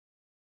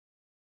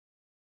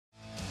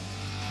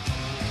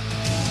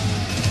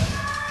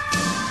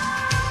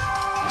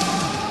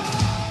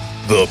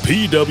The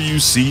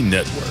PWC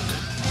Network.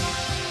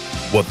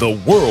 What the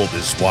world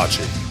is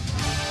watching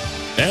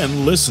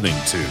and listening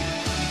to.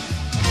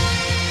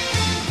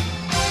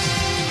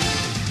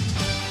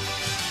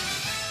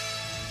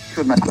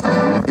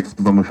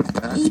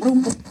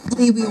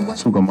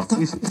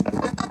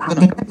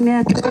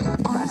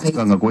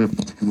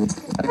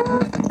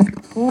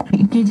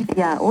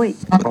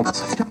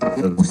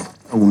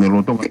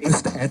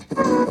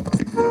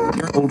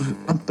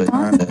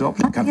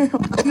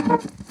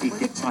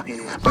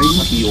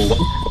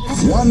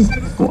 One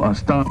for a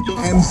star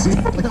MC.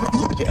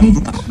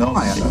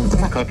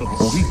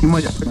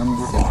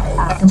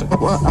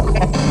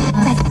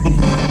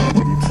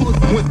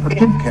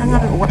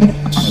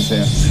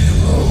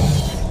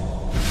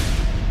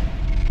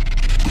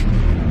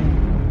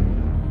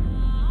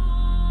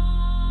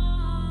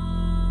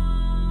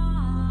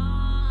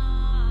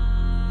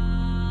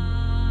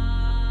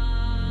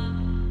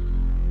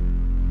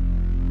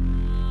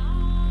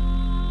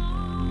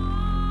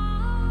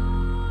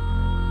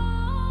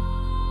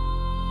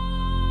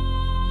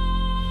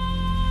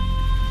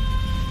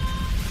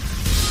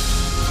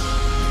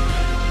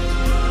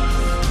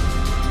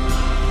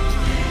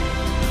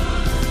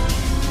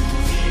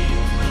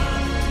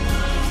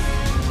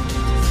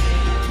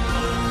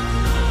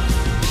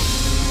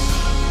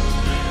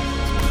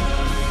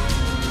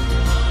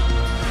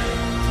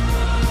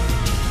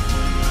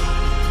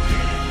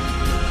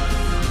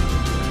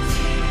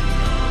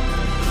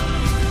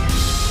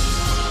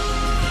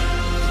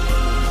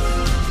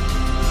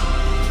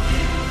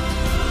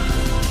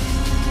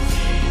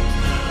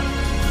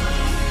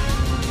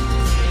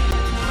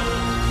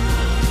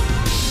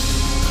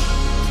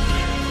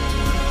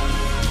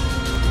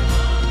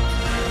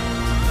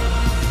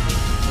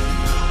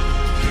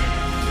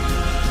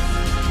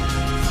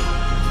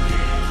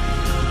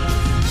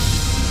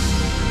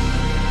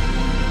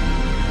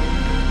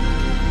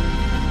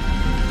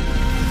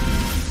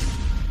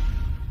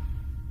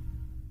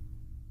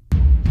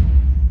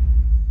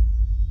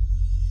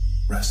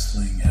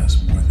 Wrestling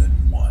has more than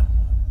one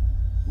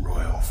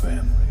royal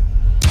family.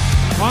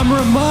 I'm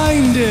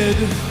reminded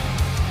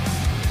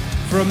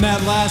from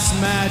that last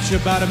match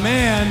about a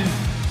man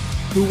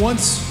who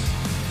once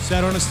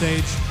sat on a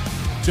stage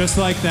just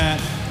like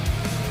that,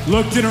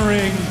 looked in a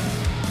ring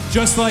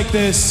just like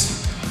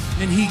this,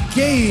 and he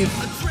gave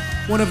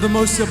one of the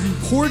most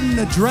important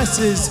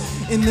addresses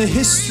in the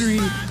history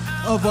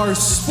of our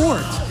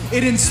sport.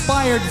 It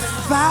inspired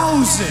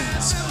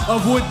thousands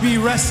of would-be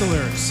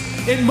wrestlers.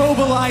 It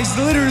mobilized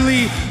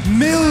literally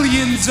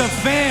millions of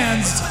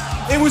fans.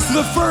 It was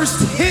the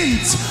first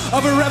hint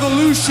of a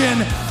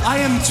revolution. I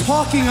am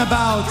talking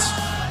about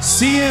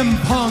CM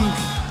Punk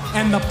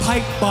and the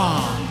Pipe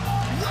Bomb.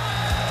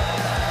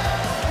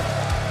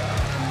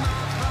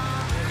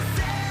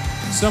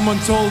 Someone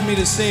told me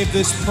to save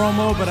this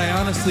promo, but I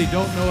honestly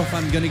don't know if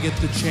I'm gonna get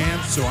the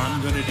chance, so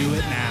I'm gonna do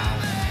it now.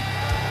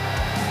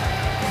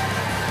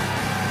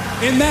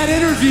 In that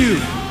interview,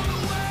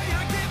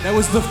 that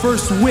was the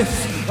first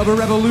whiff of a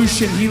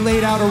revolution. He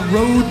laid out a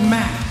road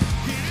map.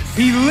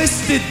 He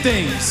listed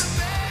things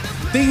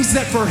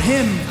that for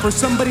him, for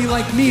somebody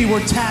like me, were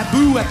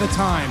taboo at the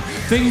time.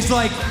 Things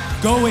like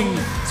going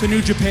to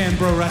New Japan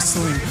Pro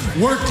Wrestling,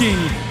 working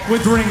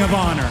with Ring of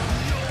Honor.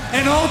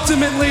 And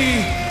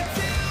ultimately,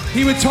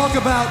 he would talk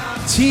about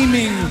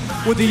teaming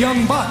with the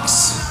Young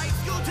Bucks.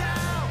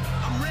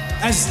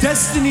 As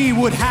destiny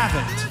would have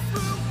it,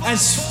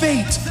 as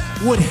fate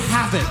would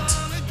have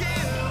it,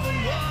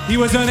 he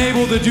was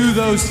unable to do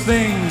those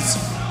things,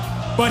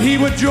 but he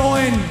would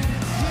join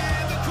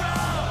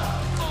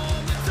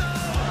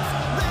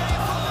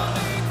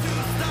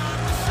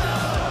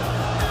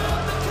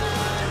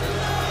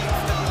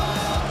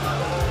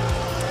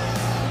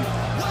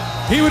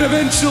he would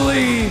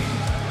eventually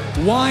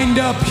wind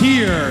up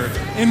here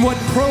in what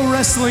Pro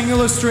Wrestling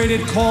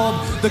Illustrated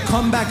called the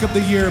comeback of the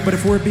year. But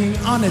if we're being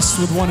honest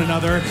with one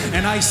another,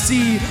 and I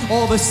see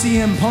all the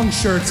CM Punk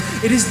shirts,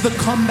 it is the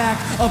comeback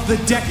of the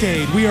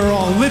decade. We are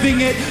all living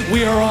it,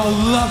 we are all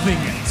loving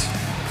it.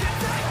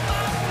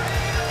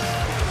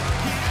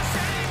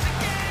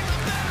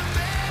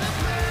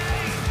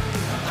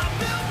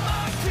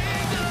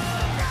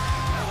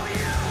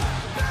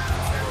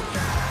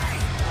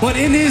 But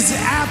in his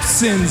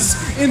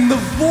absence, in the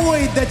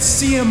void that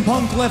CM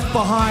Punk left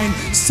behind,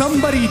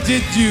 somebody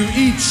did do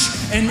each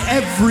and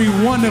every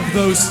one of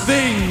those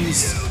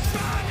things.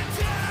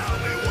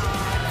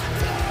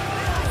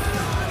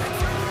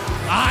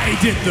 I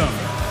did them.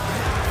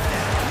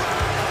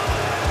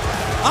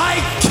 I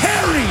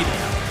carried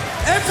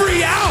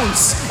every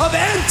ounce of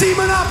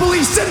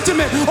anti-monopoly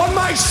sentiment on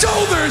my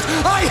shoulders.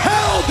 I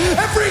held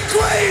every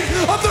grain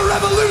of the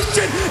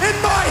revolution in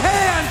my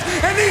hand,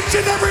 and each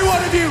and every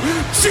one of you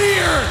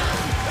cheered.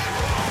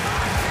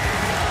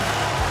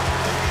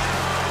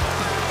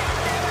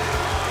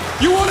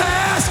 You want to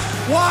ask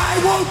why I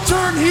won't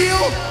turn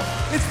heel?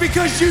 It's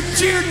because you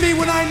cheered me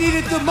when I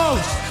needed the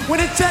most. When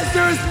it says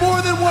there is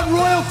more than one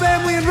royal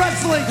family in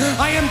wrestling,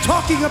 I am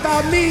talking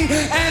about me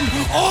and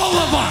all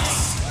of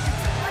us.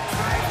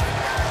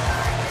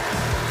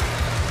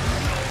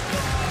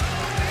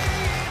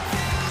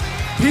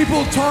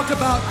 People talk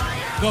about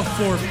the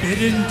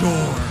forbidden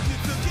door.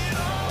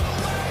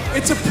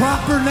 It's a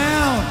proper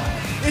noun.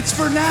 It's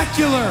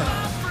vernacular.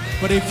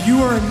 But if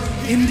you are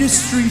an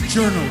industry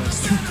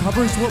journalist who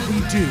covers what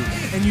we do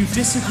and you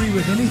disagree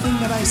with anything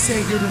that I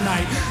say here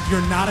tonight,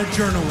 you're not a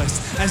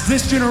journalist. As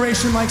this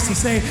generation likes to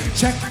say,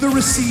 check the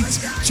receipts,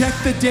 check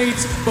the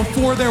dates.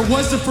 Before there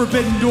was a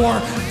forbidden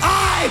door,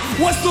 I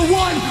was the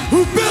one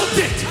who built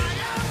it.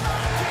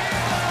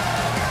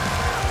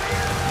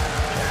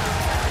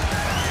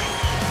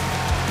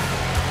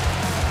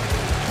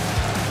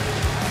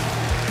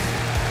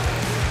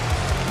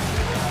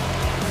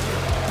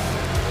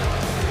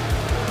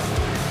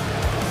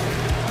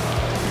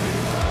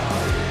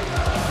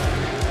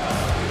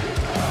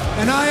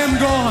 And I am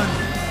gone.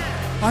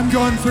 I'm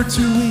gone for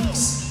 2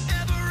 weeks.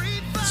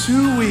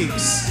 2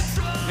 weeks.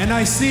 And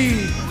I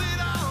see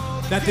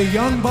that the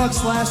Young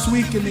Bucks last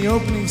week in the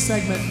opening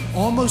segment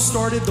almost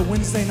started the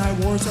Wednesday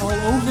Night Wars all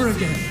over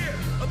again.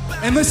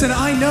 And listen,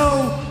 I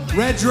know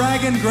Red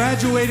Dragon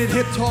graduated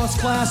hip toss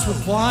class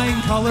with flying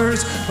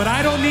colors, but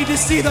I don't need to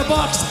see the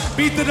Bucks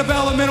beat the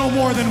developmental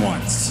more than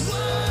once.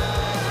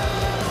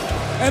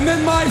 And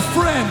then my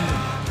friend,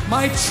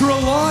 my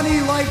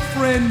Trelawney-like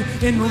friend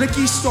in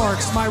Ricky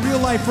Starks, my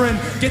real-life friend,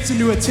 gets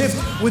into a tiff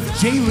with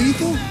Jay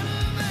Lethal.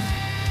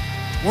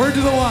 Word to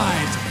the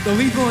wise, the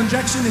lethal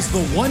injection is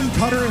the one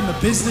cutter in the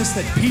business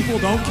that people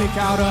don't kick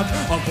out of.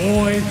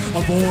 Avoid,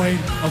 avoid,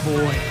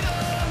 avoid.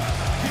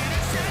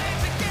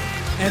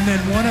 And then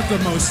one of the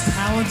most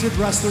talented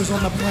wrestlers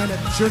on the planet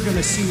that you're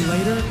gonna see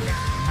later,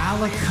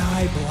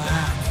 Malachi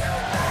Black.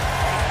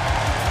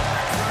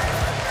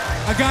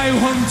 A guy who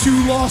hung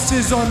 2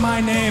 losses on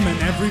my name, and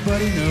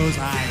everybody knows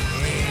I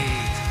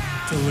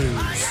hate to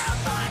lose.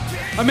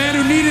 A man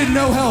who needed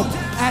no help,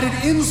 added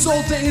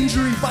insult to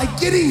injury by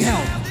getting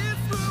help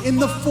in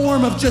the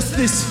form of just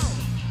this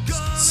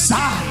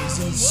size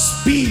and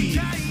speed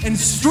and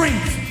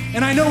strength.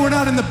 And I know we're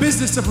not in the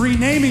business of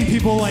renaming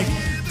people like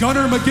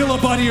Gunner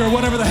McGillibuddy or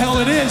whatever the hell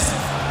it is.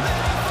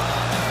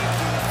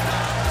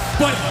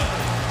 But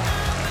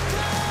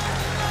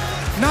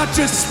not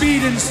just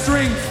speed and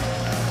strength,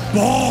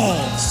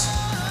 balls.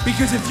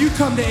 Because if you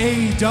come to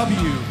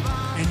AEW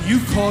and you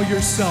call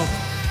yourself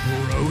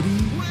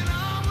Brody,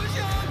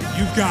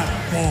 you've got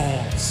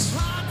balls.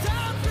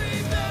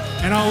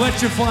 And I'll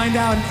let you find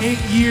out in 8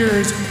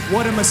 years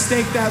what a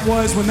mistake that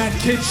was when that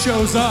kid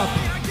shows up.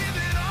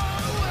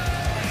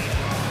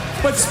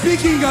 But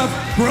speaking of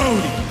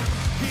Brody,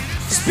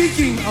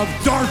 speaking of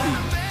Darby,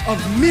 of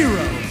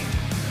Miro,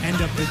 and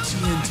of the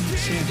TNT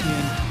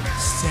champion,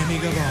 Sammy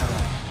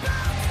Guevara.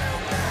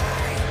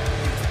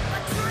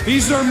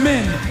 These are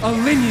men, a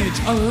lineage,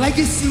 a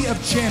legacy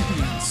of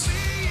champions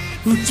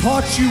who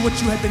taught you what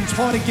you had been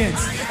taught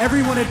against.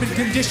 Everyone had been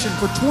conditioned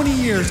for 20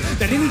 years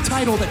that any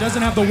title that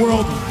doesn't have the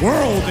word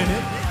world in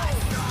it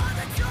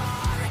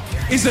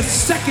is a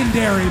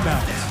secondary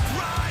belt.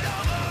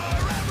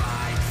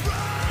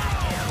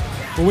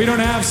 But we don't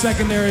have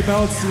secondary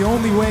belts. The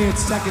only way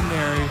it's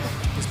secondary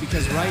is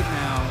because right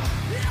now,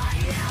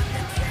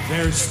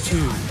 there's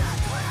 2.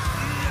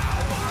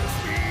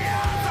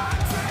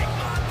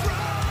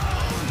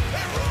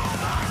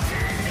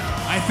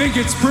 I think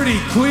it's pretty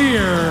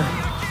clear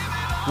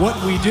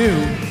what we do.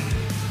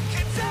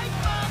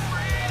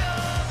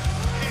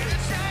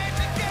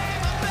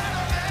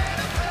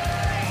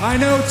 I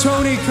know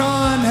Tony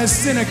Khan has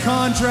sent a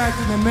contract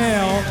in the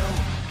mail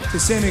to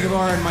Sammy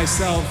Guevara and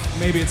myself.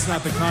 Maybe it's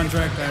not the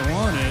contract I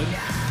wanted.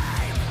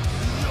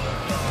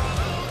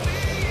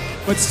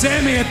 But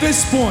Sammy, at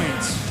this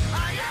point,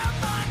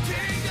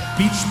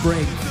 beach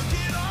break,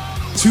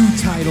 2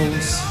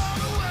 titles,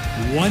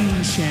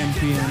 1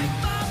 champion.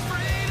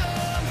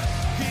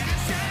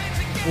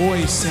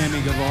 Oi,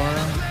 Sammy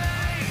Guevara,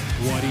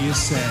 what do you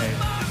say?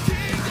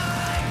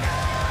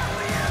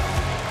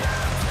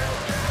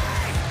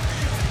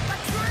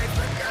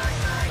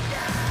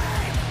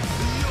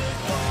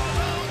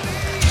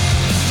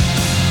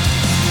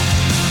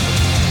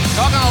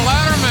 Talking a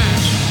ladder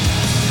match.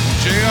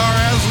 JR,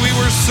 as we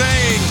were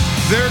saying,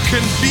 there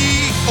can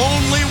be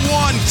only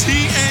one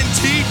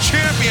TNT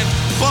champion,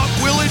 but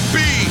will it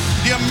be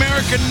the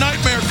American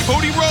Nightmare,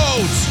 Cody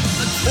Rhodes,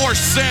 or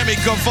Sammy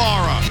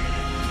Guevara?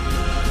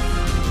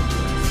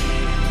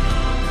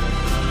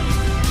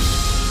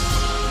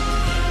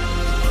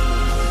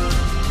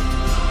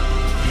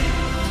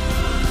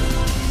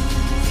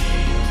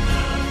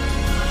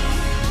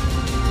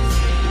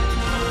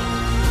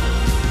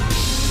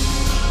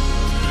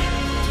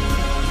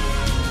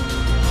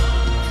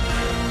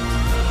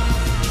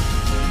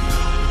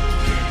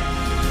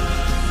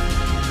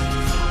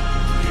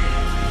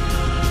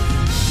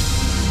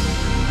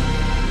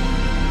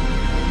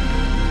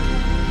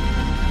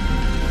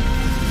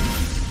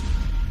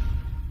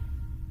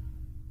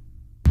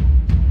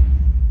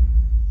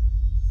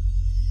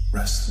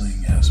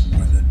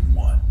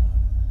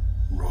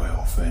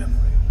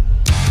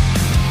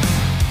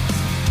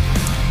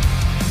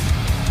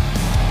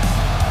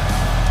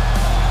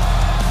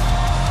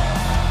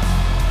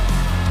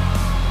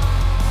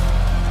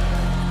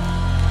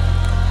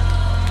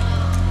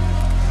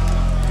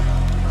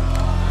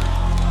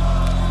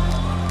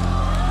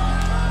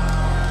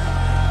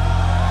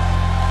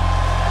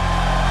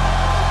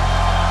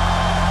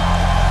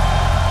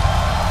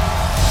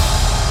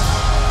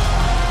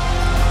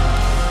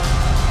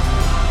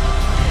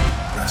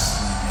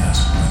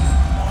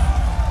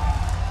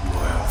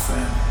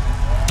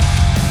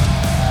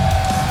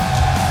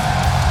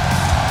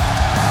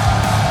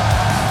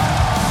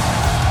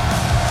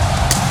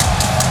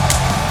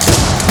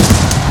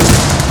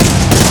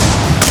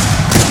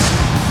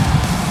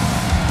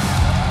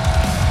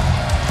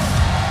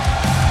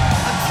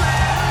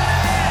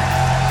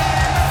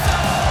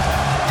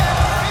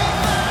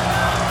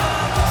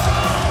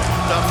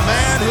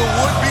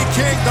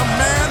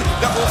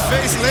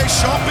 face le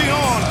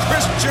champion,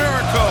 Chris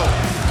Jericho.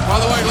 By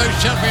the way, ladies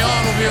and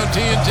gentlemen, will be on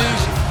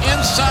TNT's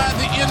Inside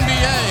the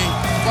NBA,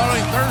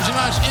 following Thursday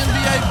night's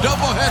NBA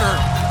doubleheader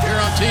here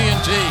on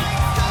TNT.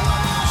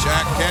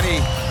 Shaq,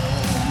 Kenny,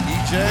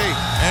 EJ,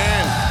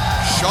 and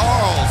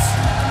Charles.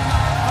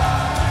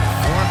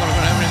 I wonder if I'm going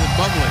to have anything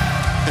bubbly.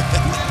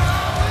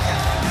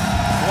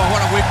 Boy,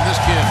 what a week for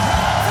this kid.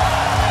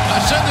 I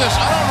said this,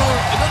 I don't know,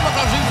 it doesn't look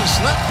like he's even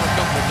slept for a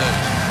couple of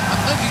days. I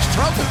think he's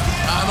troubled.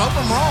 I hope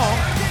I'm wrong.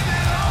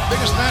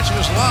 Biggest match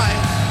of his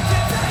life.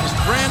 His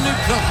brand new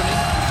company,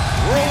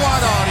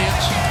 worldwide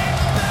audience.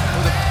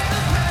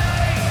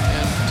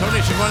 And Tony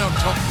Schiavone will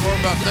talk more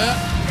about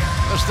that.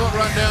 Let's throw it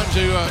right down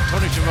to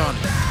Tony Schiavone.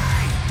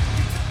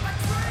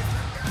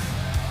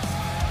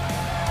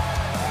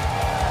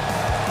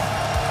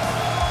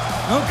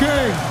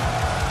 Okay.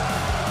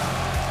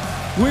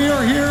 We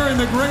are here in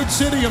the great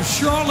city of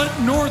Charlotte,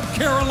 North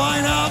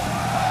Carolina.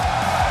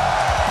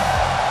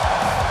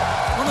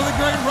 One of the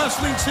great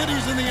wrestling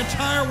cities in the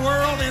entire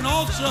world, and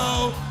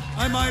also,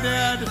 I might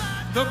add,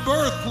 the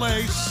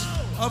birthplace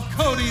of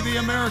Cody the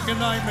American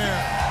Nightmare.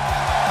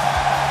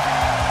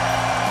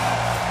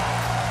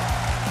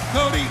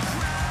 Cody,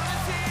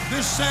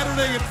 this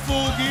Saturday at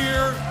Full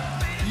Gear,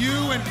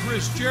 you and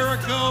Chris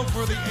Jericho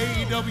for the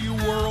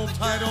AEW World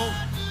title.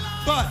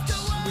 But,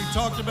 we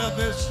talked about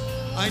this,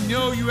 I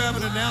know you have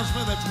an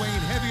announcement that's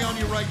weighing heavy on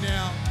you right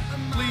now.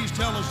 Please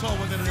tell us all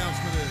what that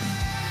announcement is.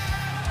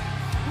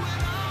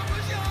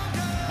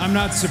 I'm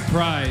not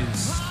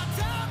surprised.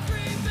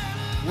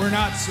 We're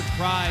not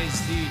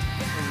surprised. The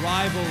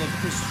arrival of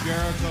Chris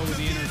Jericho with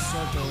the Inner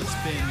Circle has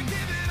been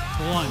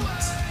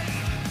blunt.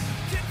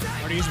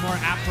 Or to use a more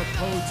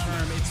apropos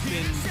term, it's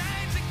been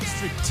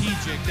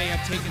strategic. They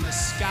have taken the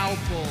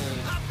scalpel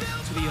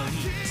to the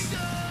elite.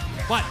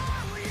 But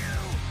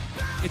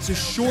it's a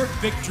short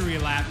victory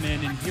lap,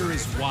 man, and here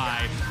is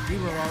why. We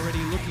were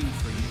already looking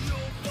for you.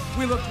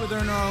 We looked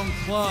within our own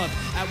club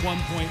at one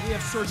point. We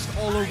have searched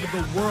all over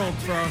the world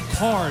for a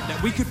card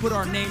that we could put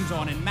our names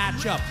on and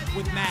match up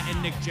with Matt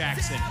and Nick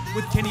Jackson,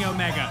 with Kenny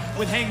Omega,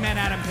 with Hangman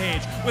Adam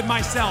Page, with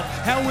myself,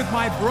 hell, with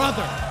my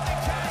brother.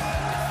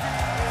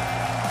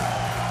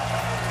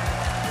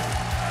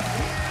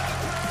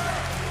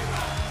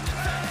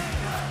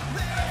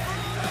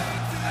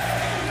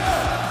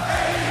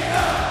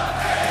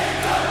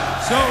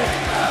 So,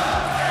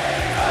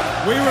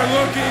 we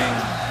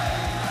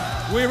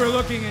were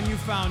looking and you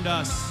found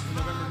us.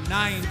 November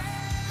 9th,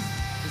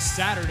 this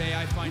Saturday,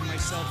 I find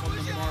myself on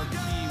the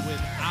marquee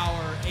with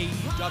our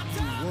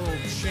AEW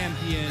World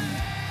Champion,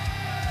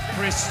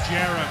 Chris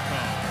Jericho.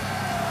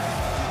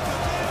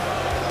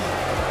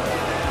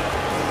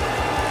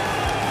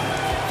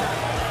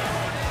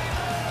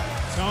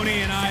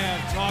 Tony and I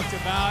have talked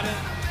about it.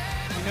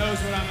 He knows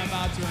what I'm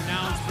about to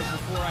announce, but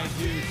before I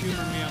do,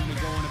 humor me, I'm going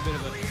to go on a bit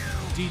of a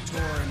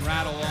detour and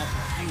rattle off a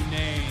few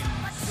names.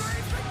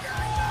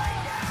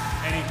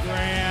 Eddie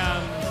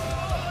Graham,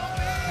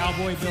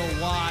 Cowboy Bill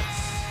Watts,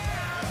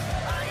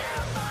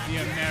 the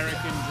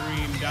American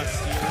Dream,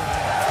 Dusty Rhodes.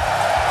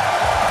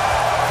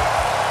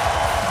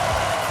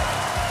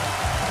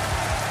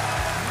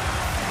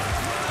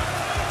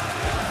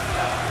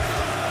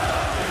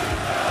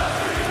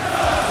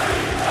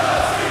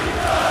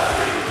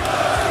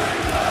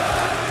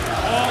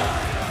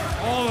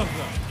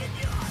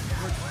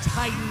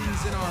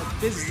 Titans in our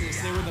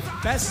business. They were the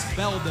best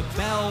bell to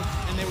bell,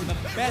 and they were the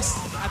best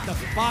at the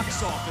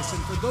box office.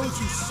 And for those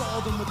who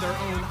saw them with their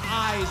own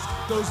eyes,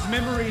 those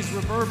memories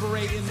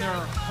reverberate in their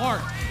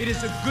heart. It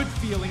is a good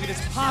feeling. It is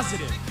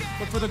positive.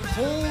 But for the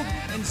cold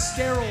and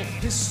sterile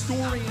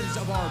historians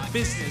of our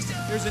business,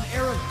 there's an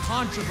air of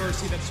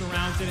controversy that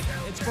surrounds it.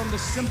 It's from the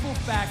simple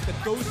fact that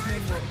those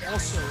men were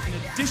also, in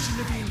addition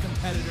to being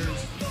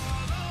competitors,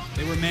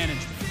 they were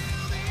management.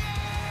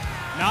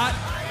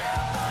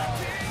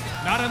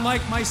 Not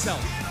unlike myself.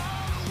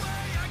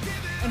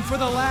 And for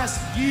the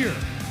last year,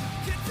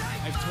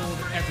 I've told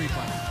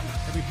everybody,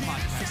 every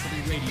podcast,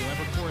 every radio,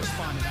 every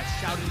correspondent, I've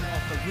shouted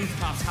off the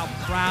rooftops how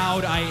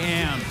proud I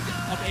am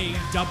of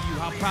AEW,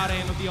 how proud I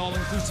am of the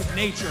all-inclusive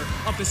nature,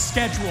 of the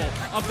schedule,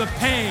 of the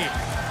pay,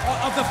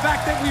 of the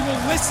fact that we will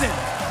listen.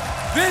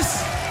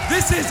 This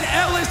is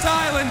Ellis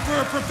Island for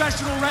a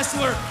professional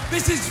wrestler.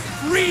 This is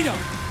freedom.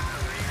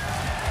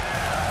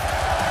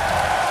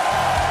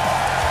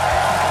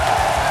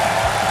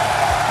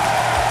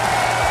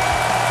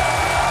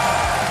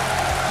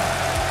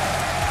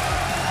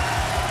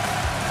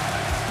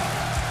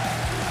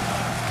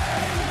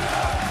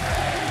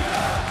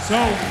 So,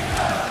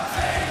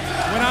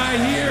 when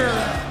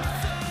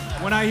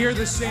I hear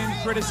the same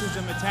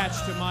criticism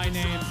attached to my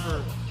name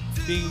for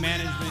being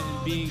management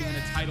and being in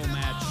a title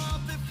match,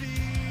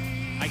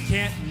 I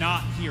can't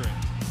not hear it.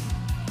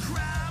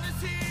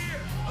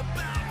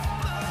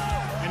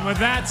 And with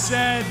that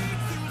said,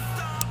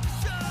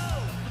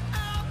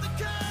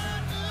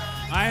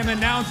 I am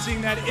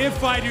announcing that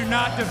if I do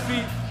not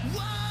defeat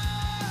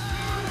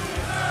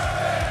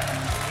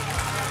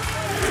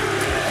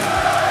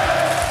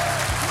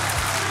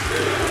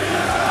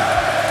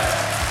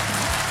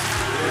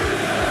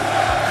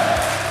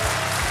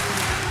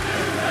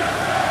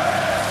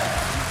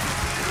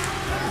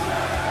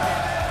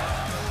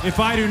If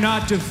I do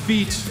not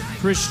defeat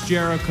Chris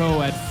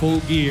Jericho at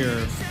Full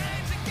Gear,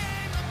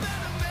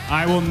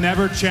 I will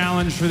never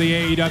challenge for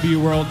the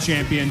AEW World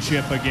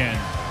Championship again.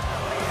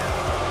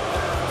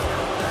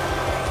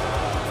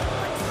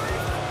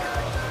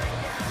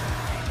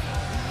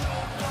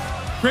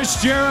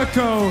 Chris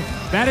Jericho,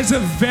 that is a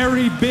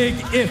very big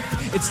if.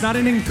 It's not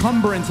an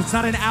encumbrance. It's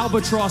not an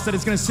albatross that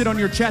is going to sit on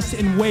your chest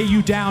and weigh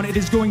you down. It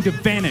is going to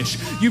vanish.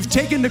 You've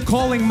taken to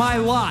calling my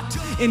lot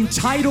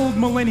entitled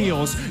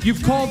millennials.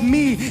 You've called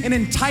me an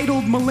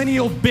entitled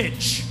millennial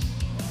bitch.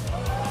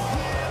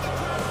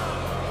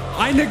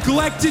 I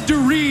neglected to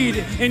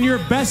read in your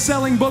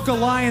best-selling book, A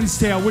Lion's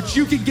Tale, which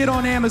you could get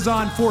on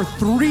Amazon for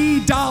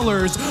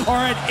 $3 or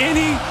at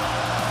any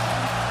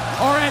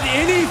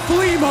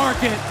flea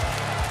market.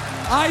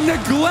 I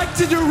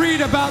neglected to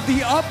read about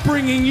the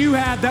upbringing you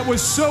had that was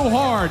so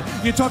hard.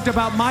 You talked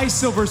about my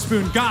silver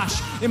spoon.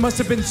 Gosh, it must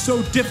have been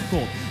so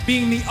difficult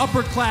being the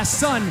upper-class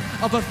son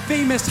of a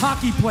famous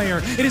hockey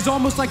player. It is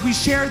almost like we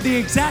shared the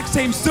exact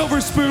same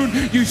silver spoon,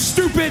 you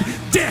stupid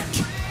dick.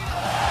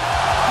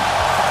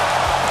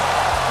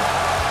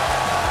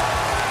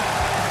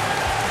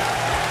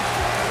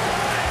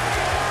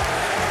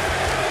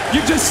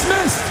 You've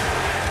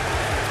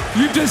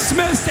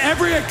dismissed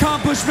every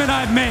accomplishment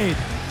I've made.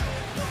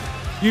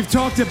 You've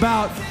talked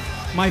about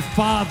my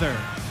father.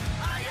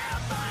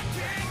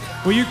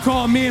 Well, you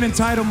call me an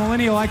entitled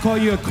millennial, I call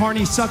you a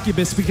carny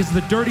succubus, because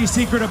the dirty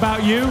secret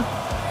about you,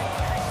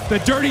 the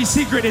dirty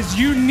secret is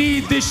you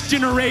need this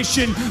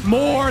generation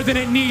more than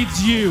it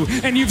needs you.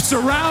 And you've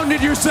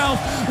surrounded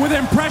yourself with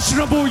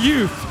impressionable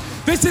youth.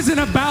 This isn't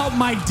about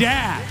my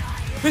dad.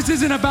 This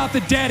isn't about the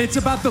dead, it's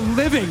about the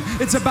living.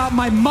 It's about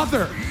my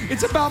mother.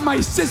 It's about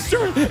my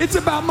sister. It's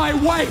about my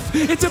wife.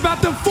 It's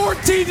about the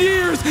 14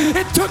 years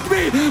it took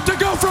me to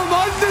go from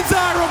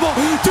undesirable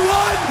to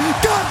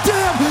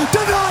un-goddamn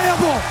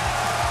deniable.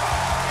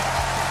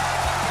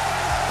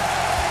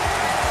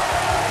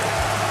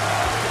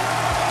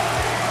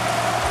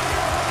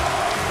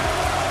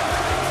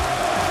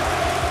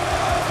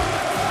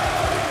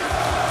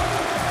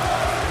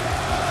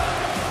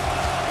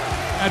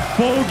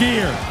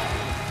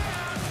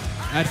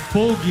 At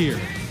Full Gear,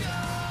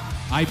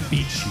 I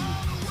beat you.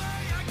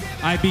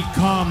 I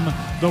become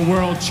the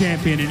world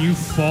champion, and you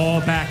fall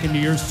back into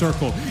your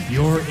circle,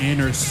 your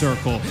inner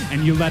circle,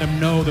 and you let them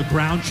know the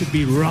ground should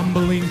be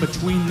rumbling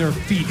between their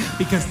feet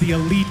because the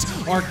elite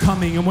are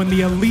coming. And when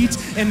the elite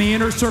and the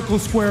inner circle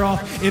square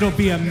off, it'll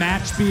be a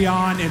match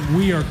beyond, and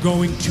we are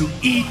going to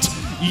eat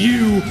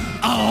you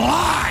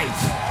alive.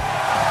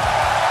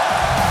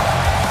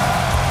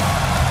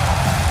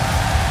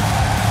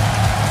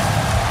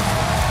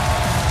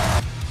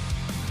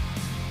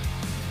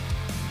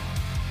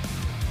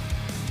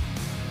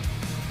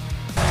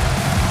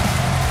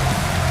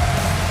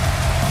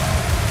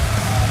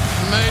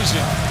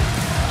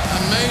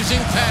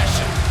 Amazing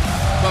passion.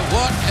 But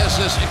what has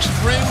this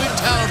extremely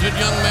talented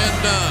young man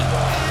done?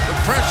 The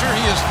pressure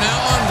he is now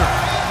under.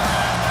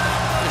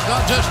 It's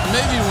not just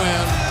maybe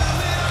win,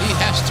 he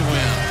has to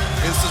win.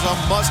 This is a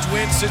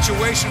must-win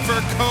situation for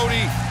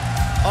Cody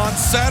on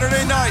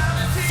Saturday night.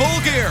 Full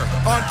Gear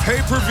on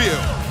pay-per-view.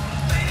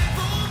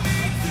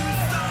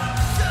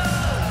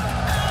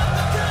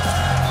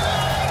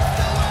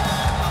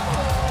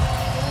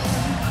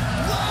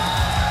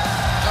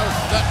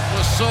 That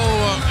was so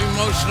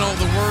emotional,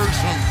 the words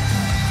from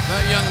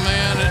that young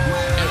man.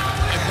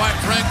 And quite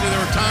frankly,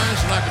 there were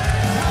times when I could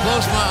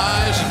close my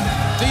eyes and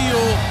feel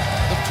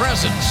the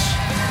presence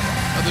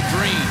of the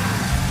dream,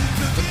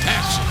 the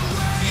passion.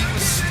 He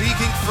was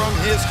speaking from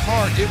his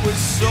heart. It was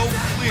so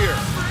clear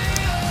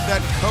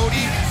that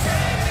Cody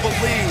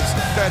believes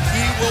that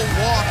he will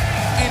walk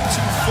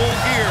into Full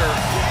Gear,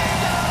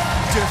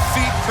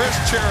 defeat Chris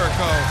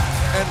Jericho,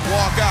 and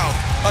walk out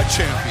a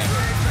champion.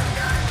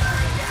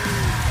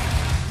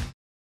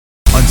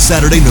 On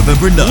Saturday,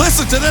 November 9th.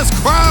 Listen to this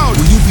crowd!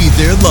 Will you be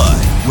there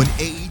live when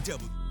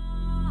AEW...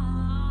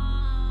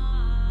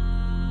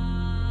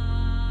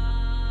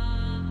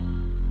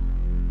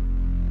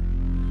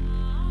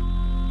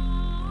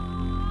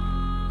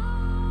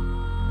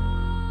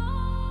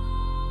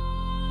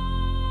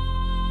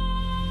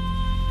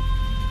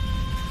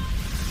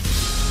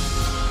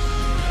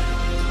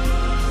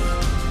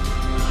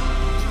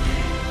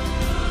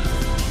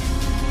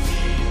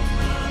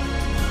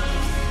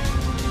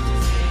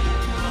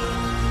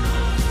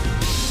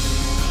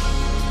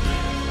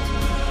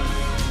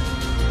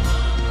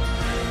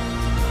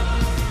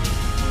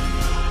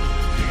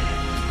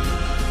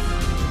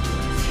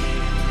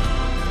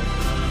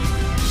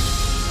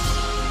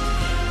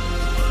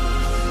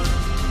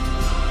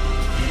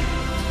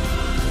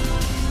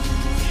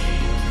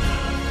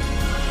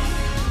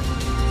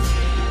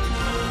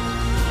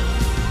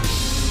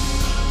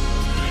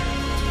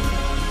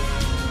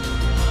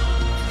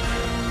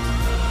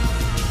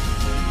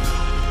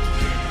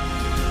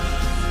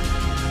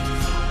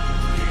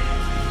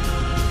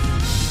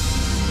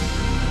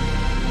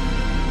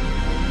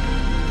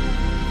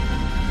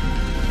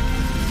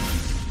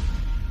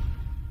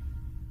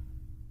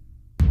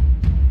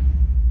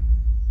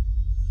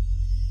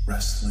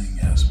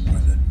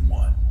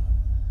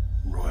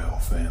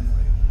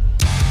 family.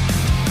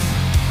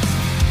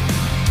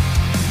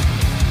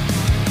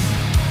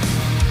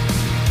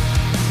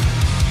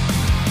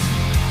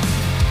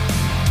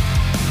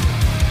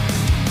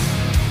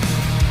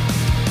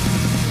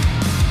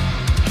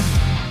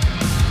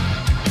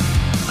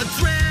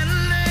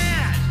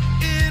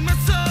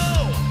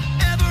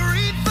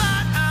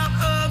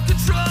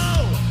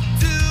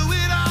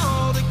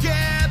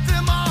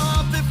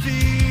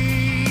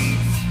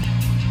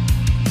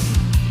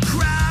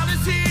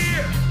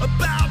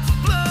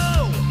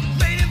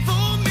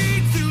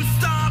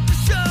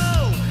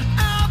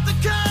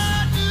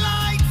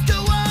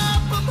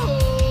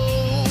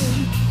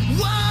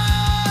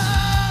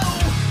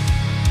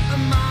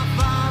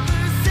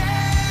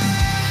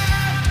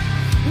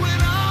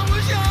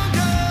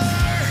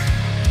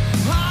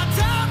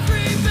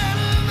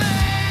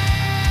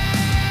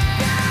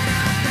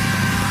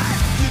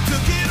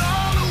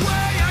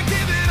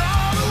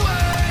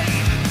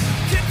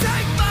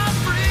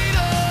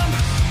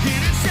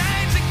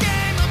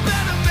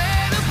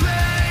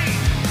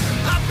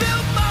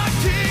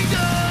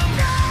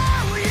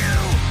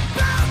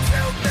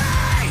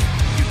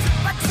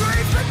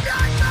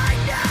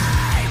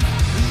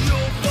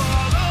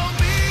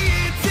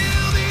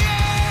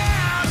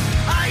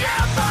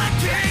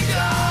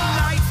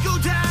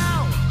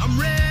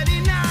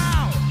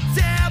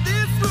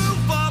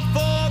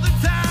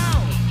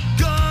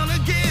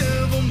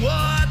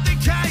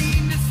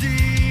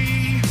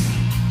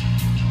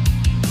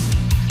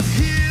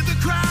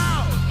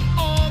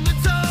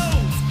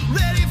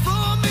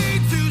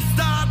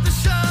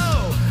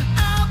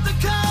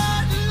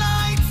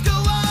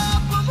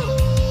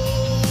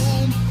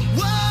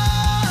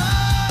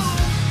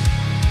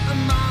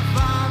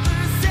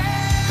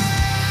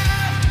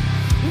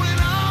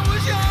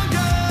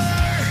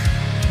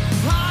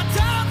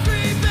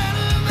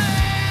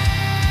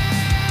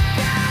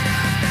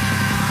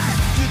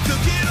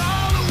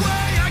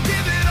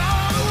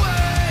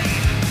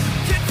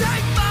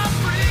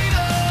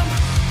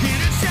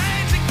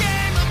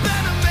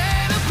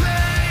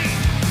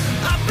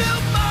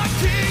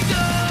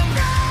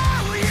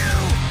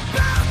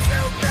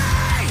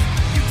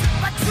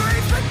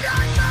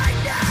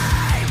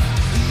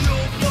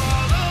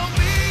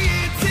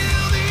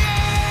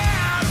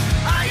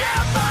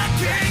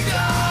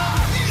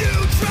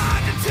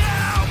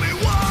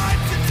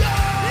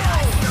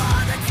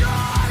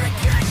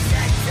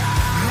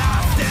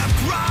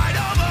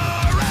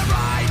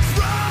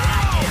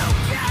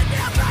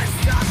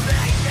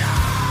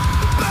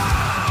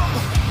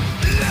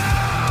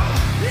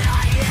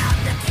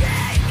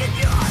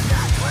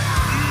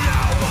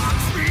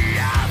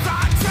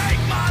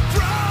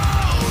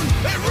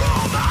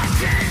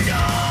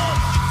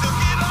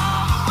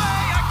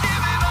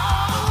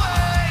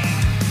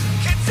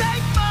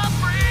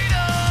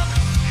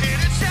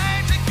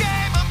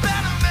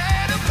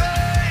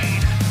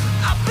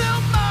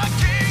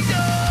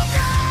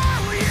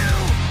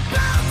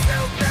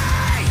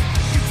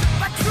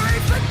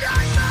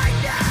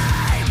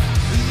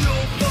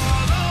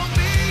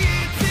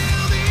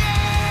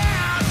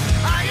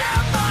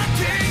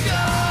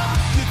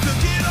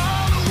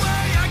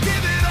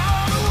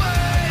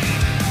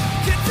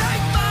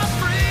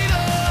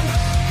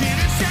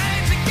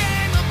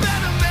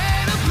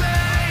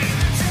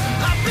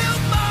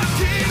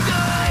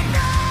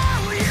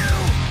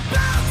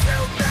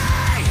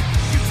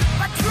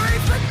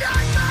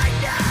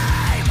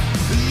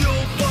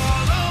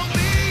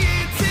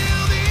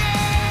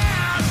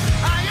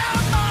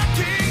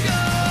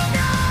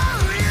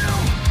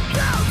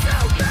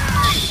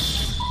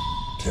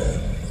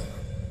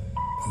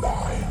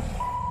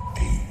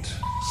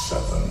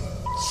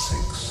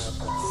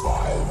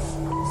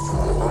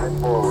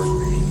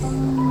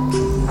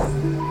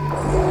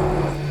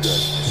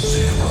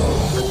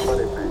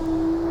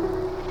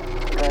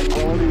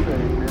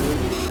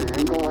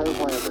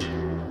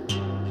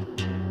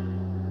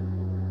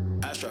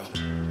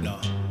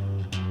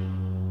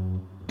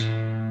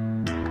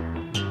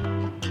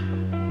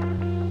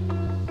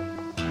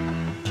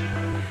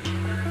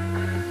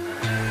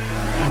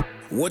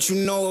 What you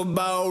know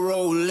about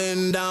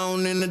rolling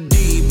down in the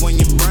deep? When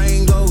your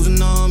brain goes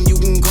numb, you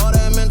can call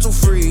that mental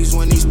freeze.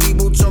 When these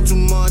people talk too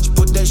much,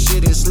 put that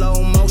shit in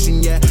slow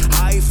motion. Yeah,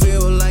 I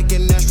feel like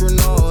an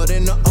astronaut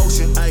in the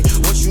ocean. Ay,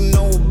 what you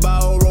know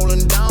about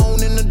rolling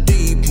down in the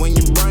deep? When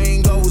your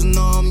brain goes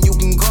numb, you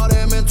can call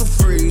that mental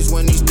freeze.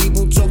 When these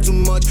people talk too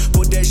much,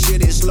 put that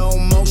shit in slow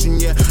motion.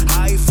 Yeah,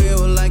 I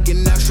feel like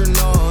an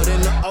astronaut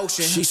in the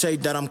ocean. She say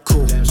that I'm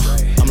cool.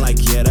 I'm like,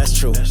 yeah, that's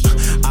true.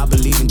 I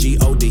believe in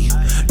G-O-D.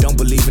 Don't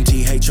believe in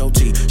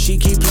T-H-O-T. She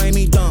keep playing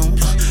me dumb.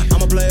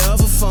 I'm a player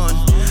for fun.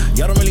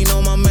 Y'all don't really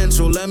know my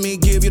mental. Let me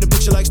give you the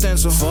picture like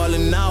stencil.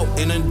 Falling out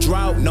in a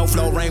drought. No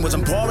flow rain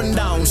wasn't pouring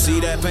down. See,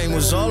 that pain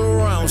was all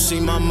around. See,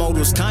 my mode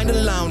was kinda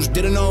lounge.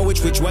 Didn't know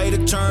which way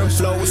to turn.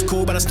 Flow was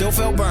cool, but I still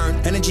felt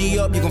burned. Energy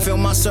up, you can feel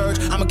my surge.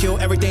 I'ma kill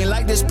everything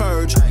like this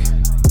purge.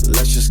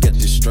 Let's just get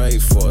this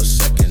straight for a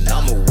second.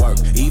 I'ma work,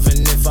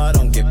 even if I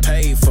don't get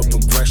paid for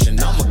progression.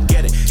 I'ma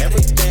get it.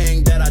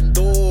 Everything that I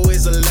do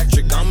is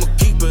electric. I'ma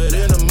keep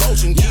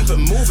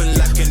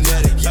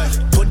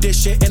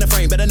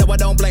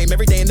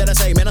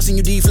seen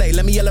you deflate.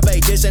 Let me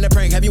elevate. This ain't a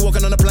prank. Have you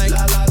walking on a plane?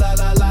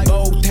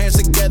 Both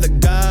hands together,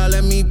 God,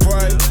 let me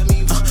pray.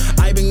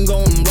 I been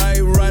going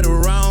right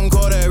around,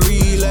 call that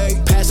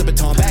relay. Pass the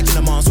baton, back in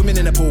the mall, swimming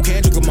in the pool,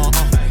 can't drink them all.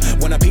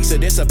 When a piece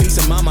of this, a piece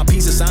of mine, my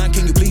piece of sign.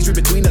 Can you please read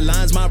between the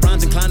lines? My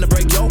rhymes inclined to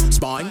break your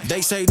spine.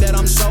 They say that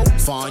I'm so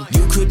fine,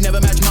 you could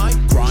never match my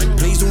grind.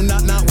 Please do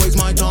not waste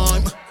my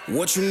time.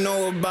 What you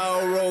know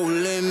about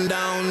rolling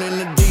down in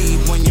the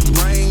deep? When your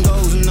brain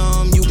goes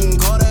numb, you can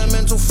call that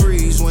mental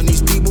freeze. When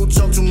these people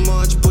talk too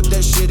much, put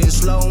that shit in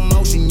slow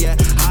motion. Yeah,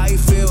 I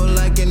feel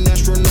like an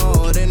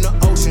astronaut in the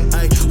ocean.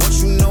 Ay, what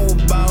you know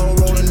about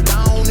rolling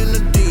down in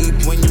the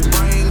deep? When your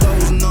brain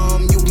goes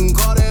numb, you can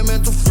call that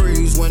mental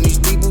freeze. When these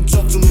people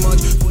talk too much,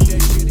 put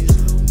that shit in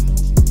slow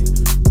motion.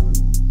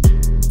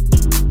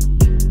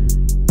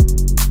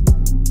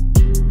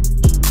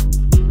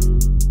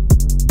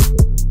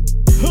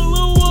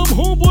 Hello, I'm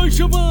Homeboy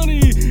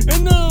Shivani,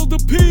 and now the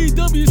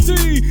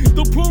PWC,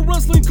 the Pro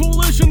Wrestling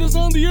Coalition, is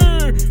on the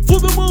air for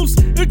the most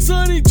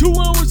exciting 2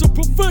 hours of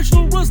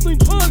professional wrestling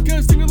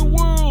podcasting in the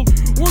world.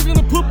 We're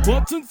gonna put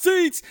butts in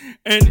seats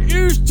and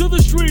ears to the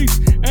streets.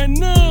 And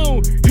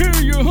now, here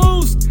are your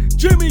hosts,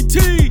 Jimmy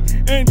T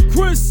and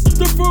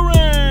Christopher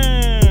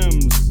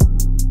Ambs.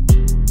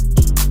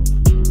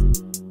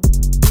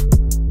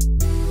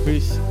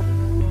 Chris.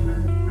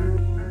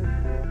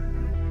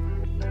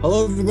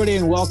 Hello, everybody,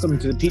 and welcome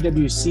to the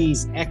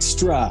PWC's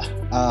Extra.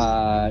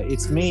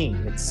 It's me.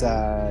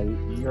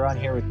 You're on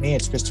here with me.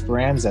 It's Christopher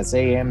Ambs. That's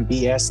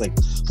AMBS, like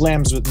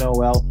lambs with no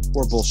L,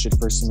 or bullshit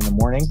first thing in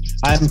the morning.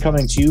 I'm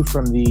coming to you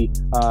from the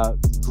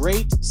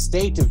great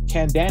state of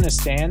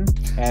Kandanistan,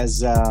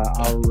 as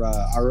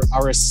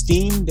our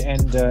esteemed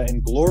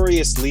and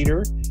glorious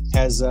leader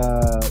has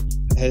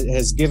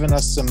given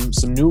us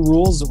some new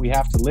rules that we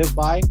have to live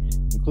by,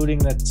 including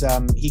that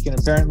he can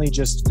apparently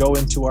just go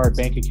into our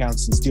bank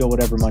accounts and steal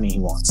whatever money he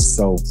wants.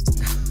 So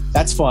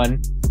that's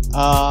fun.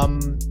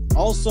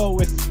 Also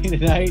with me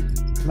tonight,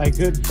 my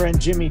good friend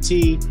Jimmy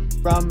T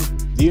from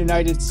the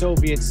United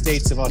Soviet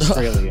States of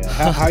Australia.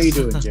 How you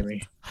doing,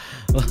 Jimmy?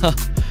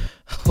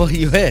 Well,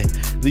 yeah,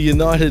 the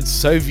United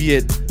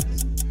Soviet,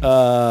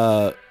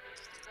 I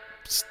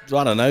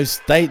don't know,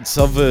 states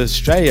of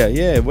Australia.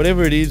 Yeah,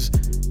 whatever it is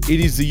the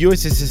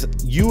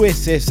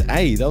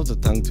USSA. That was a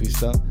tongue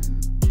twister.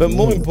 But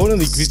more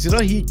importantly, Chris, did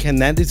I hear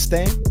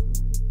Kanadistan?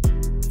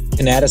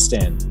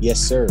 Kanadistan, yes,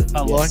 sir.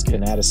 I like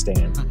it.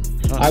 Kanadistan.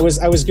 I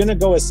was gonna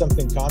go as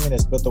something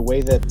communist, but the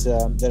way that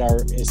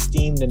our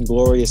esteemed and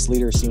glorious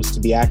leader seems to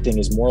be acting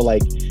is more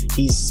like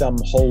he's some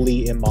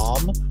holy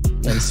imam,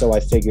 and so I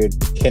figured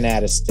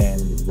Kanadistan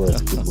would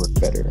work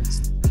better.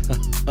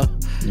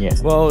 Yeah.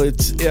 Well,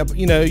 it's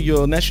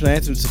your national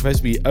anthem is supposed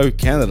to be "Oh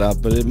Canada,"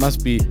 but it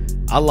must be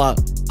Allah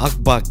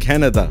Akbar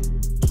Canada.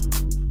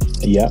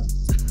 Yeah.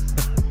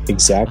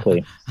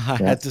 Exactly. I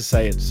had to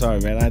say it. Sorry,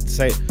 man. I had to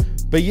say it.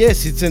 But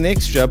yes, it's an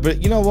extra.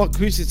 But you know what,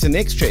 Chris? It's an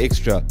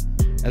extra,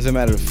 as a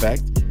matter of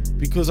fact,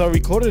 because I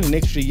recorded an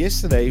extra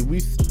yesterday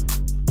with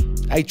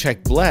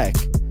A-Track Black.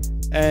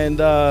 And,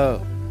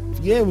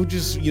 we're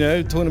just,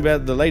 talking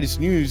about the latest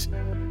news.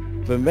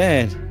 But,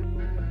 man,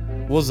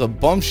 was a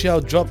bombshell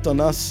dropped on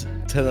us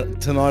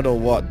tonight or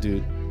what,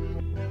 dude?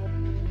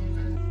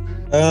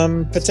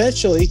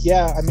 Potentially,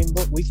 yeah. I mean,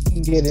 we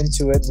can get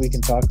into it. We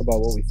can talk about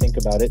what we think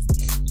about it.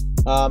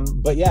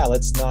 But yeah,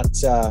 let's not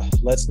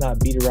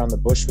beat around the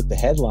bush with the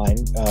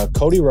headline.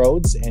 Cody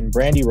Rhodes and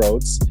Brandy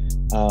Rhodes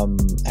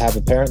have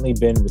apparently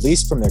been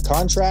released from their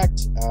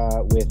contract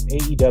with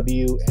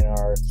AEW and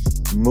are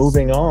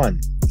moving on.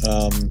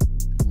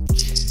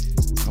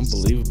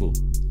 Unbelievable.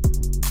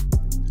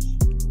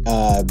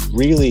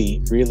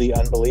 Really, really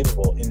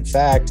unbelievable. In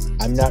fact,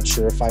 I'm not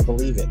sure if I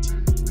believe it.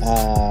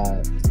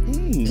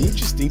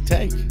 Interesting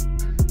take.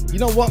 You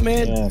know what,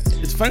 man? Yeah.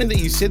 It's funny that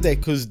you said that,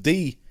 because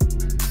D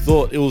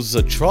thought it was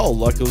a troll,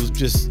 like it was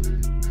just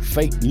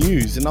fake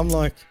news, and I'm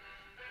like,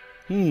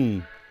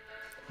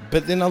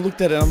 But then I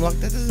looked at it and I'm like,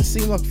 that doesn't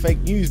seem like fake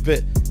news.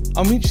 But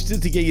I'm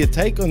interested to get your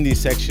take on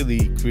this,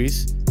 actually,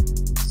 Chris.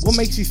 What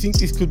makes you think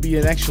this could be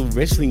an actual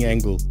wrestling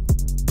angle?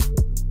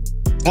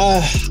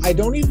 I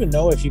don't even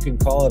know if you can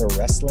call it a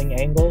wrestling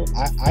angle.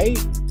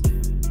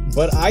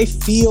 But I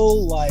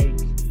feel like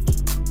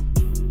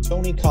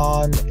Tony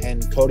Khan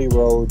and Cody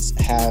Rhodes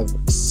have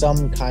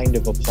some kind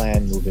of a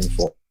plan moving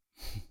forward.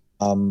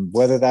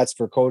 Whether that's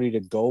for Cody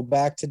to go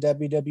back to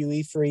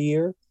WWE for a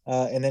year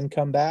and then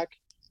come back,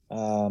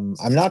 I'm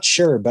not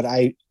sure. But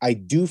I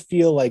do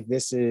feel like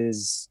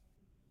it's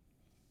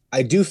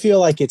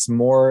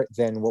more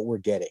than what we're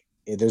getting.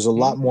 There's a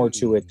lot more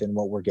to it than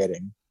what we're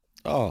getting.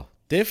 Oh,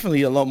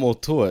 definitely a lot more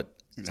to it.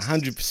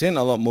 100%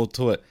 a lot more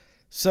to it.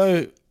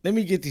 So let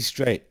me get this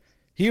straight.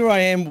 Here I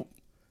am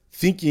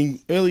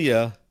thinking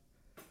earlier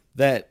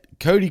that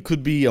Cody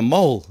could be a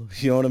mole,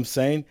 you know what I'm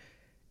saying,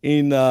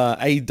 in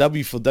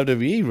AEW for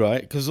WWE,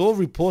 right? Because all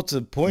reports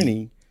are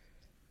pointing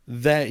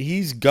that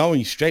he's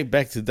going straight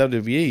back to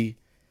WWE.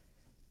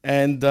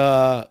 And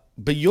but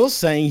you're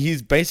saying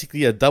he's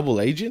basically a double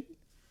agent?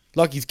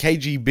 Like he's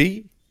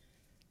KGB?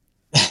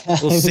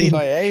 or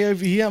CIA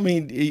over here? I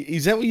mean,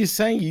 is that what you're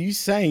saying? Are you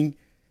saying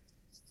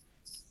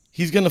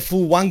he's going to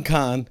fool one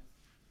Khan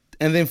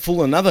and then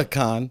fool another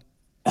Khan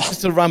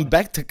just to run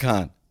back to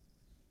Khan?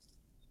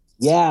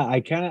 Yeah,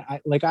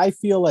 I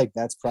feel like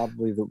that's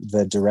probably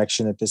the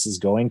direction that this is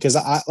going, because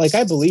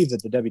I believe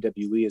that the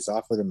WWE has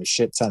offered him a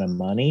shit ton of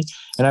money,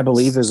 and I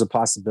believe there's a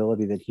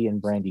possibility that he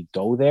and Brandy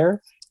go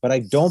there, but I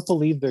don't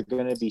believe they're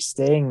going to be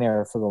staying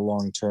there for the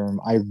long term.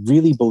 I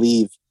really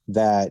believe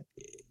that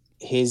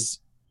his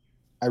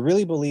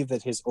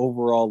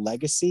overall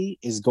legacy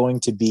is going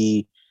to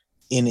be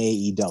in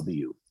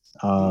AEW.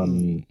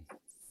 And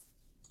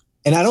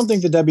I don't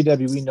think the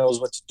WWE knows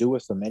what to do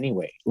with them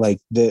anyway.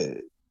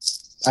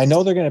 I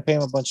know they're going to pay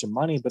him a bunch of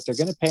money, but they're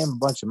going to pay him a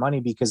bunch of money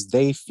because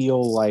they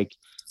feel like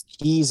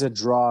he's a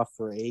draw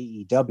for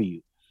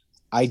AEW.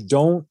 I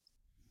don't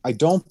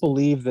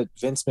believe that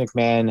Vince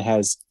McMahon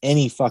has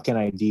any fucking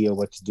idea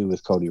what to do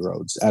with Cody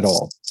Rhodes at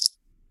all.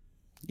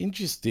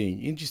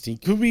 Interesting.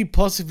 Could we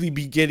possibly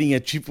be getting a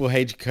Triple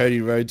H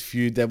Cody Rhodes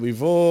feud that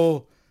we've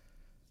all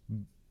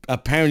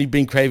apparently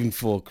been craving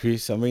for,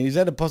 Chris? I mean, is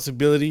that a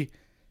possibility?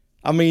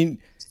 I mean,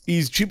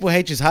 is Triple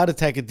H's heart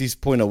attack at this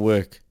point at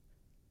work?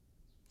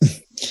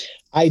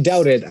 I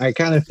doubt it. I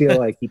kind of feel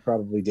like he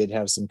probably did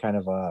have some kind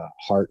of a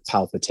heart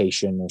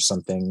palpitation or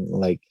something.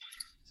 Like,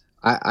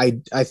 I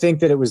think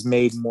that it was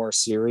made more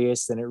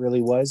serious than it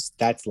really was.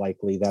 That's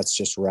likely. That's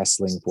just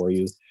wrestling for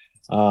you.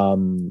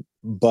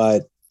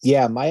 But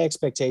yeah, my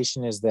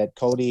expectation is that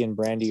Cody and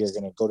Brandy are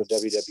going to go to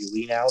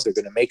WWE now. They're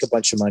going to make a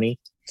bunch of money,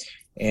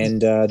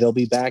 and they'll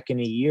be back in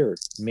a year,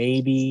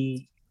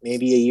 maybe a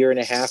year and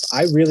a half.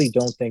 I really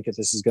don't think that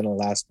this is going to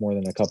last more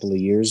than a couple of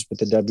years with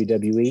the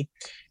WWE,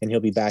 and he'll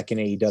be back in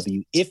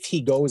AEW if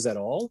he goes at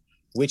all,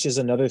 which is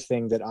another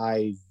thing that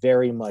I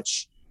very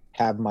much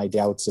have my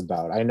doubts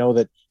about. I know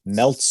that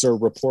Meltzer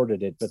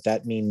reported it, but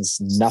that means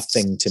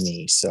nothing to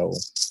me. So,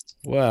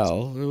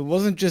 well, it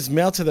wasn't just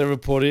Meltzer that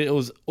reported it. It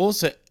was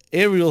also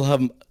Ariel,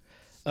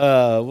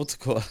 what's it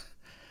called?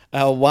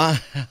 How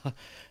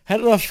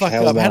did I fuck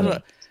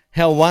up?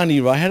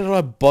 Helwani, right? How did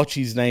I botch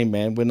his name,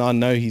 man, when I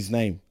know his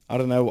name? I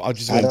don't know. I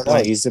don't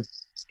know.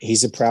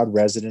 He's a proud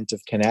resident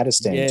of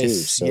Kanadistan too.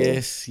 So.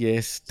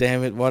 Yes.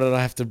 Damn it. Why did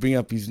I have to bring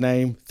up his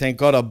name? Thank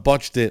God I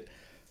botched it.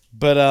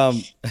 But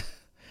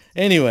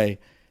anyway,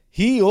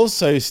 he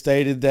also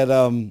stated that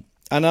and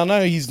I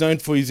know he's known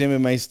for his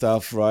MMA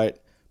stuff, right?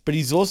 But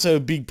he's also a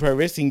big pro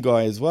wrestling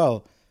guy as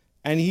well.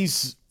 And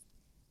his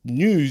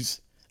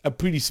news are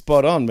pretty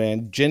spot on,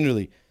 man,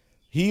 generally.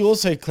 He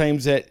also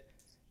claims that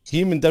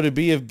him and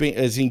WWE have been,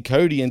 as in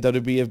Cody and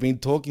WWE, have been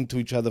talking to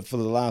each other for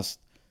the last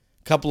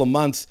couple of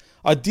months.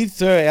 I did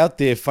throw out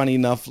there, funny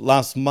enough,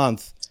 last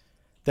month,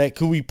 that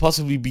could we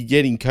possibly be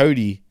getting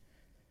Cody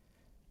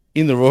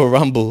in the Royal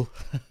Rumble?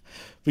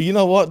 But you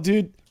know what,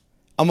 dude?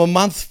 I'm a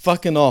month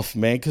fucking off,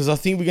 man, because I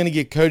think we're going to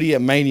get Cody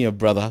at Mania,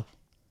 brother.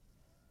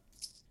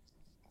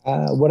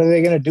 What are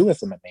they going to do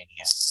with him at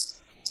Mania?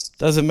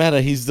 Doesn't matter.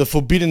 He's the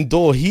forbidden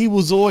door. He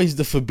was always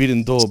the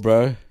forbidden door,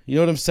 bro. You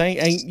know what I'm saying?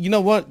 And you know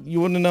what?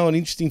 You want to know an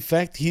interesting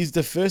fact? He's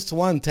the first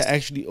one to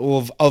actually,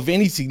 or of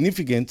any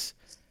significance,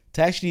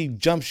 to actually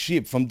jump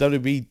ship from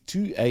WWE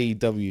to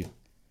AEW.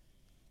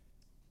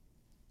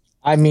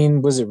 I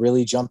mean, was it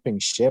really jumping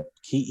ship?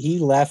 He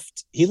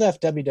left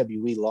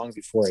WWE long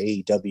before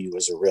AEW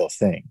was a real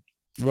thing.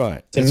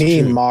 Right. To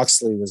me, true.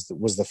 Moxley was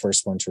the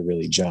first one to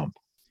really jump.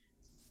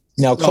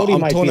 Now, Cody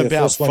might be the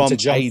first one to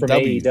jump from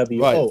AEW.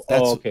 Right.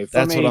 Okay.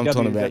 That's what I'm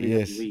talking about,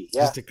 yes. Yeah.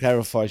 Just to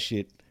clarify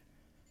shit.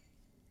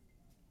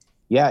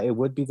 Yeah, it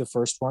would be the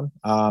first one.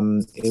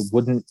 It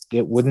wouldn't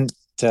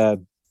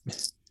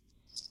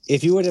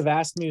if you would have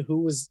asked me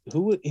who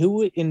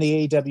in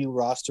the AEW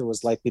roster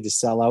was likely to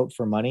sell out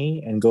for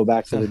money and go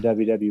back to the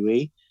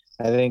WWE,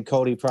 I think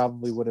Cody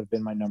probably would have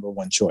been my number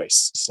one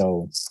choice.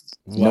 So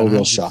no 100%.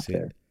 Real shock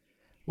there.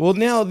 Well,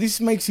 now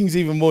this makes things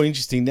even more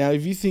interesting. Now,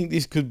 if you think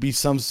this could be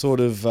some sort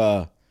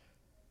of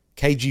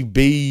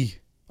KGB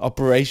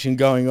operation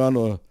going on,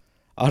 or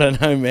I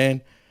don't know,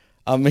 man.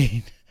 I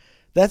mean,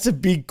 that's a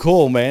big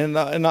call, man.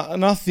 And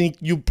I think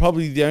you're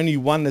probably the only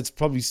one that's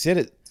probably said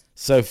it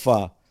so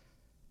far.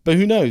 But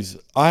who knows?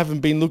 I haven't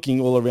been looking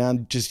all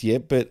around just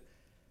yet, but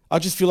I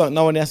just feel like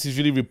no one else is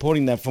really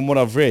reporting that from what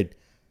I've read.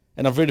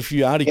 And I've read a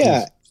few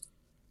articles.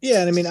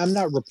 Yeah, and I mean, I'm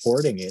not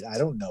reporting it. I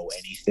don't know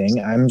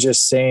anything. I'm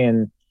just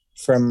saying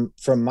from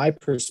my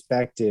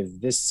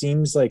perspective, this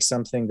seems like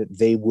something that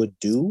they would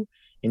do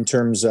in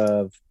terms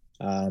of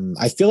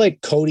I feel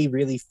like Cody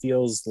really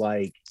feels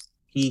like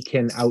he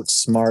can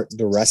outsmart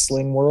the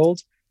wrestling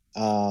world.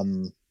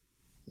 And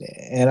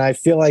I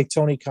feel like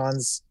Tony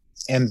Khan's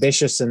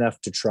ambitious enough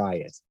to try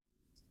it.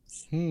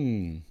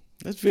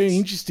 That's very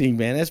interesting,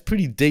 man. That's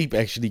pretty deep,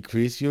 actually,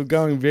 Chris. You're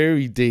going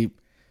very deep.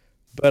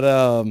 But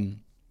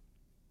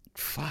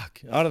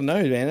fuck, I don't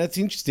know, man. That's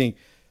interesting.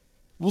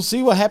 We'll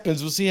see what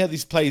happens. We'll see how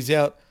this plays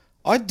out.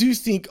 I do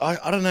think,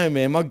 I don't know,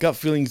 man. My gut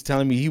feeling is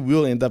telling me he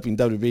will end up in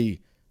WWE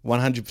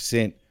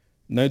 100%.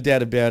 No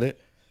doubt about it.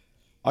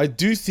 I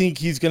do think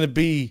he's going to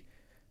be,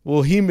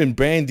 well, him and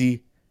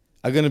Brandy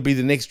are going to be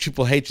the next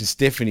Triple H and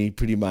Stephanie,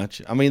 pretty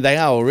much. I mean, they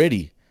are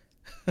already.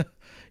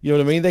 You know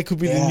what I mean? They could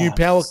be the new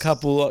power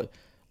couple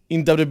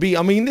in WWE.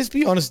 I mean, let's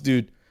be honest,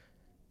 dude.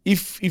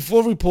 If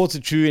all reports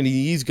are true and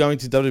he is going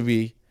to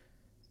WWE,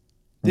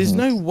 there's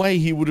no way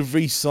he would have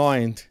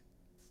re-signed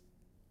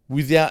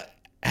without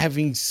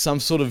having some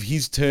sort of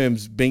his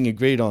terms being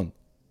agreed on.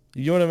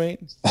 You know what I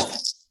mean?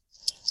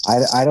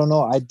 I don't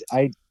know.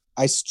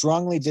 I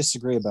strongly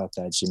disagree about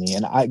that, Jimmy.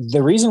 And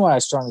the reason why I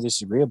strongly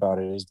disagree about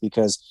it is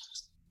because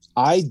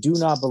I do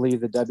not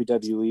believe the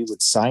WWE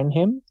would sign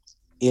him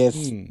if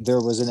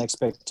there was an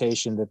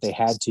expectation that they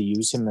had to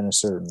use him in a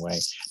certain way.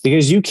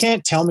 Because you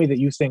can't tell me that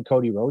you think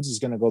Cody Rhodes is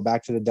going to go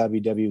back to the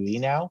WWE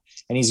now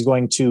and he's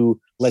going to,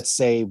 let's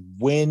say,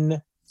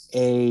 win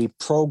a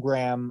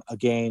program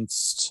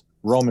against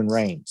Roman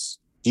Reigns.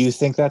 Do you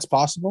think that's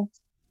possible?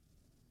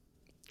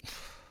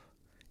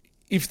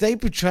 If they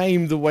portray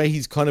him the way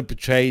he's kind of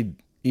portrayed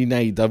in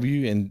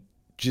AEW and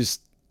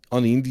just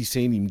on the indie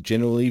scene in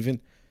general even,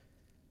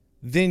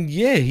 then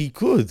yeah, he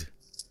could.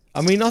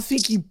 I mean, I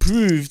think he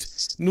proved...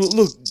 No,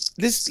 look,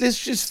 let's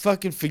just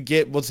fucking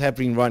forget what's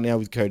happening right now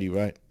with Cody,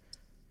 right?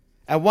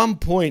 At one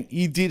point,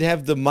 he did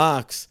have the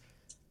marks,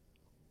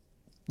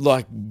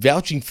 like,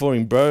 vouching for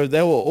him, bro.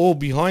 They were all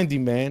behind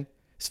him, man.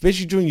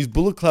 Especially during his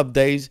Bullet Club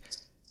days.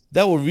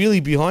 They were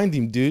really behind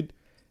him, dude.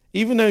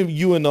 Even though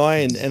you and I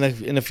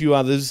and a few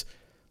others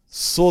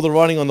saw the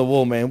writing on the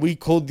wall, man. We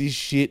called this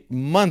shit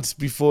months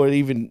before it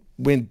even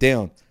went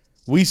down.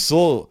 We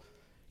saw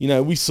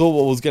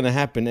what was going to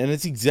happen, and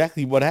it's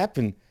exactly what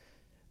happened.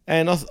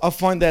 And I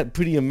find that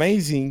pretty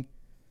amazing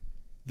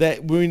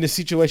that we're in a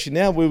situation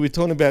now where we're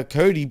talking about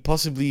Cody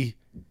possibly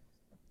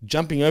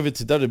jumping over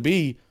to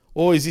WWE,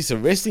 or is this a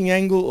wrestling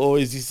angle, or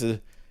is this a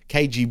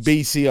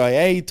KGB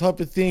CIA type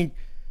of thing?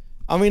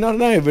 I mean, I don't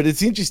know, but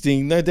it's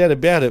interesting, no doubt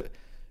about it.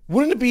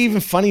 Wouldn't it be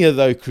even funnier,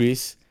 though,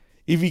 Chris,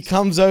 if he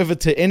comes over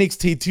to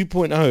NXT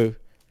 2.0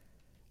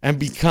 and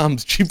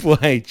becomes Triple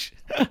H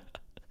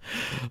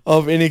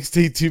of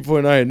NXT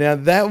 2.0? Now,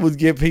 that would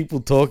get people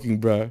talking,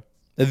 bro.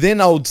 And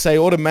then I would say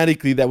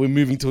automatically that we're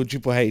moving to a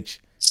Triple H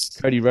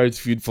Cody Rhodes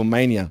feud for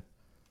Mania.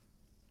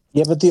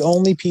 Yeah, but the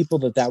only people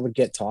that would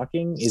get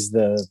talking is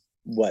the,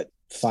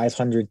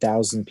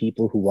 500,000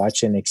 people who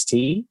watch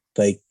NXT?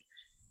 Like,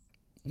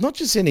 not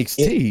just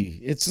NXT.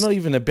 It's not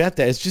even about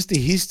that. It's just the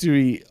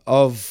history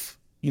of,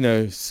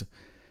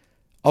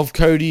 of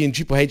Cody and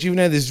Triple H, even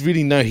though there's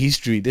really no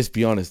history, let's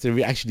be honest. There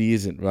actually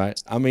isn't, right?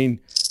 I mean,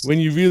 when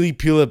you really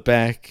peel it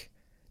back,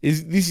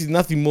 this is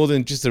nothing more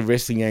than just a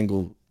wrestling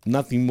angle.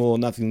 Nothing more,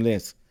 nothing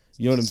less.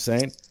 You know what I'm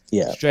saying?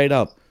 Yeah. Straight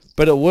up.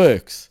 But it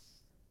works.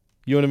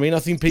 You know what I mean? I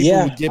think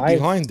people would get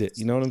behind it.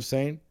 You know what I'm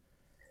saying?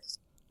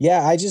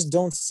 Yeah, I just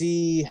don't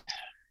see...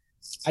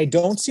 I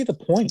don't see the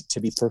point,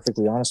 to be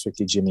perfectly honest with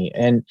you, Jimmy.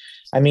 And,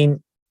 I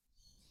mean,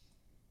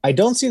 I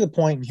don't see the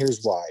point, and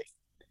here's why.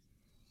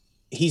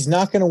 He's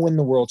not going to win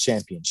the world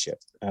championship.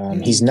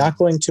 He's not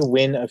going to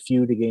win a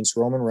feud against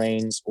Roman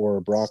Reigns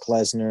or Brock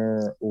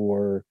Lesnar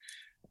or...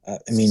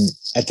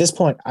 at this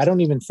point, I don't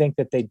even think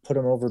that they'd put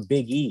him over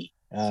Big E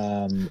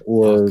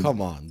or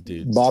come on,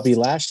 dude, Bobby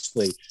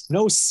Lashley.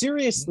 No,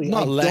 seriously,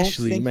 not I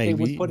Lashley, don't think maybe,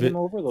 they would put him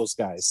over those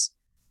guys.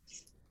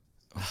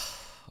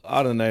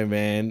 I don't know,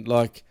 man.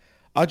 Like,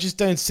 I just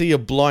don't see a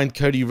blind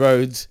Cody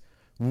Rhodes,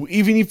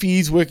 even if he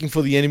is working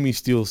for the enemy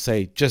still,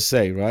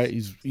 right?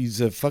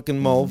 He's a fucking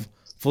mole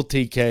for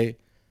TK,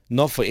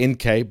 not for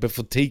NK, but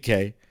for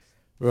TK,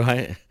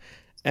 right?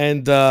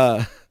 And,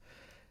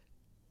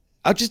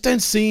 I just don't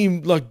see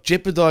him like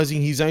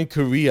jeopardizing his own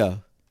career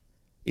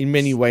in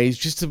many ways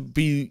just to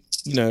be,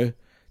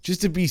 just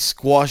to be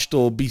squashed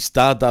or be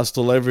Stardust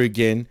all over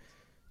again.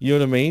 You know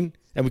what I mean?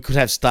 And we could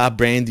have Star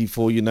Brandy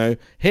for,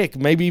 heck,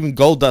 maybe even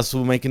Goldust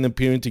will make an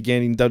appearance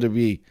again in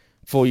WWE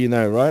for,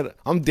 right?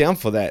 I'm down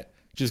for that,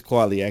 just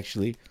quietly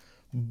actually.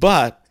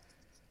 But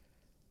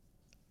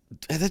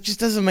that just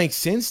doesn't make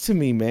sense to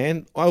me,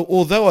 man.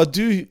 Although I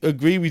do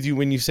agree with you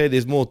when you say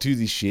there's more to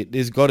this shit.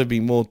 There's got to be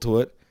more to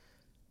it.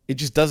 It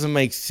just doesn't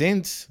make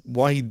sense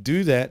why he'd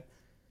do that.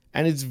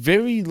 And it's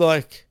very,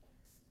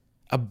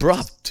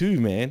 abrupt too,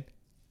 man.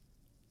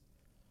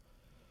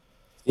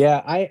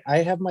 Yeah, I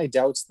have my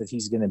doubts that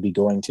he's going to be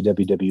going to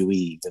WWE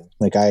even.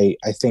 Like, I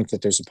think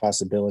that there's a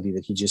possibility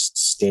that he just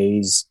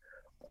stays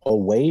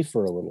away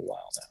for a little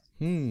while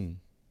now.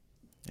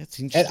 That's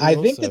interesting. And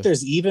I think that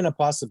there's even a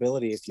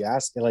possibility, if you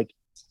ask,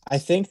 I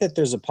think that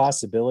there's a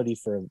possibility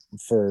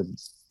for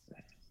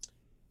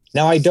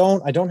now, I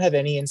don't have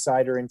any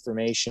insider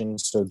information,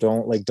 so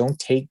don't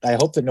take. I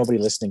hope that nobody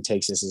listening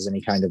takes this as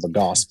any kind of a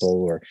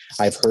gospel or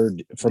I've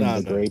heard from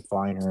the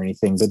grapevine or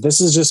anything. But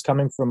this is just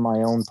coming from my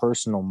own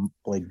personal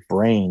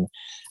brain.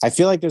 I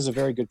feel like there's a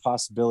very good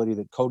possibility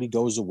that Cody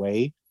goes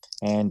away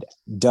and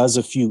does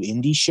a few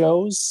indie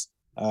shows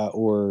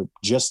or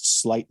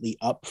just slightly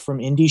up from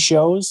indie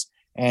shows,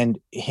 and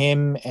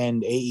him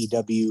and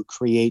AEW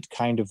create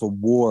kind of a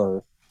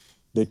war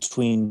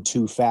between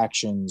two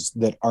factions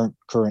that aren't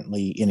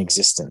currently in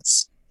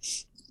existence.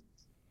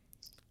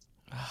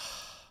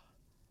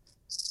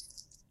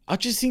 I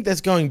just think that's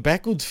going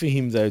backwards for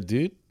him, though,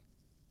 dude.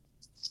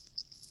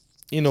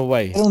 in a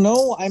way. I don't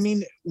know. I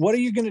mean, what are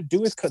you going to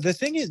do with the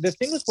thing is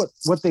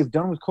what they've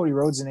done with Cody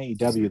Rhodes in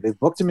AEW? They've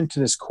booked him into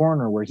this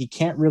corner where he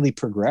can't really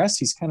progress.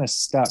 He's kind of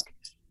stuck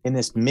in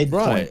this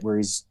midpoint where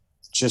he's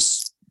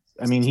just.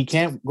 I mean, he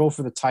can't go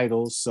for the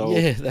titles. So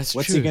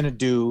what's he going to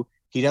do?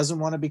 He doesn't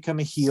want to become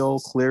a heel.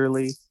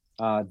 Clearly,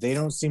 they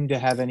don't seem to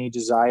have any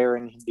desire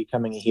in him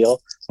becoming a heel.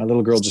 My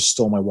little girl just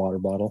stole my water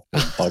bottle.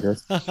 Bugger.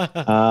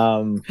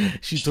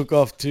 She took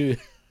off too.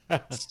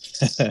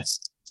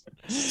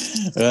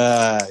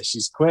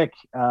 She's quick.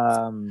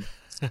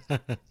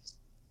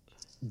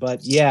 But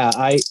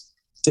yeah,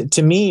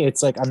 to me,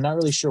 it's like, I'm not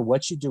really sure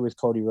what you do with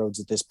Cody Rhodes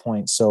at this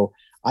point. So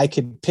I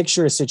could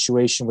picture a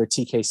situation where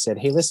TK said,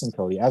 hey, listen,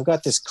 Cody, I've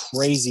got this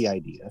crazy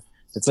idea.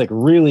 It's like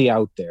really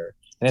out there,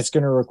 and it's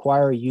going to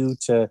require you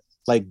to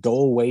like go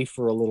away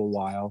for a little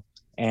while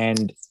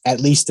and at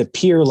least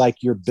appear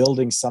like you're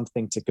building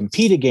something to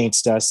compete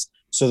against us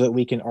so that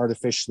we can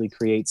artificially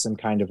create some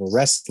kind of a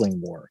wrestling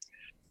war.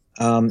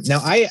 Now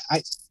I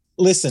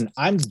listen,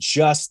 I'm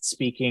just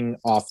speaking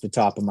off the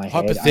top of my head.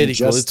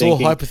 Hypothetical. It's all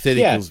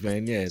hypotheticals,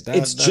 man. Yeah.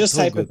 It's just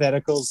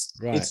hypotheticals.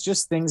 Right. It's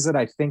just things that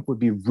I think would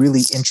be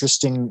really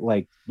interesting,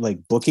 like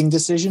booking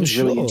decisions,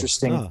 really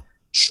interesting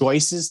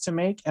choices to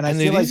make. And I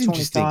feel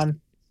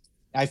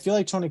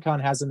like Tony Khan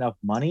has enough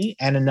money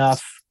and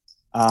enough,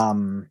 I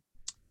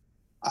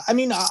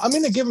mean, I'm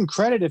going to give him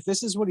credit if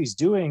this is what he's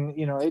doing.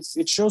 You know,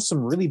 it shows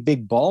some really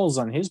big balls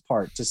on his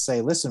part to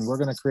say, listen, we're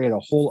going to create a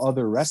whole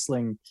other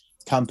wrestling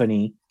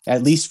company,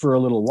 at least for a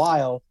little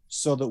while,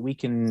 so that we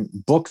can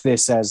book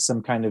this as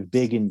some kind of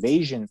big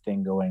invasion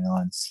thing going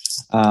on.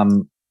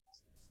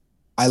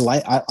 I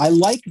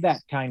like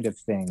that kind of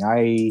thing.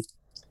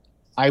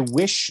 I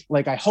wish,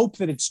 like, I hope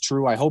that it's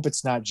true. I hope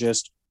it's not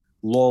just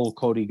lol,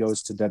 Cody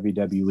goes to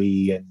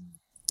WWE and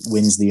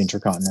wins the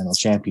Intercontinental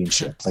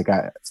Championship. Like,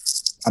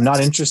 I'm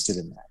not interested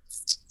in that.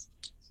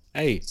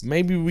 Hey,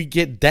 maybe we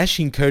get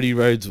dashing Cody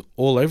Rhodes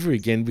all over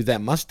again with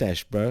that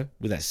mustache, bro.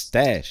 With that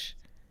stash.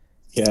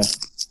 Yeah.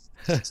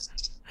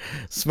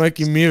 Smoke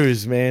and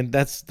mirrors, man.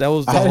 That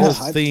was the whole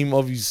theme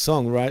of his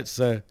song, right?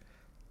 So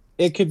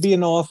it could be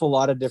an awful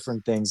lot of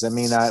different things. I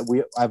mean,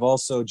 I've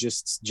also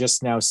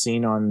just now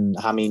seen on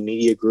Hameen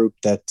Media Group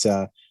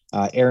that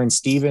Aaron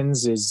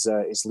Stevens is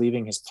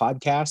leaving his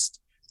podcast.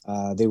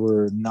 They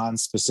were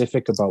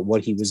non-specific about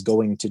what he was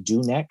going to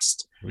do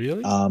next.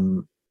 Really?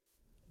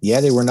 Yeah,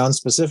 they were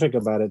non-specific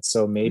about it.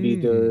 So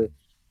maybe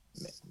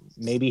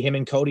maybe him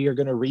and Cody are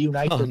going to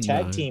reunite their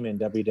tag team in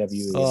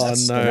WWE. Oh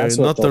no,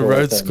 not the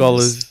Rhodes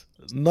Scholars.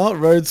 Not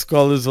Rhodes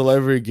Scholars all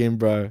over again,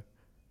 bro.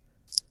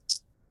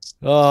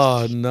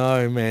 Oh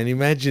no, man.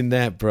 Imagine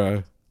that,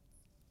 bro.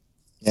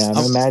 Yeah,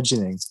 I'm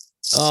imagining.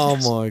 Oh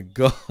my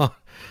God.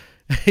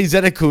 Is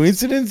that a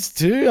coincidence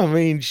too? I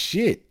mean,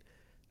 shit.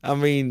 I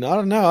mean, I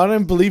don't know. I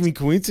don't believe in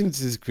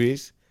coincidences,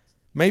 Chris.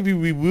 Maybe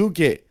we will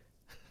get...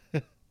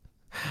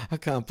 I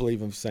can't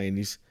believe I'm saying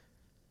this.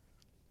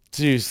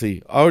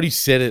 Seriously, I already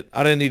said it.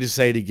 I don't need to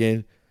say it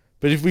again.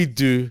 But if we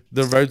do,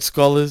 the Rhodes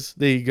Scholars,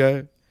 there you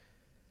go.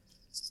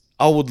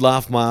 I would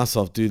laugh my ass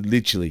off, dude,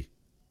 literally.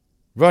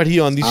 Right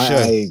here on this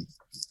show.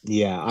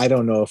 I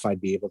don't know if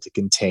I'd be able to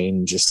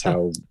contain just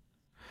how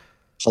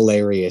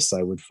hilarious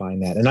I would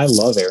find that. And I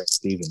love Aaron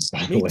Stevens,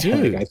 by the way.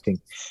 Too. I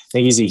think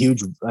he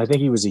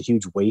was a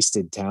huge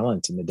wasted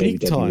talent in the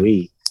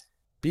WWE.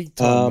 Big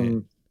time.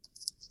 Man.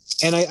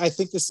 And I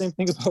think the same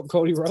thing about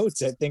Cody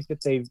Rhodes. I think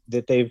that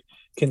they've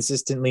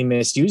consistently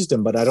misused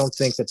him, but I don't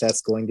think that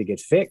that's going to get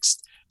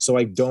fixed. So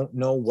I don't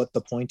know what the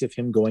point of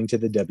him going to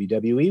the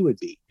WWE would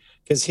be,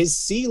 because his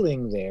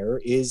ceiling there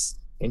is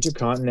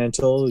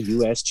Intercontinental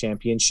US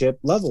Championship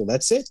level.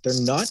 That's it.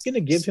 They're not going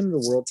to give him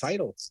the world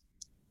title.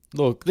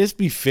 Look, let's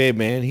be fair,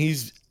 man.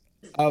 He's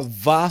a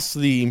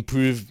vastly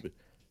improved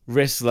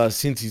wrestler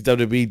since his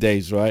WWE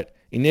days, right?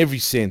 In every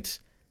sense.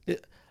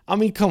 I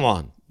mean, come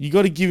on. You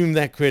got to give him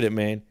that credit,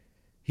 man.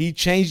 He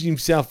changed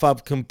himself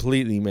up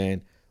completely,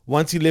 man.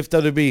 Once he left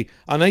WWE.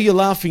 I know you're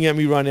laughing at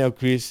me right now,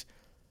 Chris,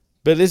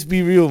 but let's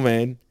be real,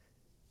 man.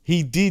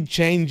 He did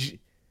change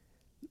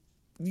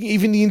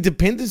even the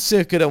independent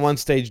circuit at one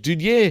stage,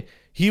 dude. Yeah,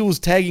 he was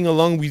tagging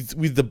along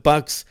with the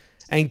Bucks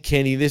and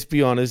Kenny. Let's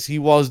be honest. He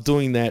was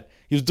doing that.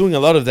 He was doing a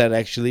lot of that,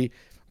 actually.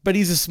 But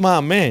he's a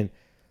smart man.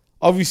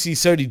 Obviously,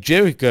 so did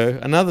Jericho,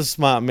 another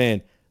smart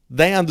man.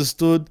 They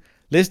understood,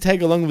 let's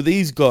tag along with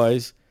these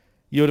guys.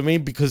 You know what I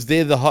mean? Because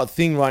they're the hot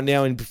thing right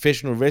now in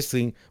professional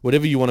wrestling,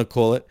 whatever you want to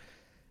call it.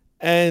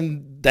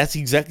 And that's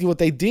exactly what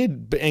they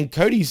did. And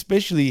Cody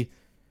especially,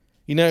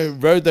 you know,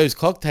 rode those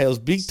cocktails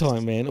big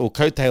time, man. Or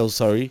coattails,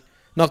 sorry.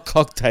 Not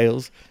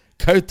cocktails.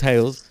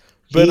 Coattails.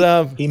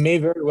 But he may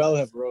very well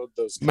have rode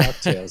those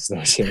cocktails,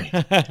 though,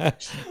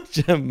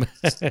 Jimmy.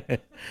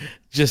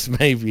 Just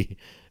maybe.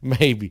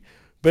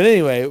 But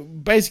anyway,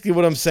 basically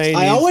what I'm saying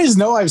I always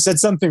know I've said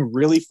something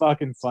really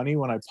fucking funny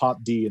when I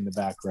pop D in the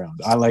background.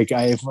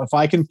 If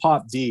I can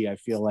pop D, I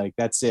feel like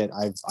that's it.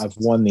 I've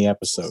won the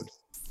episode.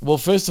 Well,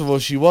 first of all,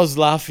 she was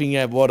laughing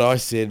at what I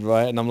said,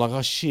 right? And I'm like,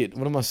 oh shit,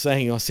 what am I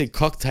saying? I said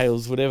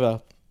cocktails,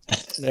 whatever.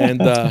 And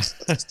but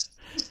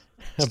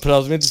I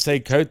was meant to say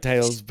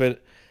coattails,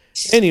 but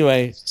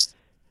Anyway,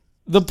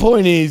 the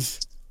point is,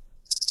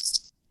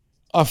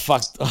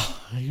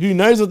 who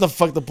knows what the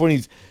fuck the point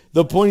is?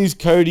 The point is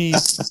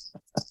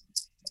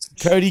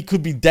Cody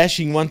could be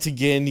dashing once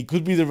again. He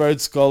could be the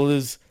Rhodes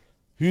Scholars.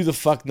 Who the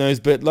fuck knows?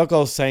 But like I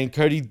was saying,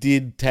 Cody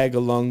did tag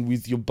along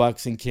with your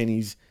Bucks and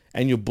Kennys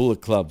and your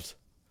Bullet Clubs.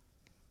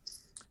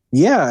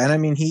 Yeah, and I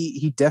mean,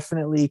 he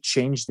definitely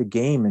changed the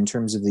game in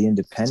terms of the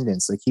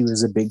independents. Like, he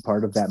was a big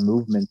part of that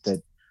movement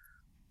that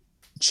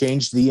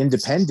changed the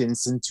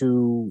independents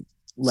into,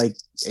 like,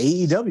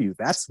 AEW.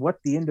 That's what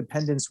the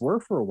independents were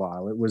for a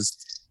while. It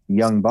was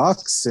Young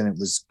Bucks, and it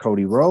was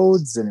Cody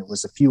Rhodes, and it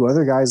was a few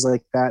other guys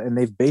like that, and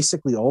they've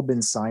basically all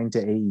been signed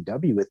to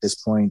AEW at this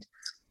point.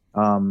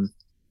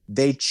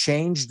 They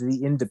changed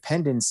the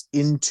independents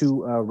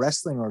into a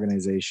wrestling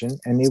organization,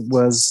 and it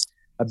was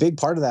a big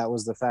part of that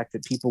was the fact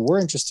that people were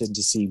interested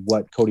to see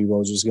what Cody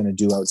Rhodes was going to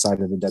do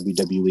outside of the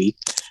WWE,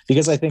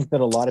 because I think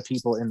that a lot of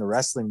people in the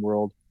wrestling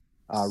world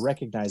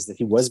recognized that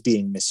he was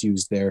being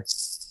misused there.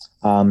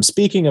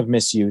 Speaking of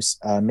misuse,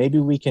 maybe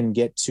we can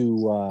get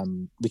to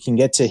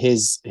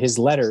his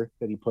letter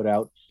that he put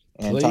out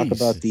and talk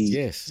about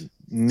the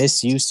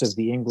misuse of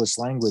the English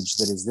language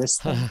that is this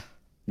thing.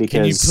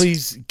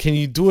 Because can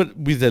you do it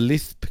with a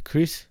lisp,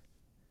 Chris?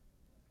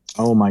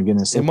 Oh my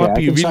goodness. It might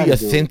be really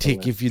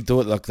authentic if you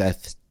do it like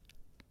that.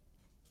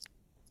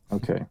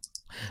 Okay.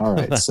 All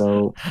right.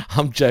 So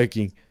I'm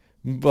joking.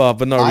 But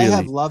not really.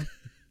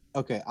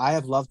 I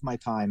have loved my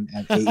time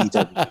at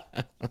AEW.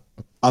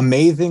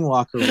 Amazing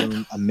locker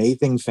room,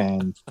 amazing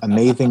fans,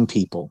 amazing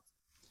people.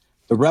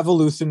 The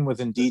revolution was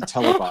indeed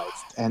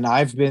televised, and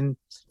I've been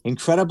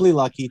incredibly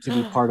lucky to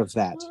be part of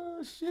that.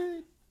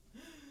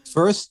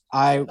 First,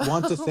 I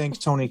want to thank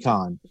Tony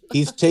Khan.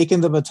 He's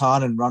taken the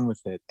baton and run with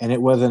it, and it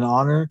was an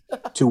honor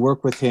to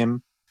work with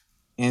him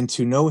and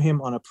to know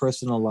him on a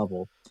personal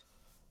level.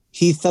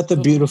 He's such a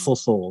beautiful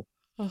soul.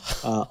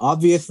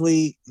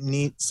 Obviously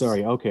need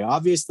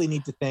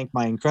to thank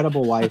my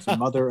incredible wife and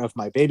mother of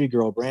my baby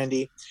girl,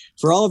 Brandy,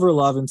 for all of her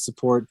love and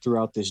support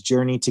throughout this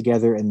journey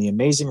together and the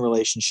amazing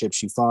relationship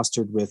she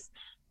fostered with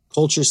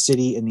Culture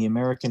City and the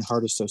American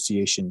Heart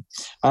Association.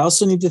 I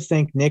also need to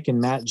thank Nick and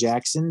Matt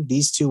Jackson.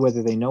 These two,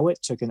 whether they know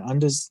it, took an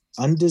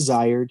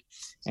undesired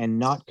and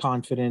not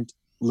confident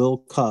little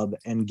cub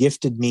and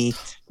gifted me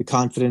the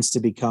confidence to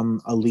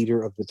become a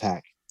leader of the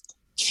pack.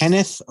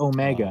 Kenneth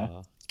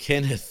Omega.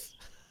 Kenneth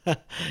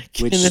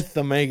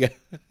Omega.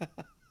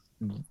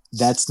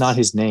 That's not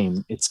his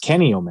name. It's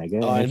Kenny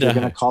Omega. And if you're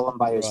going to call him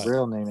by his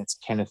real name, it's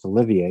Kenneth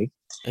Olivier.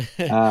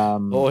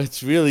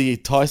 It's really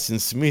Tyson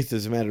Smith,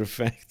 as a matter of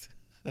fact.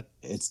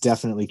 It's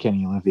definitely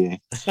Kenny Olivier.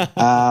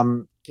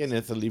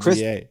 Kenneth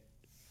Olivier.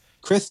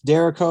 Chris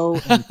Jericho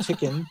and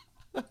Chicken.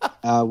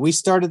 We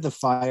started the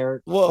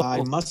fire. Whoa.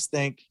 I must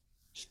thank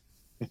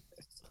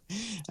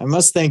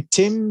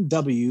Tim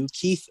W.,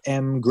 Keith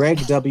M.,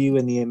 Greg W.,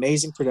 and the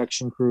amazing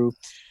production crew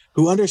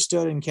who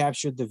understood and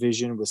captured the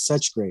vision with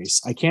such grace.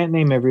 I can't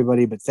name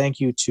everybody, but thank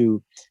you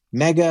to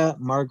Mega,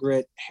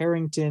 Margaret,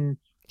 Harrington,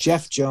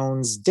 Jeff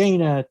Jones,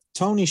 Dana,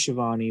 Tony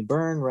Schiavone,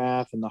 Byrne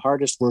Raff, and the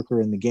hardest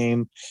worker in the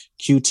game,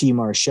 QT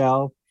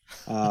Marshall,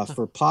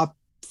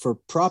 for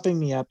propping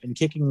me up and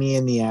kicking me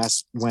in the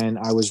ass when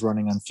I was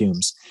running on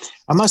fumes.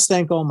 I must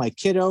thank all my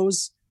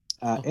kiddos,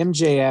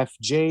 MJF,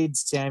 Jade,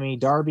 Sammy,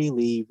 Darby,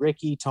 Lee,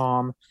 Ricky,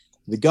 Tom,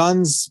 the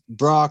Guns,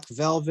 Brock,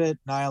 Velvet,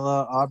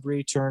 Nyla,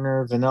 Aubrey,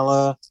 Turner,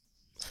 Vanilla,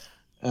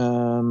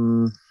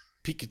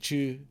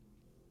 Pikachu,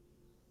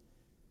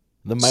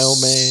 the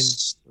mailman.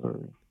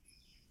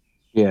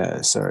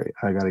 Sorry.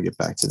 I got to get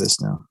back to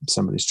this now.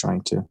 Somebody's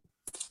trying to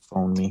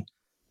phone me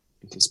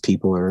because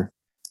people are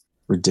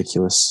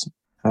ridiculous.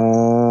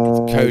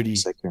 Cody.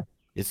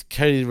 It's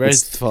Cody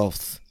Rhodes'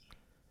 fault.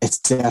 It's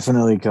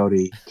definitely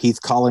Cody. He's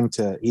calling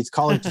to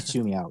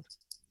chew me out.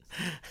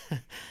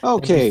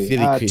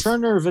 Okay.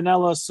 Turner,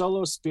 Vanilla,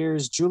 Solo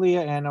Spears,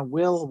 Julia Anna,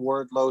 Will,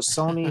 Wardlow,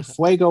 Sony,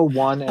 Fuego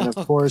 1, and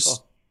of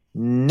course,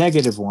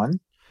 Negative 1.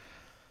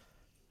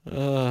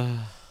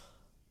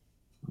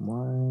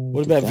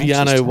 What about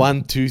Viano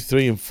 1, 2,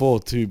 3, and 4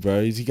 too, bro?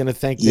 Is he going to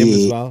thank them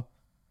as well?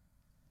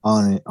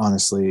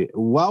 Honestly,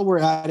 while we're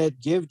at it,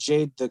 give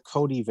Jade the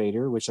Cody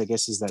Vader, which I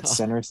guess is that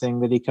center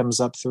thing that he comes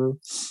up through.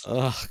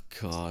 Oh,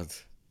 God.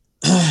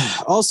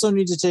 Also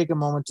need to take a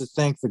moment to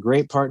thank the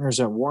great partners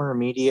at Warner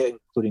Media,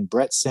 including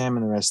Brett, Sam,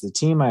 and the rest of the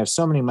team. I have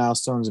so many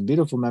milestones and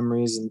beautiful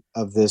memories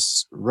of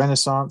this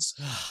renaissance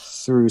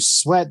through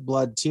sweat,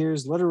 blood,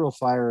 tears, literal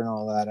fire, and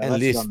all that. I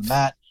left it on the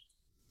mat.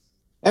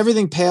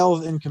 Everything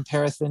paled in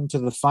comparison to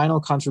the final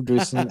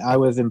contribution I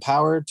was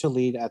empowered to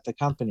lead at the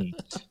company.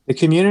 The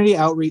community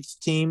outreach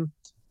team,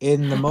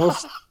 in the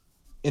most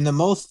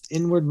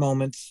inward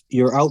moments,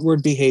 your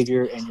outward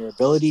behavior and your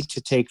ability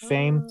to take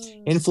fame,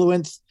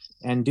 influence,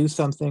 and do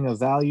something of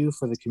value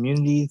for the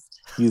communities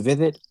you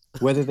visit,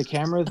 whether the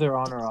cameras are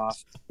on or off,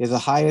 is the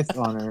highest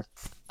honor.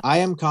 I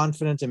am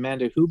confident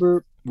Amanda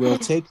Huber will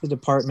take the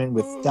department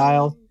with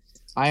style.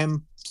 I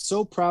am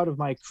so proud of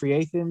my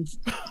creations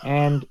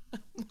and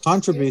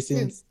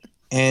contributions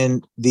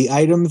and the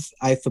items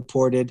I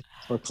supported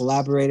or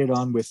collaborated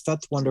on with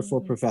such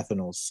wonderful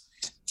professionals.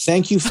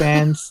 Thank you,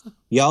 fans.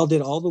 Y'all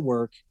did all the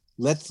work.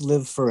 Let's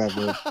live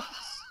forever.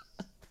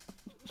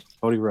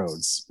 Cody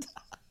Rhodes.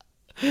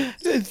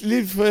 Let's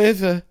live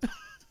forever.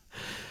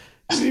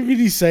 Did he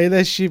really say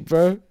that shit,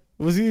 bro?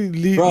 Was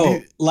he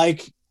bro?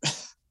 Like,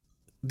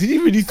 did he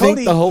really Cody,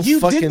 think the whole you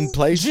fucking didn't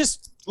place?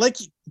 Just like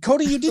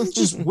Cody, you didn't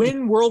just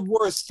win World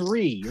War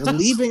III. You're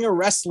leaving a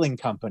wrestling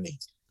company.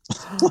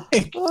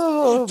 Like,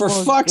 for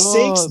fuck's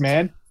sakes,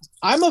 man.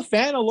 I'm a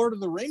fan of Lord of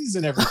the Rings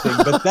and everything,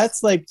 but that's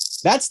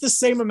the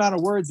same amount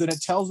of words and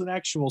it tells an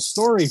actual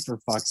story, for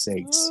fuck's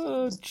sakes.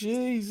 Oh,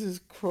 Jesus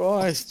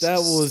Christ. That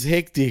was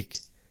hectic.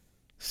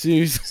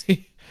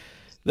 Seriously.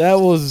 That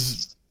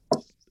was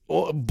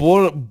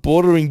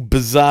bordering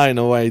bizarre in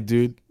a way,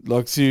 dude.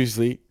 Like,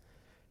 seriously.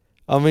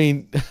 I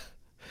mean,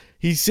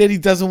 he said he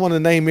doesn't want to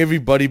name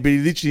everybody, but he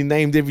literally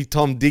named every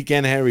Tom, Dick,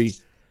 and Harry.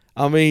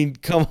 I mean,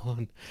 come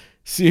on.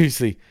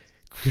 Seriously.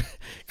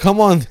 Come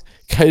on,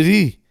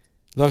 Cody.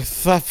 Like,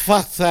 for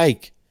fuck's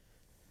sake.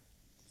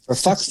 For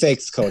fuck's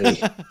sakes,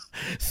 Cody.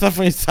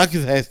 Suffering sucks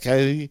ass,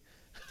 Cody.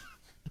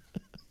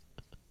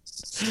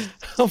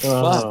 Oh,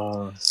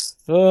 fuck.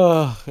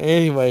 Oh,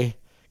 anyway.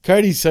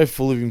 Cody's so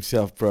full of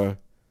himself, bro.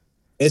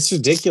 It's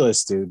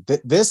ridiculous, dude.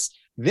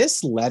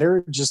 This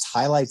letter just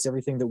highlights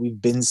everything that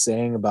we've been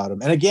saying about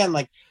him. And again,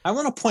 like, I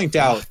want to point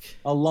out,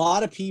 a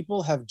lot of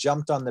people have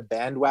jumped on the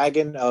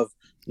bandwagon of,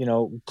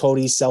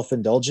 Cody's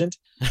self-indulgent,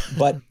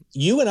 but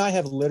you and I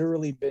have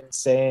literally been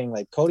saying,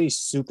 like, Cody's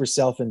super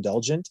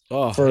self-indulgent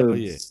for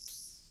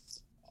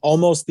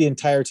almost the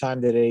entire time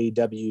that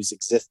AEW's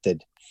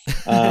existed.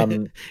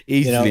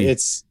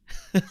 It's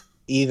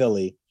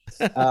easily,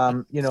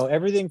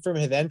 everything from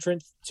his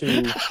entrance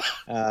to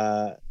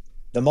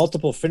the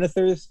multiple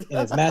finishers in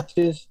his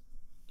matches.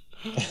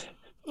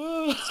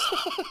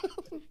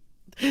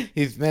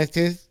 His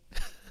matches.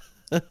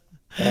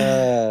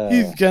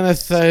 He's gonna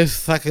so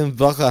fucking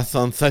block us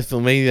on social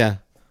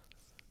media.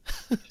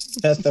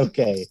 That's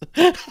okay.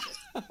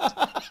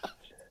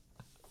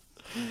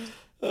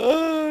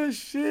 Oh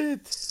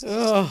shit!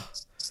 Oh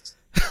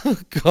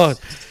God!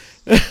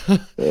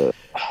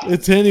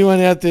 It's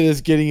anyone out there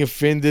that's getting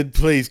offended,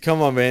 please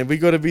come on, man. We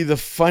got to be the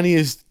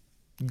funniest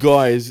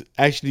guys.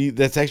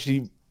 That's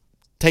actually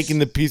taking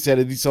the piss out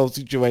of this whole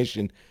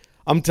situation.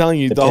 I'm telling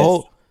you,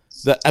 a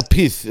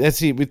piss. That's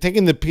it. We're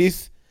taking the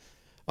piss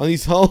on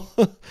this whole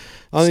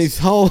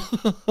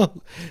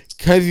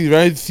Cody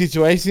Rhodes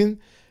situation,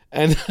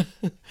 and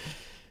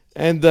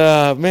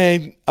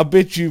man, I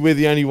bet you we're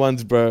the only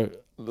ones, bro.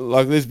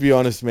 Like, let's be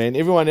honest, man.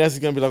 Everyone else is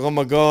gonna be like, "Oh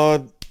my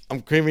God,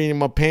 I'm creaming in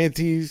my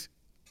panties,"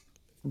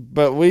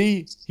 but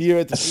we here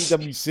at the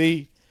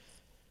PWC,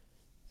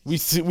 we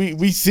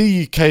see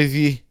you,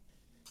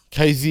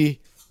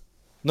 Cozy,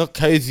 not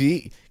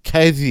cozy,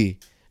 Cozy.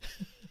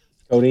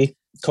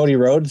 Cody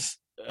Rhodes.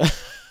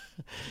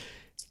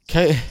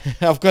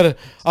 I've got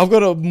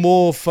a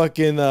more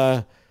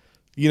fucking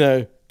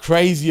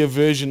crazier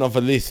version of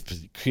a lisp,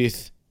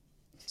 Chris.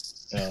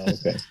 Oh,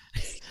 okay.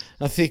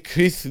 I said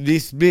Chris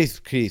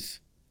lisp, Chris.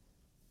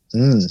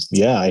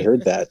 Yeah, I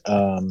heard that.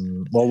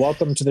 Well,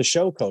 welcome to the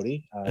show,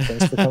 Cody.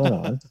 Thanks for coming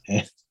on.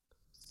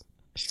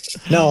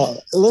 No,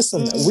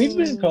 listen, we've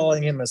been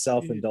calling him a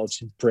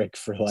self-indulgent prick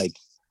for like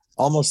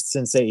almost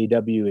since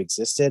AEW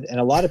existed,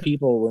 and a lot of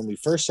people, when we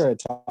first started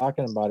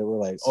talking about it, were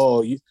like,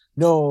 "Oh,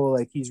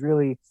 like he's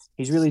really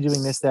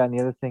doing this, that, and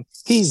the other thing."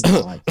 He's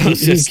not.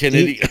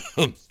 Kennedy.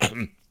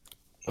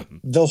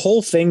 The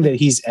whole thing that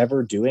he's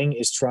ever doing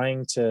is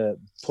trying to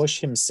push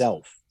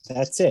himself.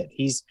 That's it.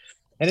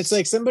 And it's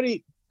like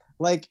somebody,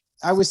 like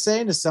I was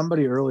saying to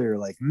somebody earlier,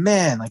 like,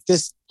 man, like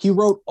this, he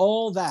wrote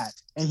all that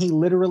and he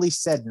literally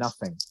said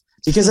nothing.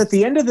 Because at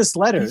the end of this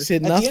letter, at the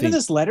end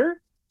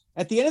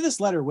of this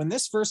letter, when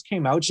this first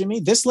came out, Jimmy,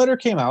 this letter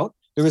came out.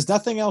 There was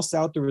nothing else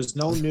out. There was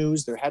no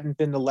news. There hadn't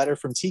been the letter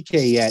from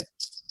TK yet.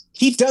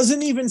 He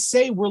doesn't even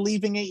say we're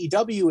leaving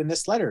AEW in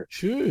this letter.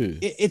 True.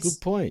 It's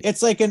good point.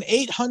 It's like an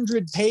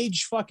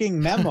 800-page fucking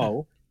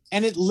memo,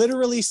 and it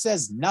literally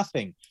says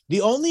nothing.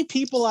 The only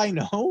people I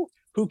know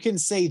who can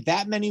say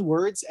that many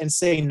words and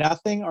say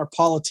nothing are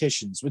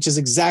politicians, which is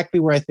exactly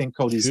where I think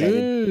Cody's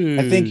headed.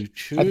 I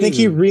think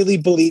he really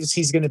believes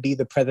he's going to be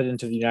the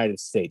president of the United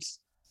States.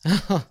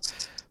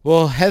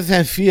 Well, have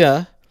that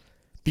fear,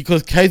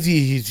 because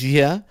Cody is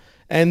here,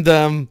 and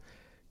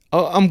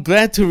I'm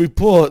glad to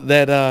report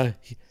that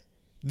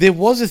there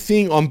was a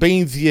thing on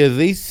being the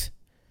elite,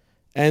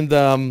 and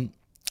on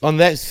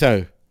that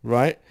show,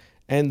 right?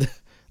 And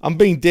I'm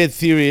being dead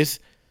serious,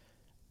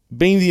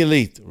 being the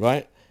elite,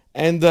 right?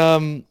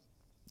 And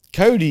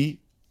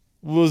Cody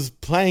was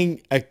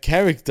playing a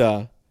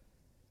character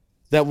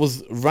that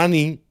was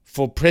running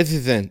for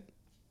president.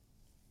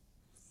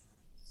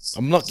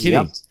 I'm not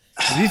kidding.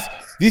 Yep.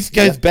 This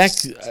goes back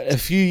a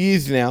few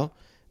years now,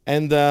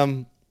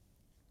 and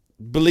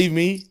believe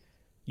me,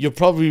 you're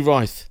probably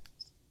right.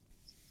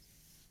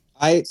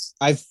 I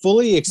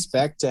fully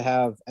expect to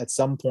have at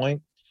some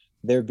point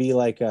there be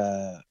like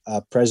a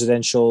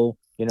presidential,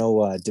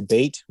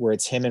 debate where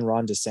it's him and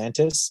Ron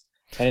DeSantis.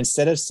 And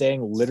instead of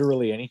saying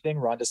literally anything,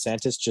 Ron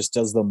DeSantis just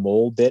does the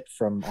mole bit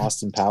from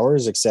Austin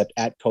Powers, except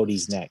at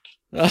Cody's neck.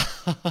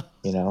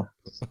 He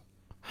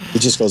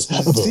just goes,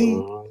 because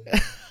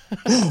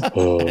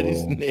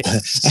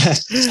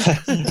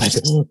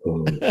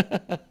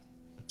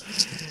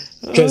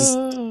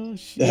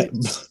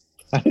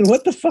I mean,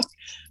 what the fuck?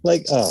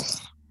 Like,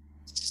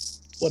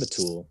 what a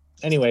tool.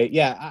 Anyway,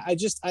 yeah,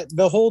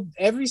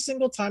 every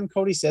single time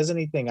Cody says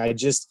anything,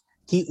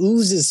 he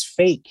oozes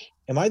fake.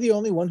 Am I the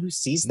only one who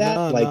sees that?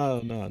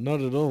 No,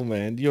 not at all,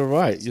 man. You're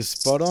right. You're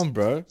spot on,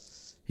 bro.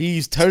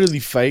 He's totally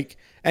fake.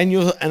 And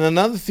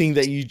another thing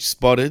that you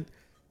spotted,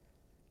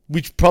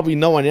 which probably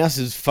no one else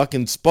has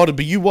fucking spotted,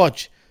 but you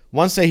watch.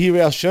 Once they hear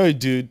our show,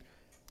 dude,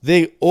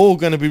 they're all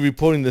going to be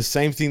reporting the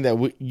same thing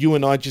that you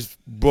and I just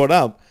brought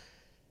up.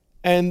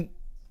 And,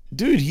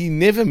 dude, he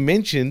never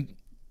mentioned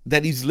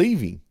that he's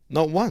leaving.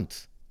 Not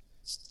once.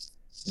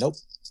 Nope.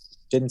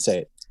 Didn't say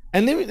it.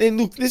 And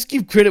look, let's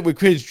give credit where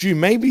credit's due.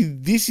 Maybe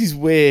this is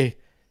where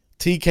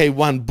TK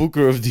won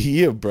Booker of the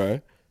Year, bro.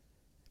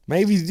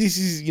 Maybe this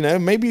is,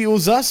 maybe it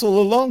was us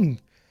all along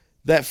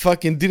that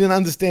fucking didn't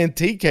understand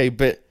TK,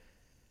 but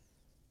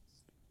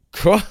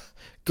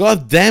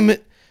God damn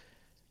it.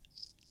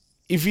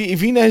 If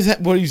he knows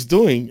what he's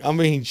doing, I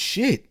mean,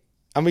 shit.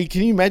 I mean,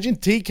 can you imagine?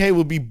 TK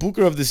will be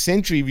Booker of the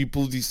Century if he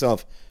pulls this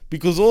off.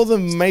 Because all the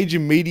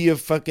major media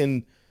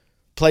fucking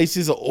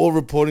places are all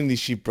reporting this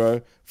shit,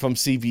 bro. From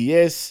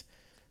CBS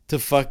to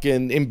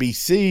fucking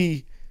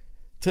NBC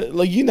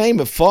to, you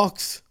name it,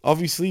 Fox,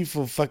 obviously,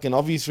 for fucking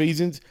obvious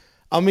reasons.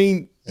 I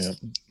mean,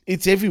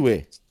 It's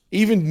everywhere.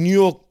 Even New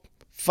York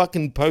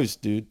fucking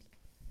Post, dude.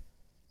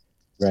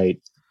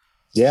 Right.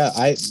 Yeah,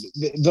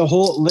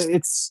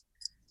 it's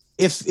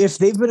if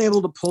they've been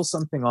able to pull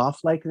something off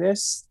like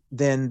this,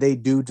 then they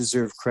do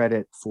deserve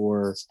credit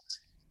for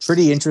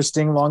pretty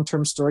interesting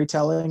long-term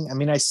storytelling. I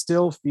mean, I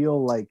still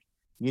feel like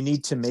you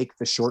need to make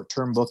the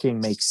short-term booking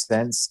make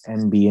sense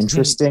and be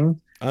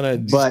interesting. I know,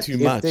 but too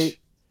much.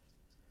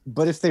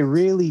 But if they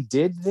really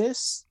did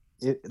this,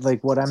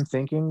 like what I'm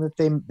thinking that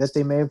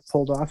they may have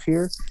pulled off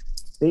here,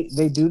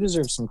 they do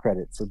deserve some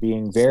credit for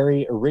being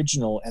very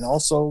original and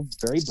also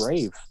very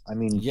brave. I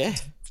mean, yeah.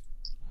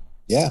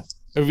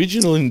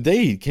 Original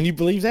indeed. Can you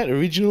believe that?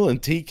 Original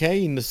and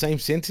TK in the same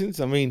sentence?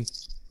 I mean,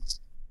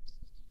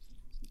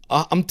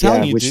 I'm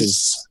telling you, which dude,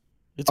 is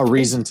a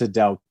reason to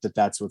doubt that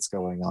that's what's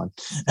going on.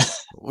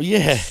 Well,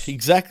 yeah,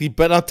 exactly.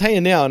 But I'll tell you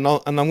now, and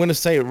I'm going to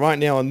say it right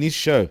now on this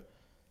show.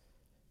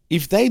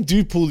 If they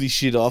do pull this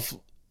shit off,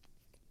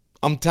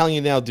 I'm telling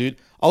you now, dude,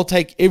 I'll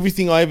take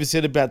everything I ever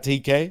said about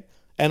TK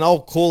and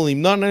I'll call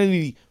him not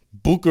only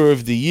Booker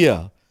of the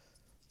Year,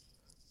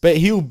 but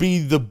he'll be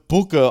the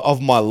Booker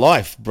of my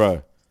life,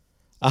 bro.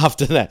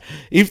 After that,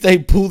 if they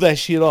pull that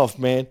shit off,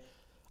 man,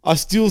 I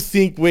still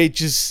think we're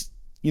just,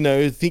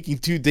 thinking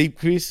too deep,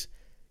 Chris.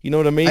 You know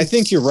what I mean? I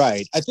think you're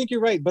right.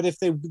 But if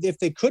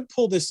they could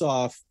pull this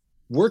off,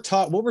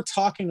 what we're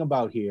talking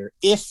about here,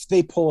 if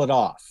they pull it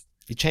off,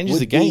 it changes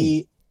the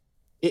game.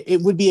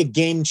 It would be a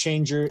game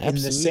changer. Absolutely.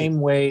 In the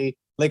same way,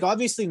 like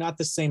obviously not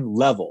the same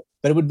level,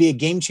 but it would be a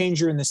game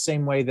changer in the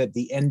same way that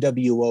the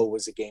NWO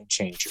was a game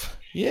changer.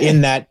 Yeah. In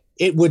that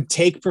it would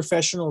take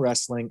professional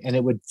wrestling and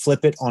it would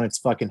flip it on its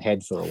fucking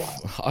head for a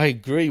while. I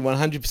agree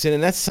 100%.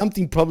 And that's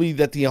something probably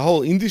that the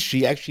whole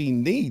industry actually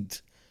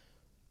needs.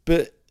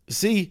 But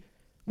see,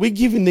 we're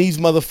giving these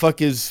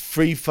motherfuckers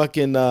free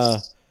fucking,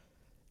 we're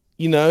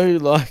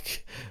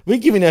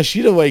giving our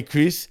shit away,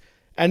 Chris.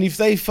 And if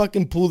they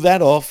fucking pull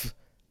that off,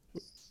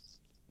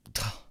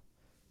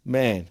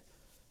 man,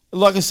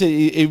 like I said,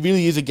 it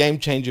really is a game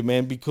changer,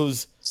 man,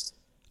 because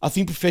I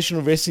think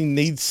professional wrestling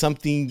needs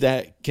something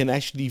that can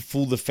actually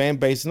fool the fan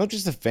base, not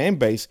just the fan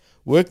base,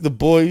 work the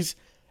boys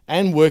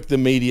and work the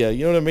media.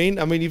 You know what I mean?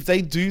 I mean, if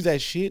they do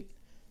that shit,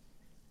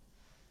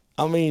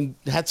 I mean,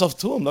 hats off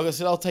to them. Like I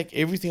said, I'll take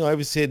everything I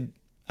ever said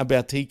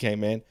about TK,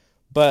 man.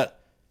 But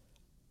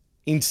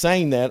in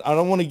saying that, I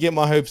don't want to get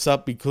my hopes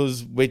up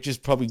because we're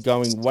just probably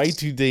going way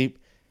too deep.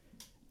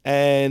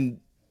 And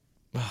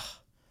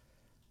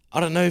I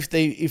don't know if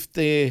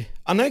they're...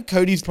 I know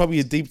Cody's probably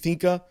a deep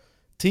thinker.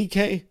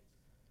 TK...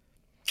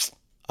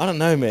 I don't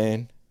know,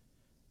 man.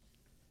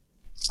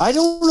 I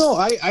don't know.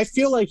 I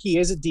feel like he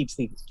is a deep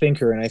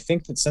thinker, and I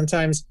think that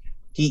sometimes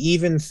he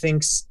even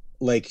thinks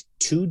like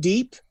too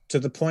deep to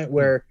the point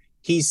where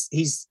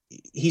he's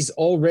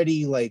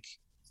already like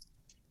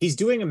he's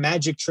doing a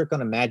magic trick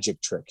on a magic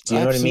trick. Do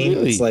you know what I mean?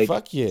 It's like,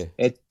 fuck yeah.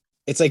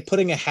 It's like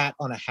putting a hat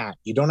on a hat.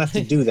 You don't have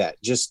to do that.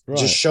 Just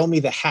show me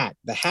the hat.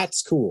 The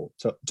hat's cool,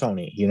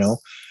 Tony.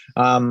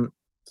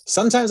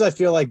 Sometimes I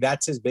feel like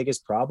that's his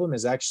biggest problem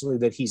is actually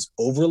that he's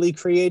overly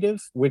creative,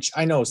 which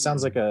I know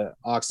sounds like a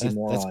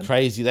oxymoron. That's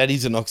crazy. That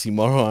is an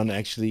oxymoron,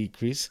 actually,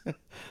 Chris.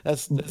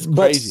 That's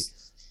crazy.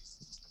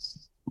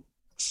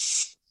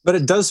 But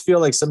it does feel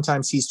like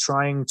sometimes he's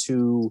trying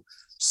to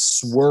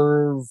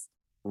swerve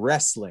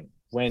wrestling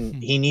when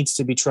he needs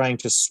to be trying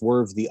to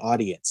swerve the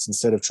audience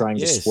instead of trying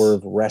to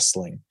swerve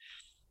wrestling.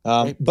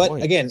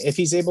 But again, if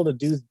he's able to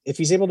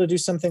do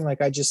something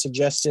like I just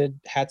suggested,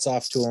 hats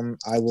off to him.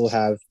 I will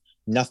have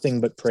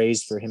nothing but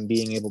praise for him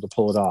being able to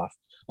pull it off.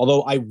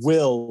 Although I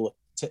will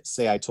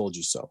say I told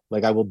you so.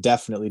 Like, I will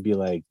definitely be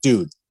like,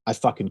 dude, I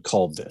fucking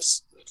called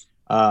this.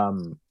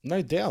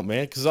 No doubt,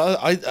 man. Because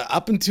I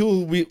up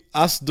until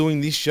us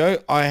doing this show,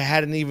 I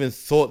hadn't even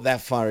thought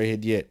that far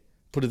ahead yet.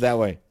 Put it that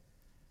way.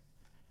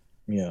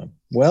 Yeah.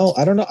 Well,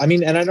 I don't know. I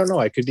mean, and I don't know.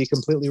 I could be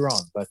completely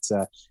wrong. But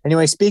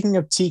anyway, speaking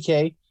of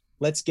TK,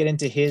 let's get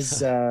into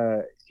his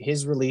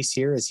release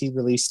here, as he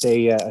released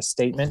a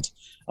statement,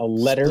 a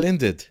letter.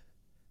 Splendid.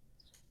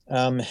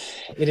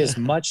 It is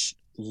much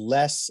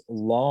less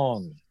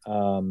long.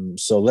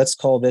 So let's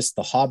call this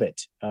The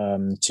Hobbit,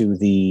 to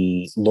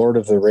the Lord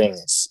of the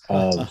Rings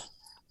of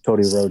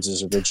Cody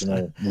Rhodes'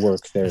 original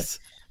work there.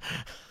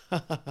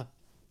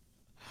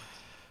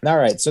 All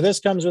right, so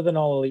this comes with an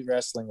All Elite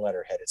Wrestling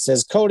letterhead. It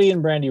says, Cody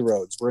and Brandy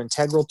Rhodes were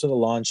integral to the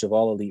launch of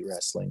All Elite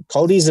Wrestling.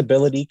 Cody's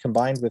ability,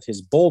 combined with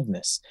his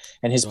boldness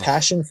and his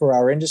passion for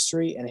our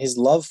industry and his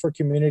love for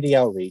community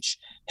outreach,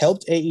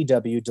 helped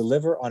AEW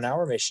deliver on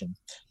our mission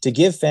to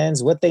give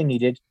fans what they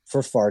needed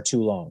for far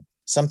too long.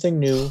 Something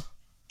new,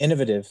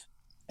 innovative,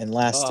 and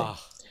lasting.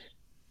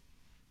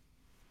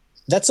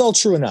 That's all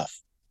true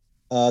enough.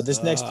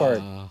 This next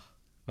part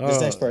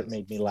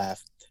made me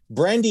laugh.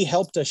 Brandy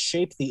helped us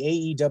shape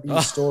the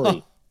AEW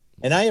story,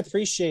 and I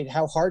appreciate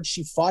how hard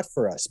she fought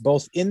for us,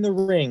 both in the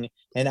ring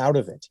and out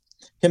of it,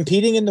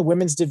 competing in the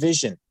women's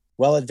division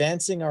while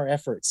advancing our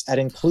efforts at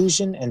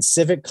inclusion and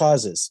civic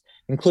causes,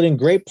 including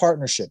great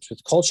partnerships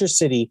with Culture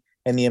City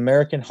and the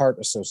American Heart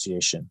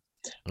Association.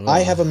 I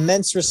have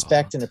immense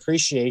respect and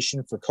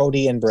appreciation for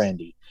Cody and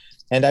Brandy,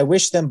 and I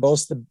wish them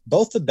both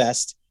the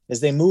best as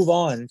they move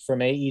on from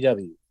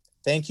AEW.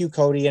 Thank you,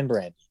 Cody and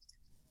Brandy.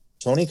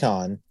 Tony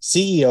Khan,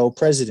 CEO,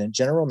 President,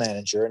 General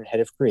Manager, and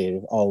Head of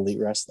Creative, All Elite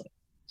Wrestling.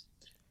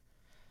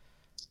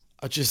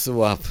 I just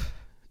threw up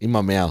in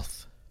my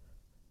mouth.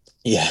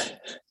 Yeah.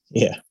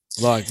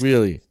 Like,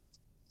 really.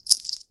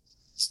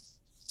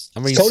 I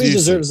mean, Cody seriously.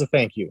 deserves a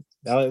thank you.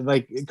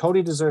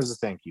 Cody deserves a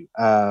thank you.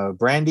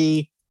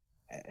 Brandy,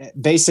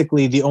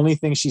 basically, the only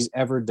thing she's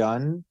ever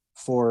done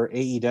for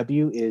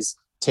AEW is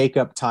take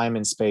up time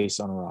and space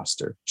on a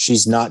roster.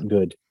 She's not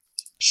good.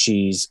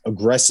 She's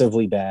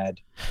aggressively bad.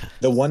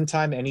 The one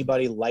time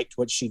anybody liked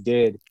what she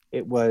did,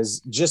 it was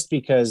just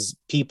because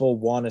people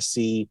want to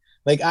see,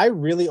 like, I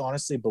really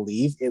honestly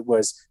believe it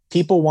was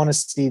people want to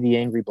see the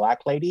angry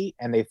black lady,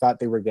 and they thought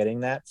they were getting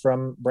that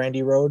from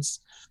Brandy Rhodes.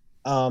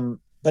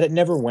 But it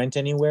never went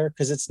anywhere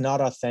because it's not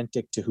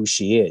authentic to who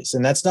she is.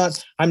 And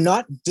I'm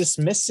not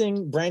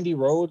dismissing Brandy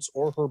Rhodes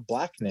or her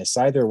blackness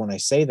either when I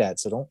say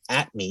that. So don't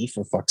at me,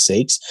 for fuck's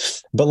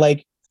sakes. But,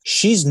 like,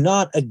 she's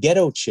not a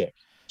ghetto chick.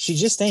 She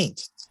just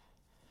ain't.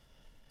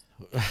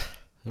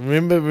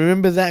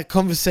 Remember that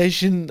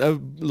conversation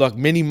like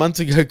many months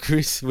ago,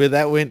 Chris, where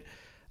that went?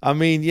 I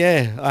mean,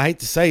 yeah, I hate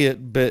to say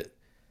it, but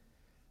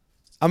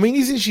I mean,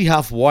 isn't she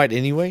half white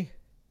anyway?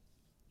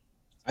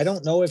 I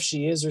don't know if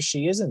she is or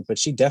she isn't, but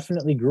she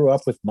definitely grew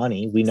up with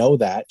money. We know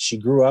that. She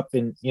grew up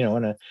in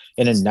a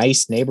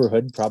nice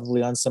neighborhood,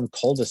 probably on some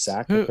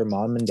cul-de-sac with her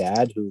mom and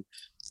dad, who,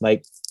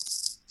 like,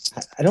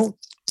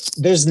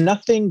 there's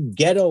nothing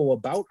ghetto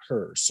about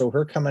her. So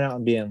her coming out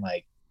and being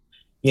like,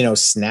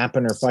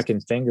 snapping her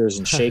fucking fingers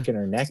and shaking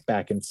her neck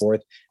back and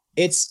forth,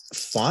 it's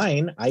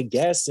fine, I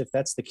guess, if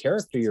that's the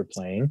character you're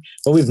playing,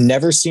 but we've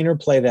never seen her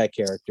play that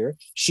character.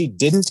 She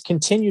didn't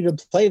continue to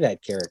play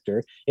that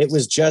character. It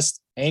was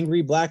just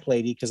angry black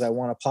lady because I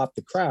want to pop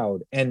the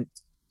crowd, and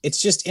it's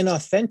just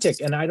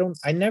inauthentic. And I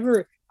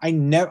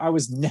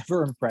was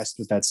never impressed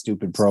with that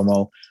stupid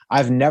promo.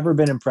 I've never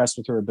been impressed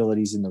with her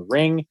abilities in the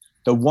ring.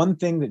 The one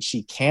thing that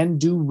she can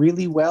do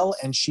really well,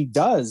 and she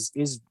does,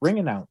 is ring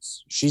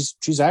announce.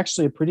 She's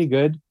actually a pretty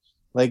good,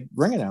 like,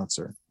 ring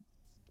announcer.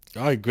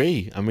 I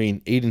agree. I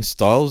mean, Eden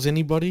Styles,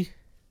 anybody?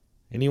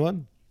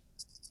 Anyone?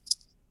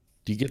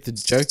 Do you get the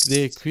joke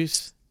there,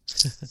 Chris?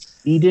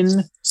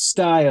 Eden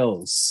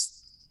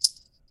Styles.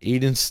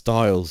 Eden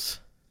Styles.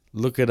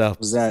 Look it up.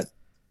 Was that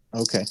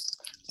okay?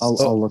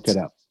 I'll look it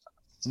up.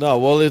 No,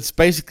 well, it's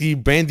basically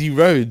Brandy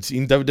Rhodes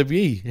in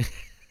WWE.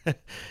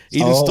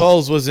 Eden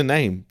Styles was her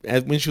name.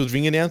 When she was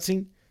ring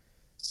announcing,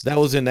 that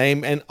was her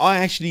name. And I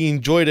actually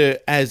enjoyed her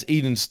as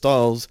Eden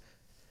Styles.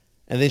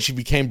 And then she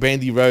became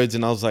Brandy Rhodes,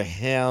 and I was like,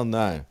 hell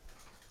no.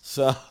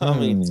 So, I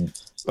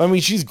mean,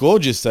 she's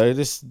gorgeous, though.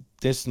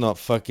 Let's not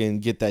fucking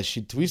get that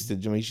shit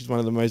twisted. I mean, she's one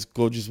of the most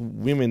gorgeous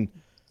women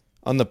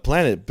on the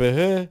planet. But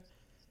her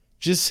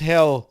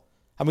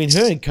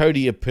and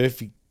Cody are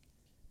perfect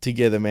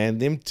together, man.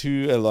 Them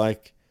two are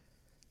like,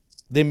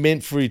 they're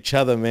meant for each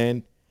other,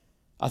 man.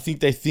 I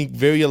think they think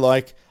very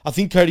alike. I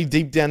think Cody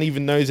deep down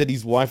even knows that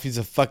his wife is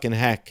a fucking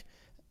hack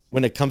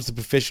when it comes to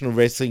professional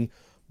wrestling.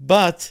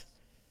 But,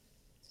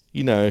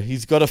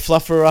 he's got to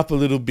fluff her up a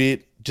little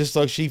bit, just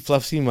like she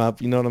fluffs him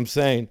up. You know what I'm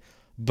saying?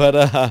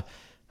 But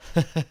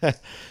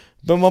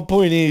but my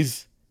point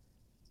is,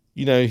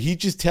 he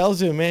just tells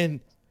her, man,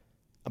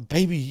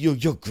 baby,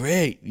 you're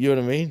great. You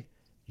know what I mean?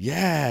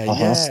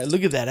 Yeah.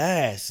 Look at that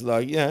ass.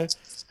 Like, you know,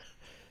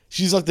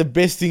 she's like the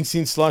best thing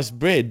since sliced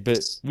bread. But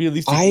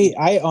realistically,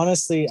 I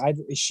honestly,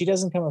 she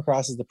doesn't come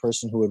across as the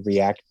person who would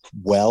react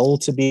well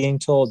to being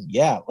told,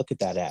 "Yeah, look at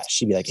that ass."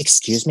 She'd be like,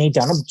 "Excuse me,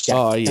 don't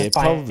objectify oh yeah,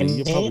 probably. me.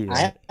 You're probably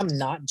right. I am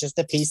not just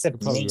a piece of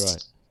Probably meat."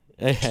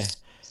 right. Yeah.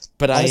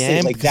 But Honestly, I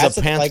am like, because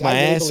I pounced like, my I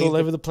really ass all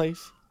believe over the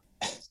place.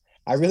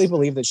 I really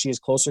believe that she is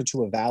closer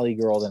to a valley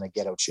girl than a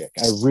ghetto chick.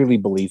 I really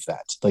believe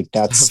that. Like,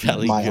 that's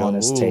my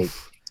honest take.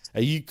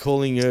 Are you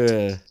calling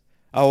her?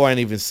 I won't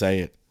even say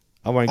it.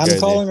 I'm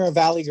calling her a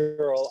valley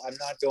girl. I'm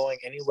not going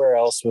anywhere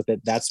else with it.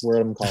 That's where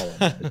I'm calling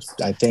her.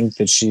 I think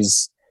that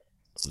she's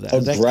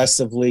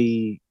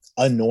aggressively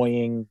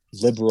annoying,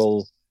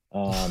 liberal.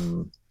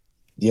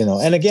 You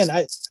know, and again,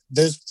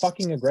 there's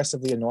fucking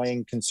aggressively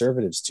annoying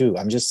conservatives too.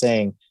 I'm just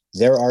saying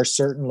there are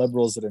certain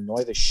liberals that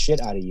annoy the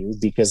shit out of you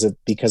because of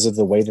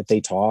the way that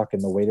they talk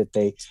and the way that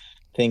they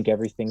think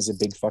everything's a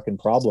big fucking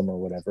problem or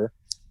whatever.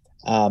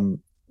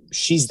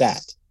 She's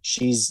that.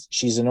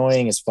 She's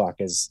annoying as fuck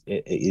as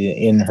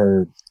in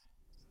her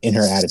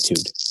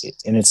attitude,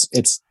 and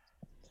it's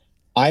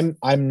I'm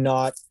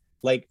not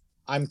like,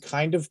 I'm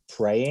kind of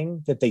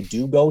praying that they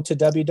do go to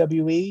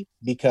WWE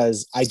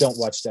because I don't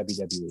watch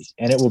WWE,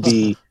 and it will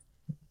be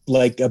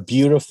like a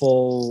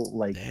beautiful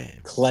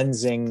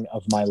cleansing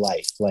of my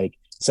life. Like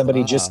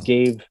somebody just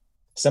gave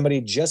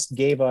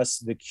us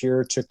the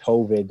cure to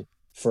COVID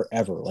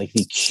forever. Like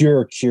the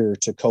cure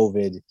to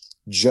COVID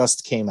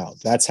just came out.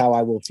 That's how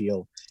I will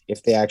feel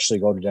if they actually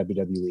go to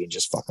WWE and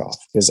just fuck off.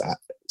 Because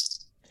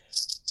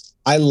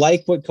I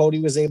like what Cody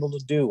was able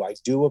to do. I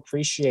do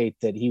appreciate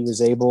that he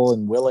was able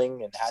and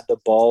willing and had the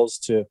balls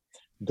to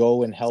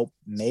go and help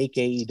make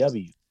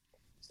AEW.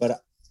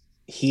 But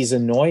he's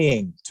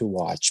annoying to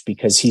watch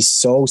because he's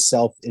so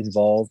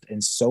self-involved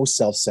and so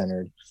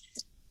self-centered.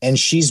 And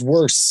she's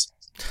worse.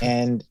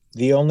 And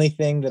the only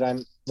thing that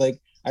I'm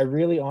like, I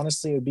really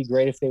honestly, it would be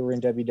great if they were in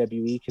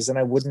WWE, because then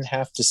I wouldn't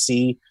have to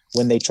see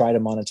when they try to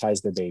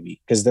monetize their baby,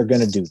 because they're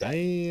going to do that.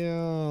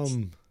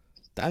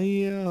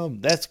 Damn.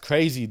 That's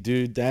crazy,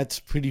 dude. That's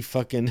pretty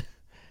fucking...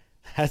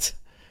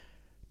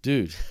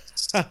 Dude.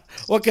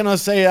 What can I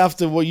say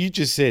after what you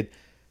just said?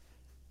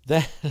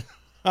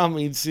 I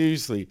mean,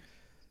 seriously.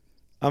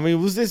 I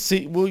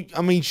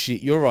mean,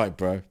 shit, you're right,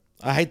 bro.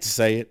 I hate to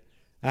say it.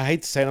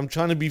 I'm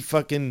trying to be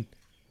fucking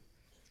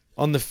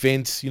on the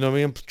fence, you know what I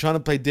mean? I'm trying to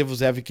play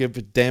devil's advocate,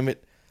 but damn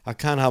it, I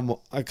can't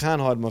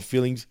hide my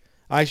feelings.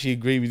 I actually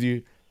agree with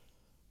you.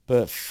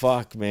 But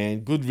fuck,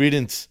 man. Good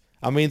riddance.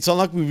 I mean, it's not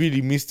like we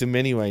really missed him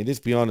anyway. Let's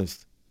be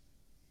honest.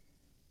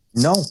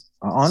 No,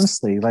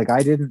 honestly, like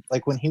I didn't,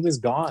 like when he was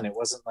gone, it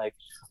wasn't like,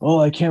 oh,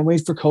 I can't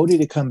wait for Cody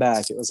to come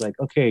back. It was like,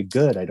 okay,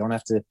 good. I don't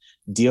have to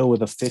deal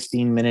with a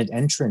 15-minute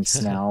entrance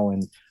now.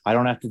 And I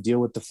don't have to deal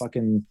with the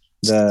fucking,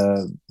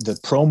 the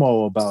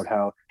promo about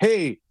how,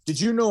 hey, did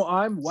you know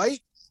I'm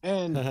white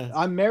and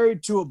I'm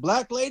married to a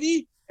black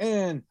lady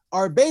and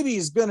our baby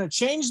is going to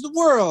change the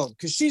world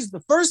because she's the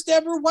first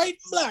ever white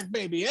and black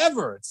baby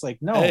ever. It's like,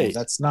 no, hey,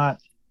 that's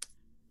not.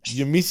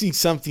 You're missing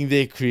something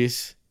there,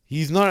 Chris.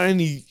 He's not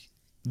only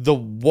the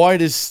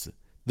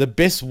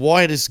best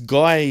whitest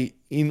guy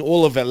in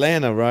all of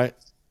Atlanta, right?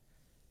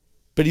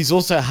 But he's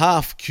also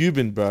half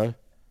Cuban, bro.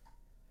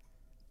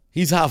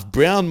 He's half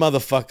brown,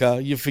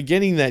 motherfucker. You're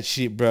forgetting that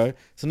shit, bro.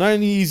 So not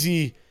only is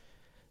he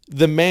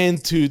the man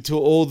to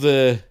all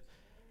the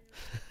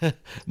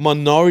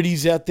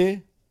minorities out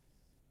there.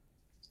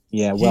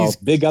 Yeah, well,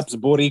 big ups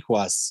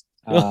Boricuas.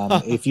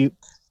 If you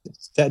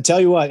tell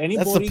you what, any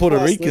that's the Puerto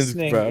Ricans,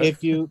 bro.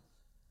 If you,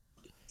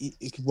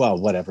 well,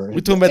 whatever.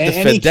 We're talking about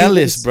the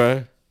Fidelis,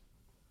 bro.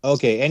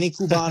 Okay, any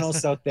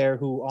Cubanos out there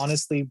who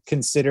honestly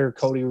consider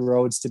Cody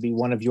Rhodes to be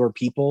one of your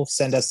people,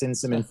 send us in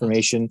some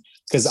information,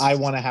 because I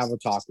want to have a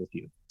talk with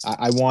you.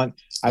 I want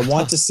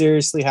to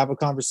seriously have a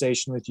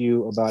conversation with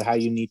you about how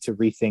you need to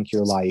rethink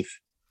your life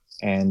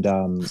and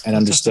an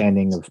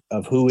understanding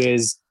of who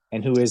is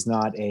and who is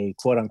not a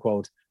quote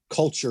unquote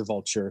culture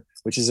vulture,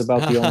 which is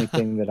about the only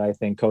thing that I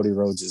think Cody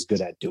Rhodes is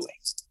good at doing.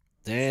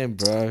 Damn,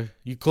 bro,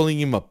 you calling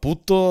him a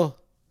puto?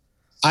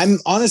 I'm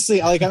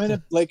honestly like I'm in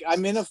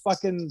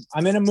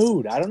a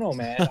mood. I don't know,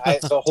 man.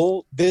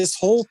 This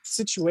whole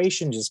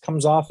situation just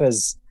comes off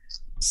as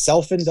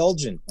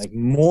self-indulgent, like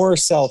more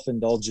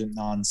self-indulgent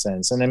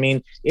nonsense. And I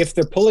mean, if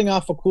they're pulling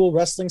off a cool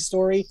wrestling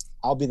story,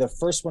 I'll be the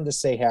first one to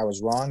say, hey, I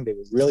was wrong. They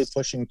were really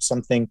pushing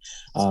something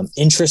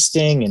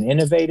interesting and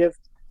innovative.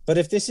 But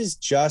if this is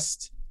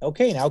just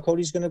okay, now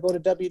Cody's going to go to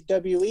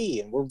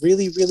WWE, and we're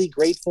really, really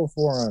grateful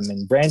for him,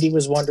 and Brandy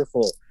was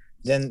wonderful,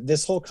 then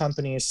this whole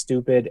company is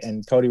stupid,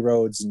 and Cody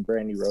Rhodes and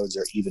Brandy Rhodes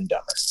are even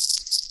dumber.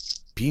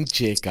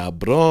 Pinche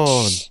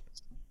cabrón.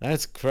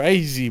 That's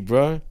crazy,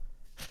 bro.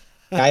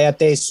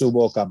 Cállate su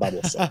boca,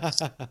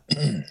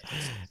 baboso.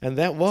 And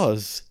that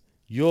was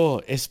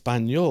your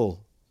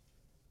Espanol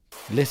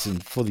lesson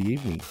for the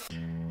evening.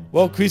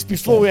 Well, Chris,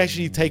 before we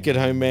actually take it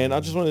home, man, I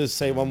just wanted to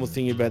say one more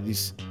thing about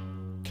this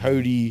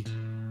Cody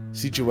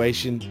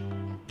situation.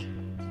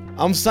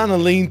 I'm starting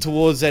to lean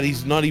towards that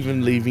he's not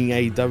even leaving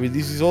AEW.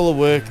 This is all a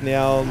work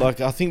now. Like,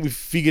 I think we've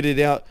figured it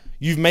out.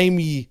 you've made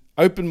me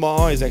open my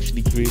eyes,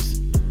 actually, Chris.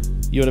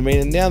 You know what I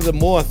mean? And now the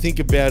more I think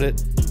about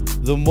it,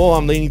 the more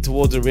I'm leaning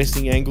towards a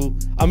wrestling angle.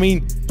 I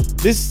mean,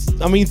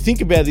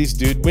 think about this,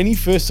 dude. When he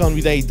first signed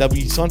with AEW,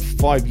 he signed for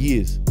 5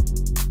 years.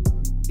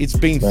 It's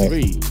been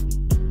 3.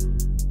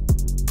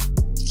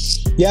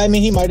 Yeah, I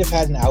mean, he might have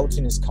had an out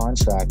in his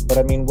contract, but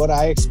I mean, what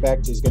I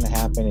expect is going to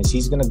happen is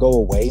he's going to go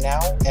away now,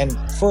 and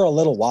for a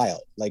little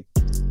while, like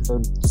for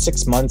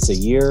 6 months, a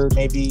year,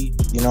 maybe,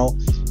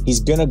 he's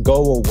going to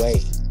go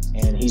away,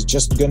 and he's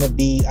just going to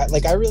be,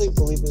 like, I really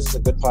believe this is a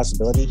good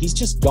possibility. He's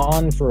just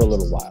gone for a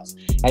little while,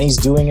 and he's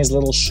doing his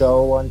little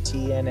show on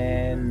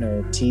TNN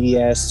or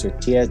TBS or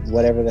TS,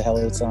 whatever the hell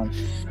it's on,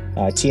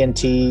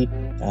 TNT,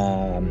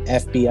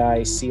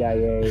 FBI,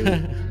 CIA,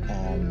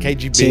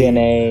 KGB,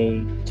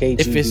 TNA, KGB,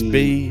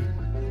 FSB,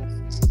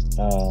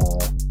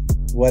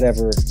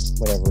 whatever.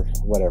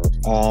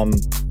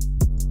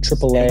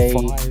 AAA,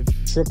 M5.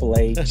 Triple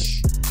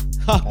H,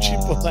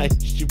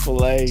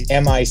 Triple H,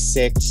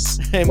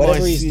 MI6,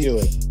 whatever he's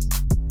doing.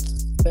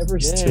 Whatever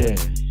he's doing.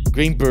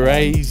 Green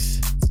Berets.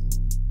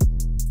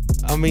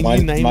 I mean,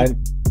 you name it.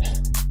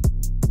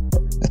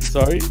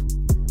 Sorry?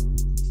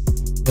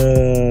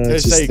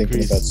 Just say it, thinking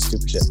Chris. about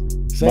stupid shit.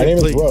 Say My it, name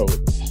please. is Rhodes.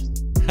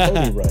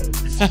 Cody Rhodes.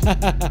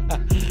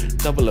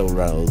 00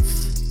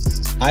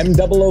 Rhodes. I'm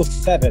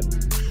 007.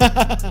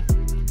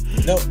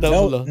 No,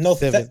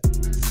 007.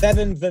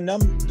 Seven. The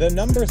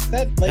number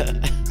 7. Like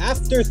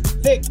after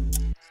thick.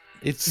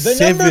 It's the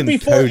 7, number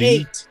before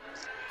Cody.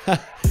 8.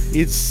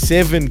 It's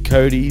 7,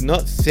 Cody,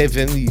 not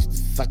 7. You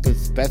fucking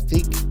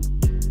spastic.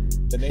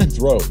 The name's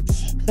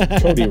Rhodes.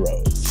 Cody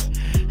Rhodes.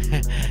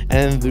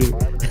 And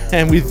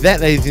with that,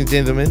 ladies and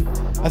gentlemen,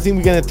 I think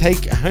we're going to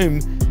take home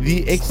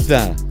the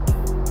extra.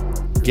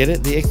 Get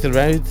it? The extra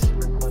roads?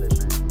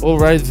 All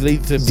roads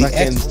lead to the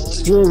fucking...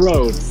 extra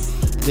roads.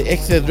 The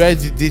extra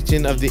roads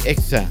edition of the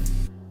extra.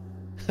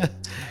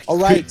 All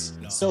right.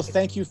 So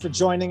thank you for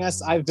joining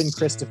us. I've been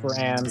Christopher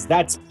Ambs.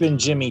 That's been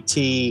Jimmy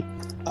T.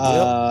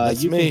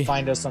 That's you me. can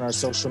find us on our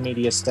social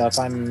media stuff.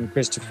 I'm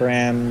Christopher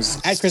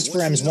Ambs at Christopher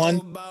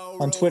Ambs1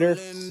 on Twitter,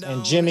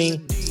 and Jimmy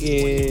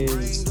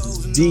is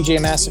DJ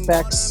Mass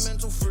Effects.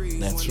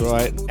 That's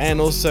right. And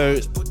also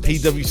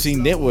PWC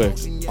Network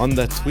on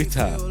the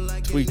Twitter.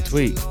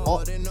 Tweet.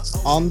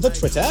 On the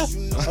Twitter.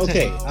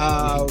 Okay.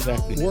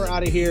 Exactly. We're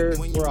out of here.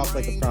 We're off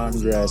like a prawn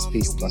dress.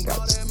 Peace the fuck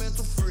out.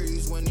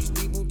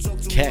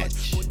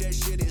 Catch.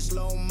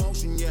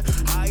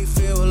 I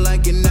feel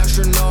like an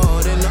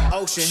astronaut in the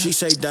ocean. She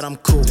say that I'm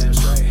cool.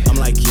 I'm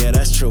like, yeah,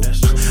 that's true.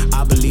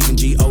 I believe in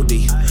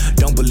G-O-D.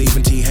 Don't believe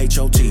in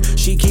T-H-O-T.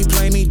 She keep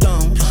playing me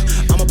dumb.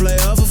 I'm a player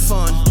for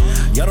fun.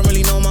 Y'all don't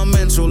really know my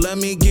mental. Let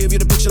me give you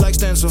the picture like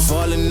stencil.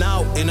 Falling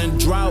out in a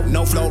drought.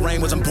 No flow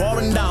rain wasn't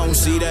pouring down.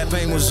 See, that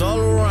pain was all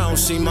around.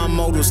 See, my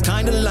mode was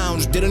kinda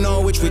lounge. Didn't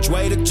know which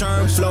way to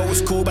turn. Flow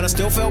was cool, but I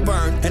still felt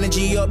burned.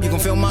 Energy up, you can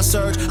feel my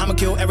surge. I'ma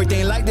kill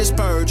everything like this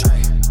purge.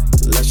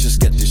 Let's just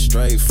get this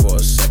straight for a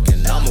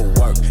second. I'ma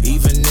work,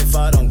 even if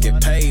I don't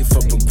get paid for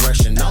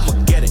progression. I'ma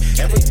get it.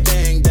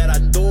 Everything that I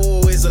do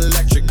is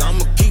electric.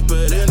 I'ma keep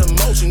it in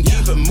motion,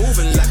 keep it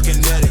moving like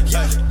kinetic.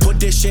 Put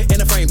this shit in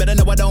a frame, better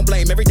know I don't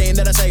blame everything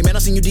that I say. Man, I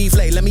seen you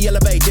deflate. Let me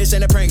elevate. This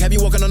ain't a prank. Have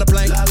you walking on a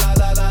plane?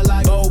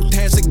 Both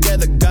hands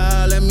together,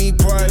 God, let me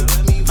pray.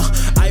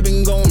 I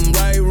been going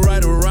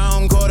right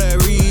around, call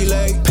that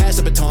relay. Pass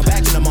the baton,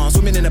 back in the mall,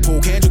 swimming in the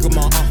pool, can't drink them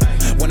all.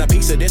 When a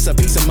piece of this, a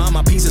piece of mine,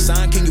 my piece of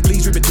sign. Can you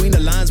please read between the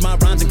lines? My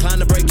rhymes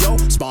inclined to break your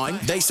spine.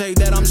 They say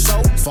that I'm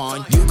so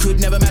fine, you could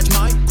never match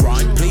my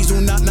grind. Please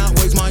do not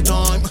waste my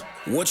time.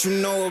 What you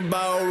know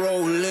about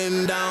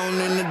rolling down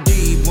in the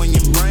deep? When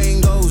your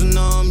brain goes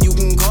numb, you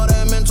can call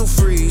that mental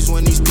freeze.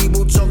 When these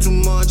people talk too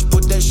much,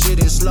 put that shit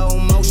in slow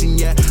motion.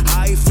 Yeah,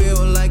 I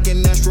feel like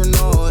an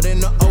astronaut in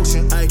the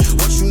ocean. Ay,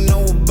 what you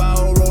know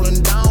about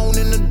rolling down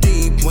in the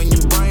deep? When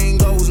your brain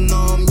goes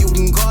numb, you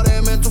can call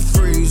that mental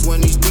freeze.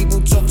 When these people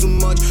talk too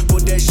much,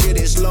 put that shit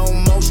in slow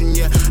motion.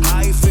 Yeah,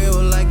 I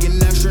feel like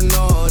an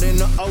astronaut in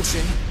the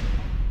ocean.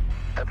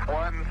 It's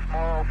one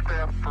small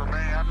step for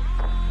man,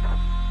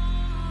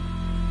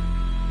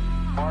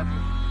 one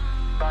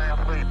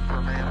giant leap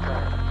for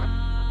mankind.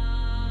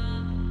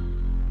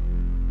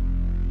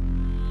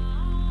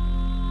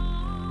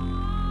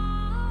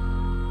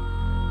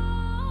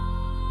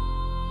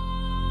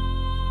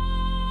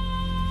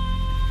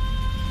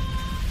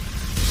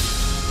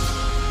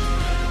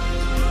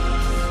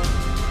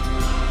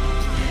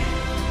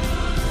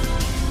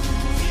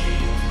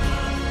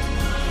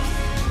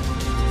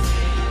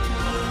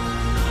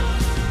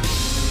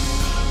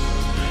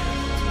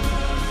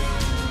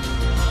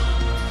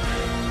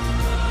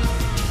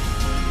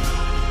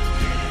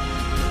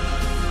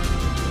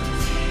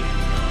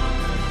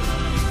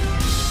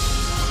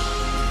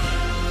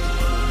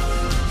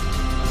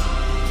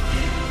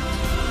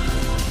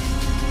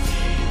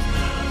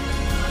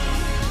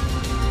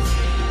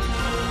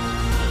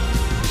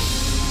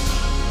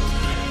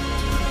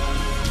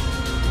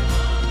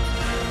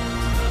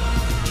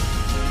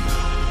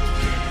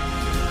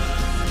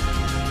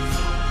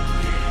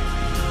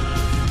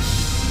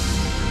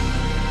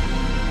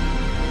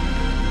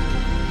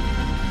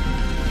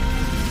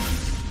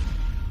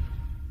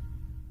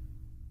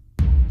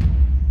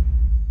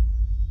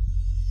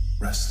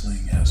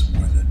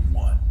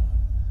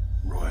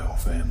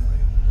 family.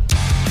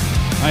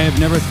 I have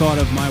never thought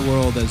of my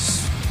world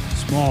as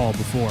small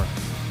before.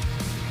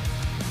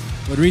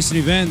 But recent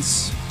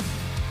events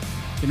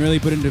can really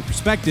put into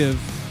perspective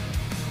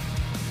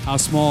how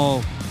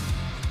small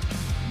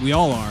we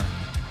all are.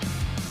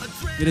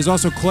 It has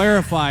also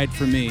clarified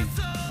for me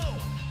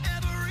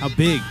how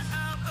big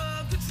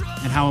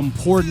and how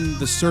important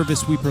the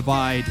service we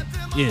provide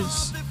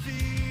is.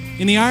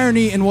 And the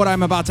irony in what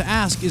I'm about to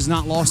ask is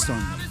not lost on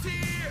me,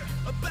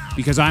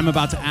 because I'm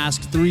about to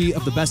ask 3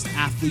 of the best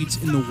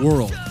athletes in the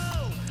world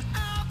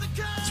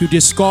to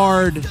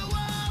discard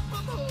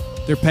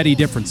their petty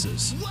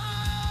differences,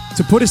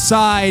 to put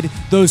aside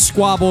those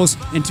squabbles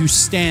and to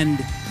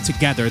stand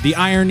together. The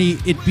irony,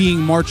 it being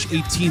March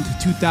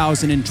 18th,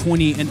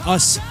 2020, and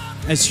us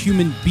as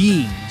human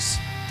beings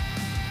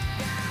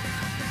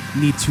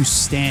need to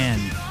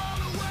stand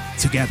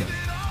together.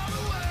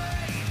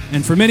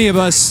 And for many of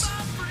us,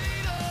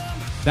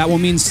 that will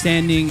mean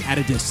standing at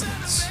a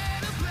distance.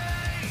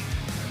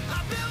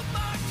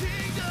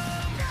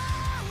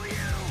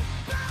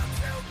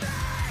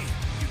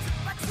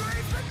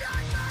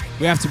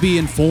 We have to be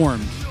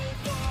informed.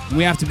 And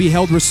we have to be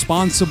held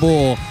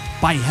responsible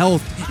by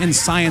health and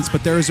science,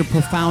 but there is a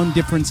profound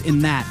difference in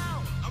that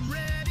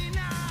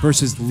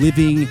versus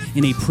living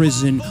in a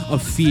prison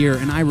of fear.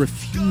 And I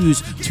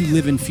refuse to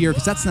live in fear,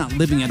 because that's not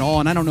living at all.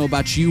 And I don't know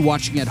about you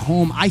watching at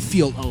home. I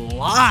feel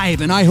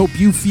alive, and I hope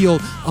you feel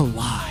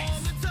alive.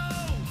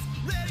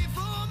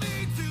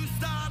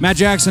 Matt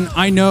Jackson,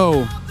 I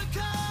know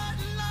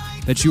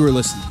that you are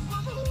listening.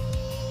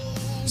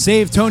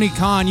 Save Tony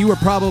Khan, you were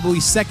probably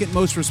second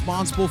most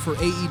responsible for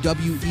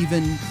AEW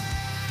even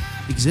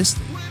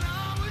existing.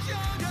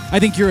 I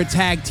think you're a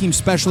tag team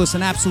specialist,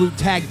 an absolute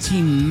tag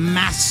team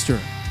master.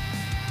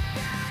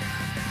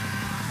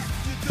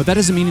 But that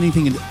doesn't mean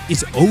anything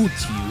is owed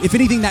to you. If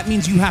anything, that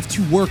means you have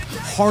to work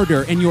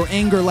harder, and your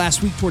anger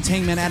last week towards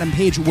Hangman Adam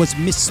Page was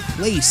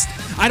misplaced.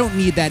 I don't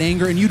need that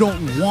anger, and you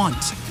don't want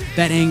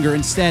that anger.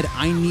 Instead,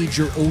 I need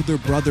your older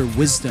brother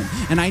wisdom,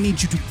 and I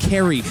need you to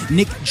carry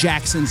Nick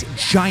Jackson's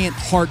giant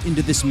heart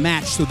into this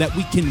match so that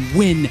we can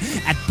win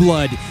at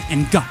blood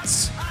and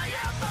guts.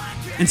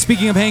 And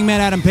speaking of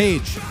Hangman Adam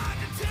Page,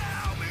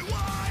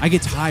 I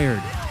get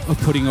tired of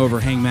putting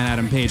over Hangman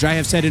Adam Page. I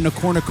have said in a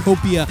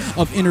cornucopia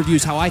of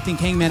interviews how I think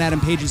Hangman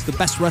Adam Page is the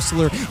best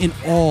wrestler in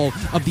all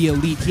of the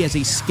elite. He has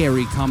a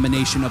scary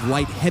combination of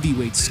light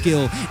heavyweight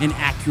skill and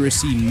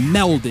accuracy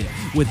melded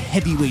with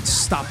heavyweight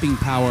stopping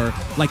power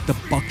like the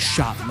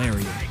buckshot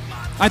lariat.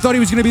 I thought he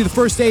was going to be the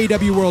first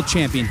AEW World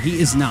Champion.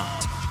 He is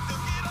not.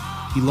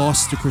 He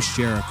lost to Chris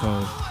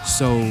Jericho.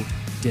 So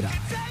did I.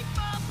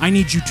 I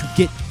need you to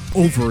get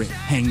over it,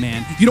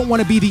 Hangman. You don't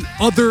want to be the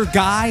other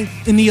guy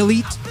in the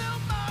elite?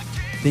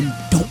 Then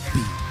don't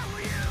be.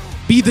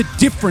 Be the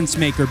difference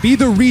maker. Be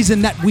the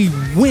reason that we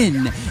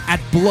win at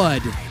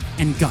blood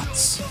and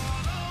guts.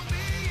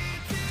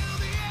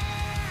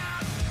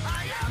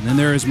 And then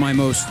there is my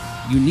most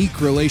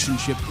unique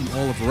relationship in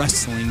all of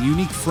wrestling,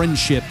 unique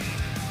friendship,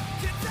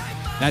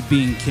 that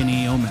being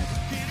Kenny Omega.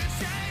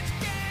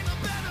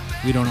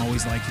 We don't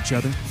always like each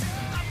other.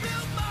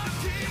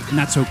 And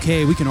that's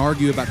okay. We can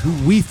argue about who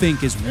we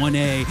think is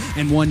 1A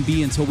and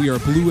 1B until we are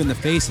blue in the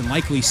face and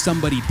likely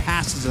somebody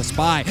passes us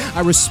by.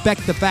 I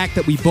respect the fact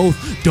that we both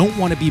don't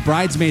want to be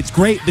bridesmaids.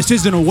 Great, this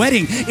isn't a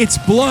wedding. It's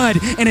blood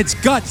and it's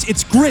guts,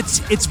 it's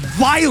grits, it's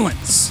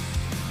violence.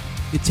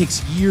 It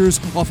takes years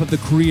off of the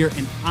career,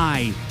 and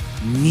I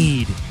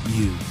need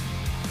you.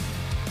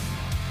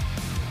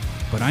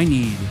 But I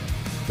need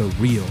the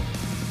real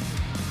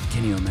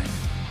Kenny Omega.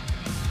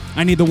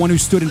 I need the one who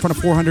stood in front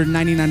of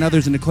 499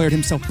 others and declared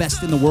himself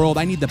best in the world.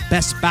 I need the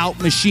best bout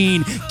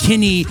machine,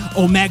 Kenny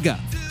Omega.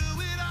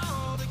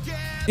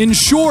 In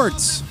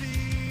short,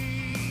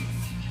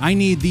 I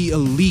need the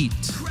elite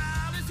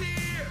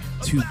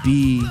to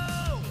be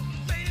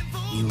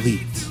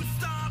elite.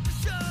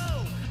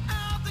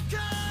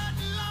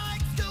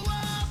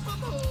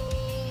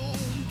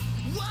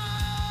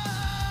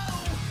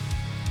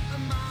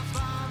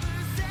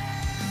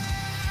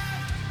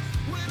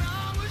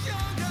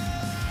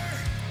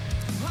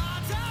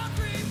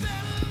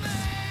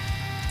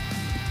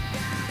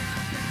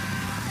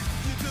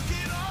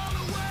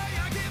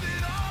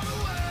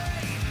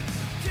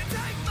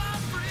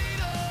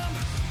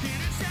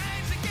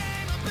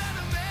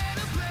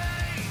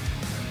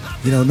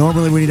 You know,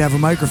 normally when you'd have a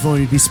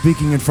microphone, you'd be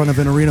speaking in front of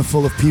an arena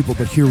full of people,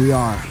 but here we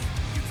are.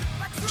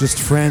 Just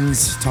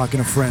friends talking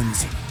to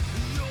friends.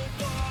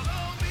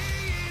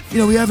 You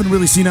know, we haven't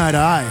really seen eye to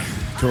eye,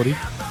 Cody.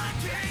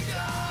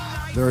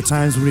 There are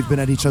times when we've been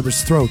at each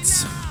other's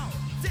throats.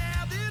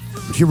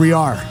 But here we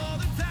are.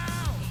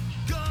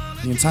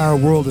 The entire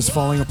world is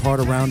falling apart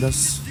around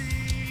us.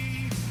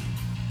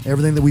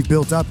 Everything that we've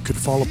built up could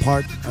fall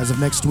apart as of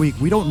next week.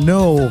 We don't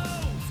know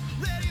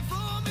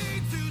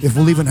if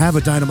we'll even have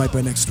a Dynamite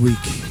by next week.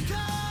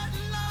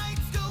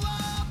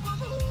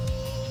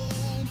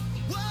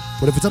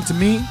 But if it's up to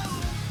me,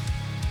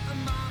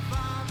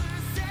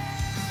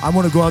 I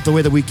want to go out the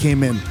way that we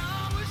came in.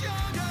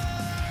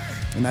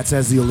 And that's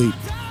as the elite.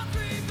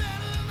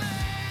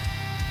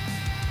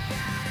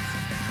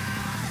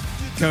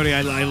 Cody,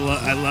 I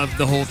love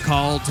the whole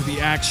call to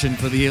the action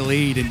for the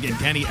elite, and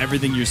Kenny,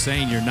 everything you're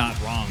saying, you're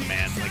not wrong,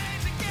 man. Like,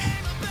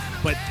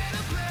 but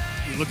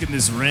you look in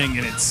this ring,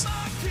 and it's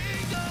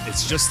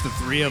just the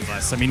three of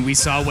us. I mean, we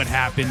saw what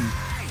happened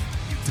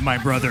to my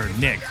brother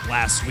Nick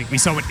last week. We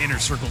saw what Inner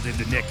Circle did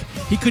to Nick.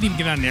 He couldn't even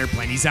get on an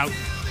airplane. He's out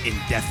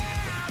indefinitely.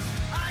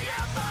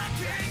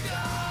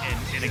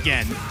 And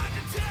again,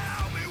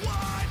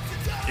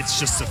 it's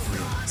just the three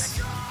of us.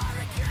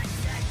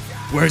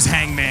 Where's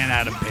Hangman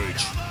Adam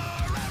Page?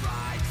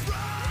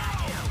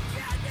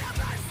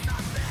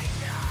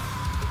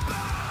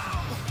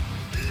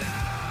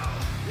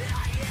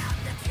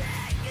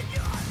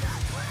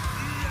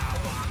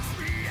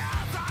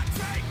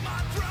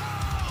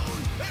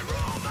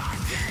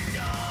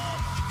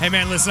 Hey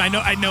man, listen,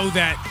 I know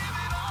that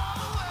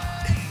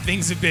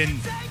things have been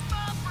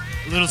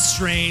a little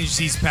strange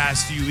these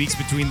past few weeks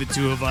between the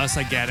two of us.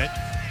 I get it.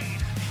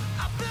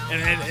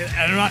 And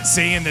I'm not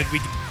saying that we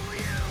can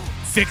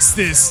fix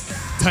this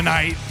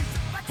tonight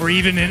or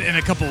even in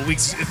a couple of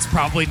weeks. It's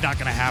probably not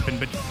going to happen,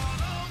 but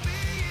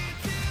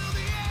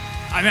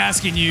I'm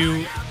asking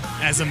you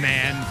as a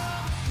man,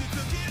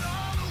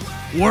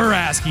 we're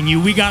asking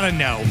you, we got to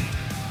know.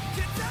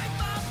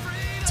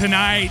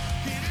 Tonight,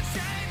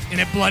 in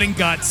a Blood and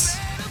Guts,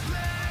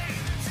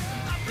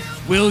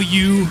 will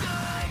you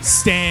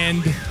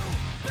stand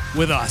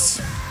with us?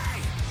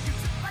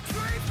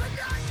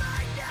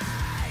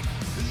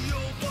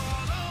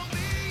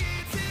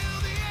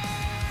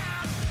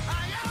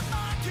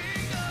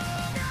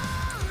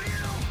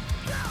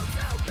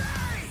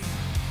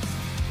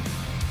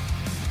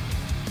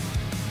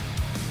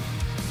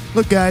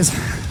 Look, guys,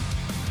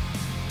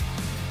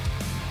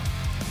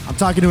 I'm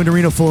talking to an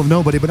arena full of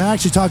nobody, but I'm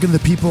actually talking to the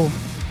people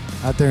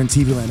out there in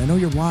TV land. I know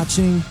you're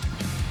watching,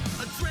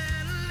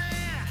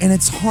 and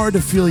it's hard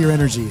to feel your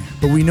energy,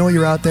 but we know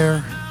you're out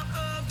there,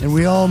 and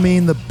we all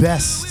mean the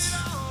best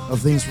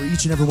of things for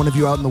each and every one of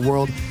you out in the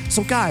world.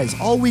 So, guys,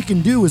 all we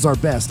can do is our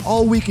best.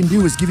 All we can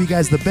do is give you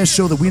guys the best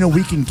show that we know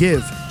we can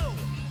give.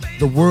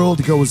 The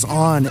world goes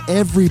on.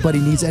 Everybody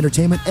needs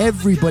entertainment.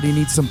 Everybody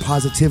needs some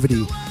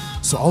positivity.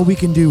 So all we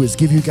can do is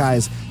give you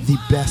guys the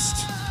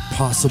best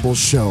possible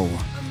show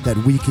that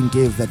we can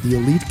give, that the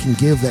elite can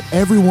give, that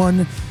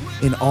everyone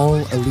in all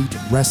elite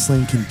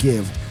wrestling can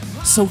give.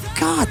 So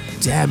god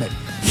damn it,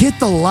 hit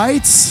the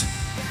lights,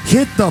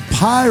 hit the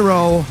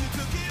pyro,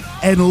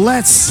 and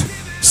let's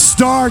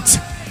start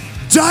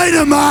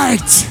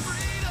Dynamite!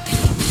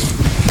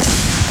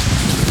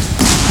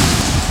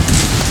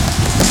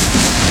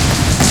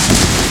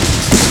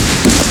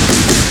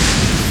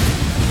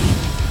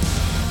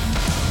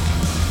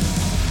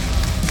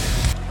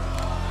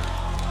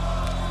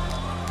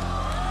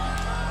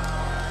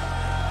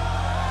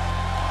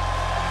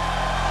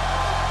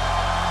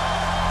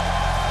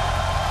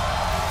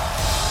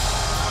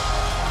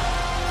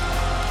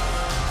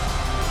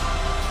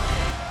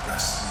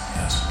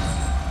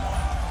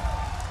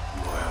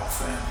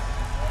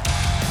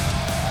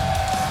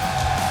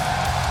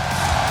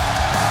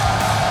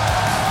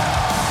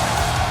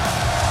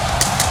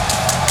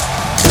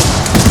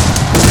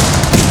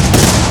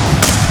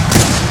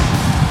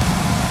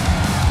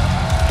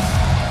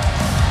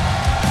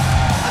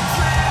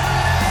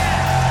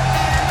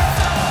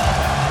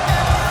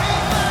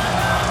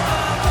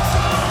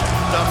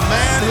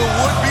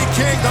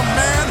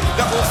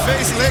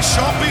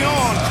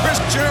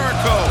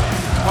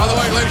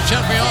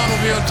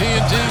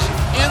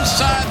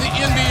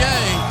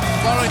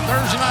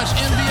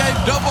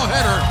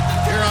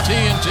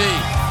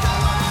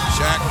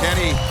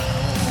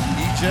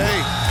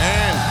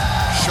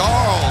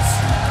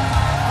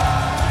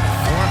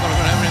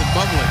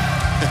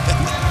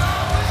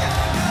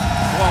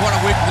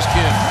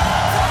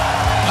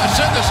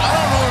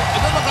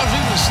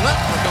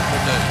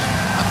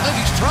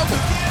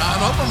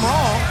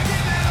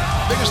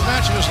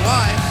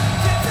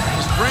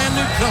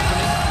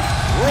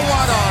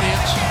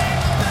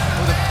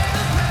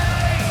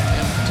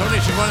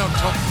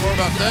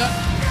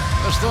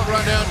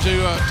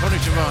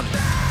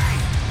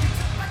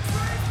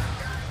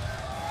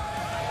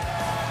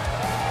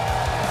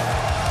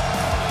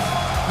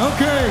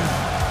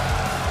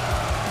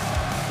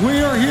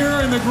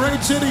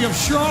 City of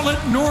Charlotte,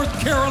 North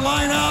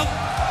Carolina,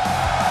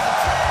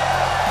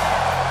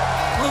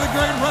 one of the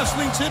great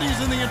wrestling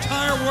cities in the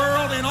entire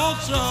world, and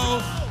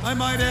also, I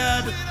might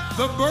add,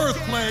 the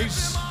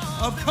birthplace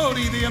of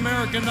Cody the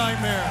American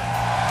Nightmare.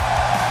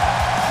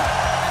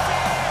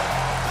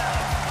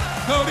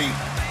 Cody,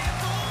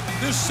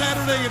 this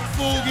Saturday at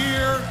Full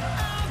Gear,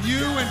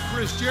 you and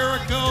Chris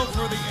Jericho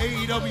for the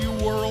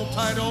AEW World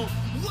title,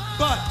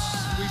 but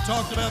we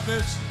talked about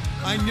this.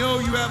 I know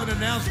you have an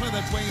announcement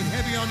that's weighing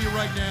heavy on you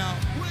right now.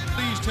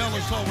 Please tell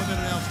us all what that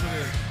announcement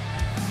is.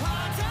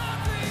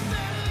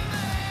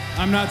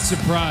 I'm not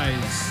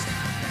surprised.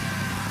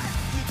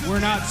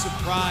 We're not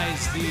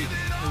surprised. The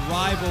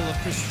arrival of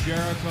Chris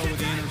Jericho with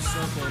the Inner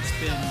Circle, it's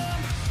been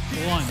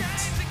blunt.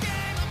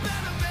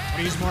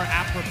 To use a more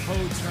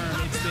apropos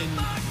term, it's been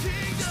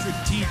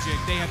strategic.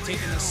 They have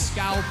taken a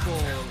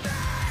scalpel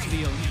to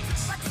the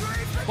elite.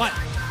 But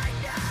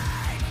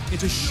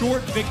it's a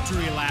short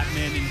victory lap,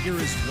 man, and here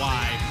is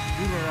why.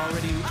 We were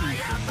already looking for you.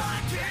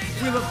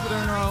 We looked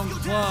within our own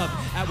club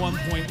at one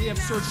point. We have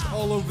searched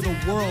all over the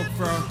world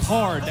for a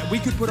card that we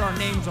could put our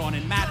names on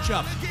and match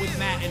up with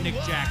Matt and Nick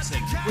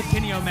Jackson, with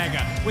Kenny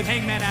Omega, with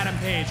Hangman Adam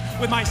Page,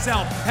 with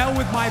myself, hell,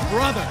 with my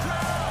brother.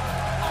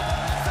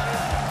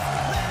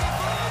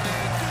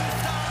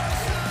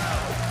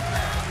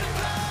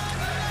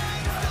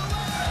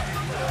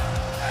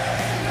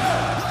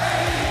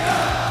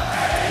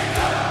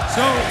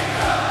 So,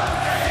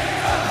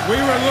 we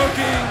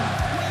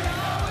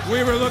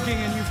were looking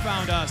and you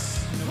found us.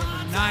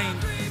 November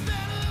 9th,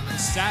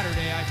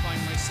 Saturday, I find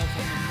myself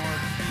on the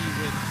marquee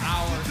with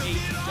our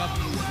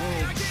AEW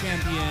World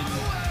Champion,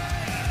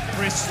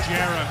 Chris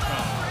Jericho.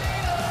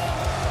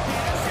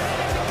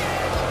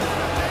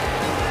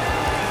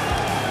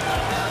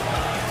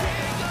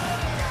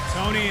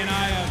 Tony and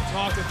I have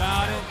talked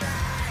about it.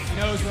 He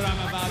knows what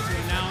I'm about to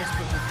announce,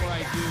 but before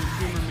I do,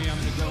 humor me,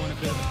 I'm going to go on a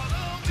bit of a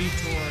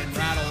detour and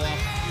rattle off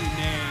a few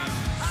names.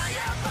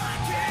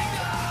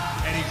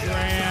 Eddie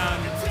Graham,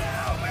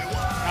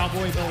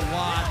 Cowboy Bill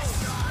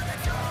Watts,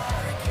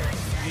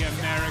 the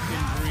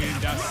American Dream,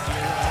 Dusty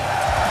Rhodes.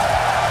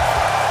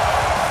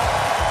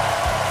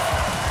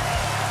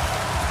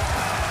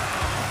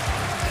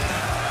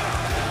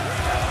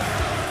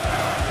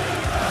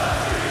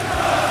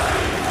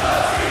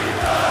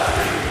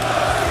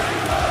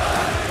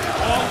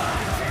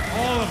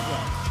 All of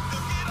them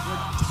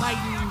were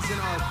titans in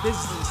our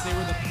business. They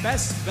were the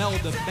best bell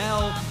to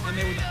bell, and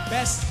they were the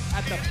best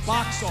at the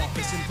box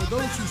office. And for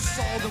those who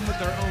saw them with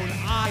their own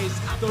eyes,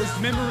 those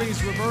memories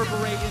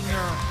reverberate in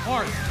their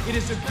heart. It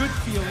is a good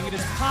feeling, it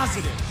is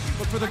positive.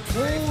 But for the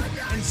cold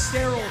and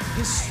sterile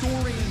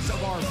historians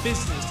of our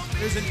business,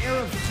 there's an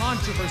air of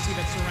controversy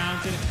that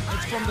surrounds it.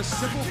 It's from the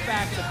simple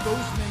fact that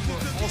those men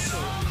were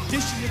also, in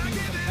addition to being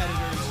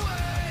competitors,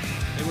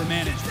 they were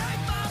management.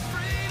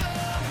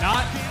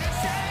 Not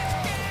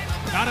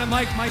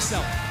unlike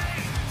myself.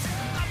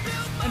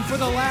 And for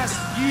the last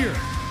year,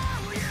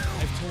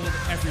 I've told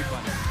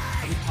everybody,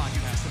 every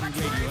podcast, every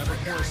radio, every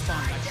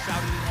correspondent, I've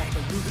shouted off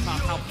the rooftop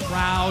how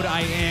proud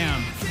I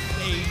am of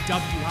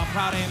AEW, how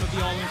proud I am of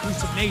the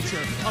all-inclusive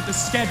nature, of the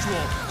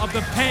schedule, of the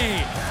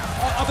pay,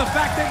 of the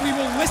fact that we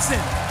will listen.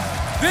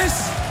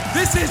 This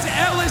is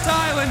Ellis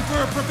Island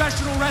for a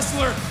professional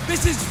wrestler.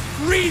 This is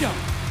freedom.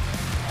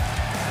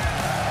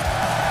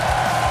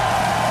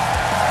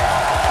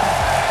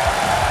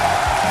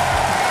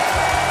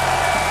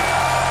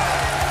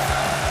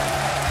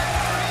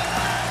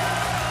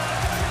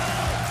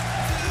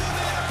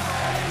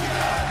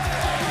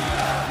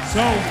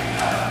 So,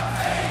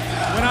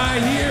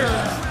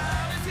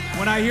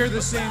 when I hear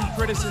the same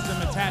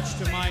criticism attached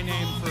to my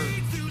name for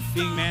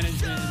being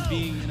management and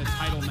being in a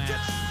title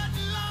match,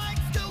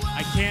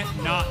 I can't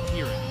not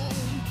hear it.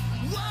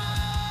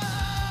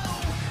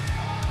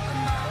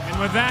 And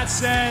with that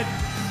said,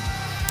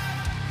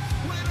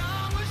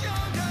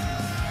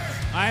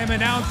 I am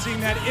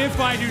announcing that if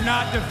I do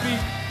not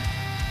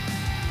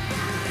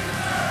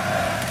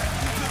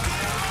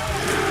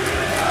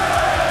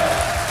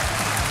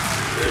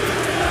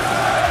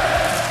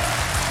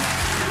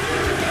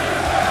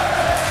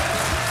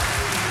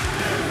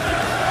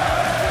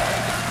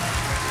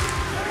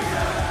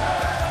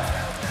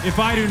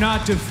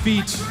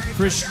defeat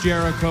Chris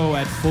Jericho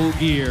at Full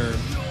Gear,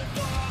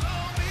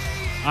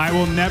 I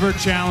will never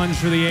challenge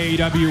for the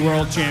AEW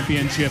World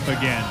Championship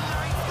again.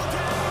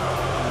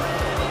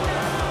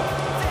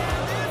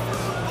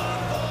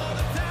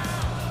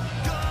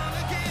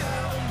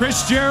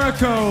 Chris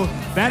Jericho,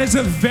 that is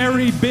a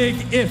very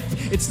big if.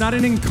 It's not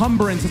an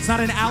encumbrance. It's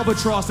not an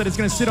albatross that is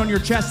going to sit on your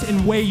chest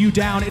and weigh you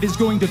down. It is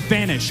going to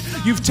vanish.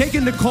 You've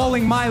taken to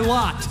calling my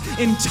lot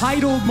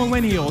entitled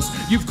millennials.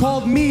 You've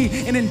called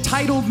me an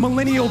entitled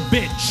millennial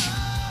bitch.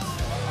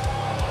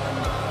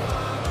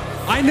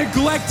 I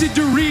neglected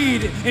to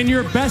read in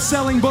your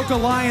best-selling book, A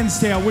Lion's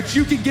Tale, which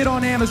you can get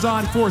on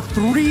Amazon for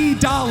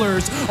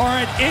 $3 or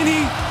at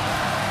any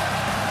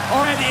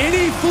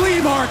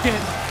flea market.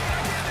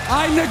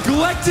 I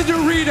neglected to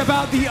read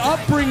about the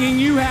upbringing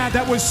you had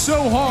that was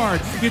so hard.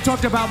 You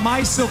talked about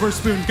my silver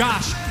spoon.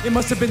 Gosh, it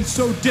must have been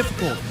so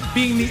difficult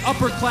being the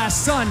upper-class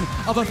son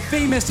of a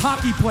famous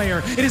hockey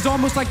player. It is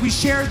almost like we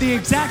shared the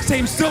exact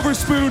same silver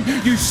spoon,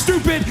 you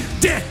stupid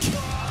dick.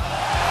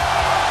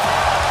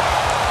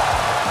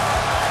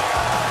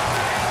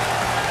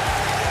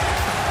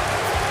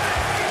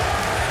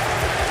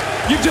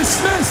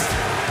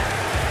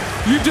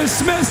 You've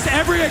dismissed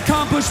every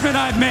accomplishment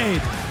I've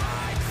made.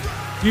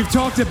 You've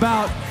talked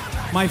about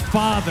my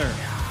father.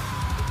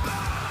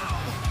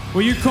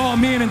 Well, you call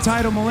me an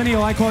entitled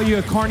millennial, I call you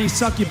a carny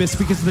succubus,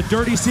 because the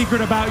dirty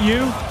secret about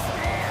you,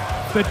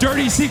 the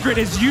dirty secret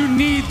is you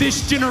need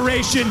this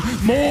generation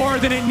more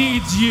than it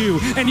needs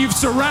you. And you've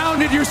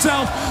surrounded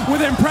yourself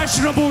with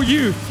impressionable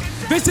youth.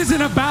 This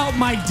isn't about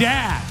my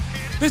dad.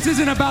 This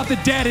isn't about the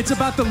dead, it's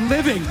about the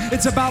living.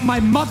 It's about my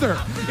mother.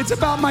 It's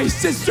about my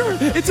sister.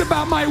 It's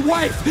about my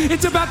wife.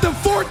 It's about the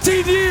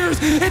 14 years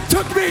it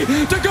took me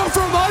to go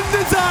from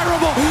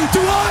undesirable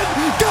to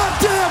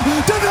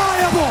un-goddamn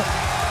deniable.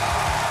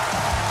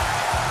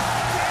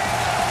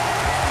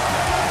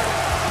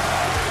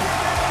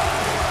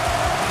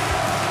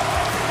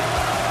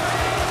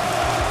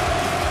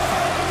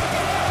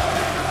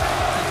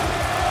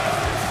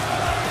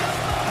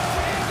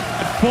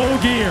 Full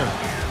gear.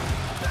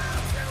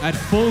 At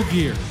full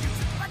gear,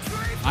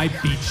 I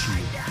beat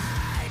you.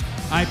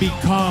 I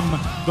become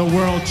the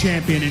world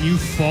champion, and you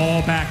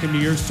fall back into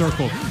your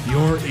circle,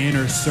 your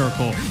inner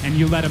circle, and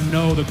you let them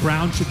know the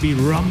ground should be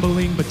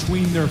rumbling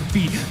between their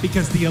feet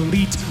because the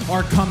elite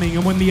are coming.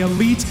 And when the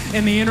elite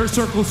and the inner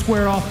circle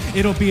square off,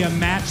 it'll be a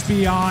match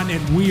beyond,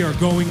 and we are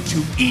going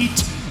to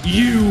eat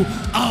you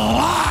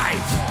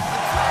alive.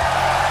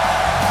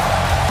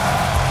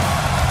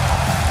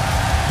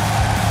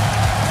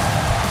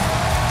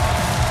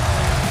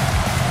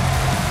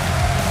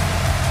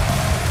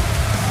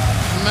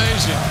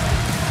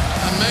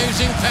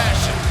 Amazing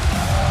passion.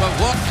 But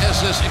what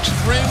has this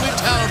extremely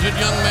talented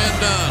young man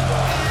done?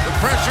 The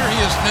pressure he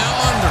is now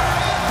under.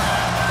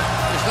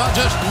 It's not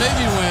just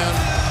maybe win,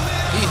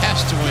 he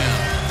has to win.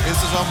 This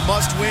is a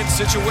must-win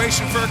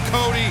situation for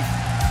Cody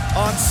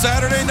on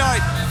Saturday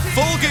night.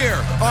 Full Gear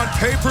on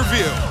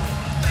pay-per-view.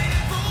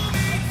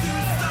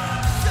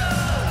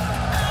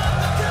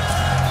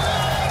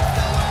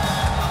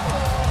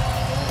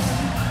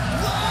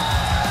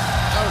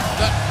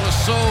 That was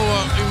so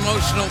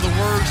emotional, the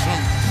words from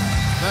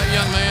that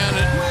young man,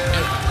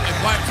 and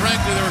quite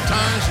frankly, there were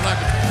times when I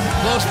could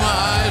close my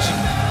eyes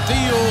and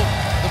feel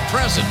the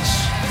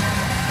presence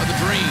of the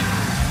dream,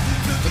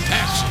 the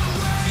passion.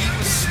 He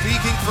was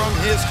speaking from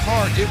his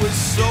heart. It was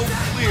so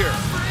clear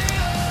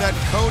that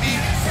Cody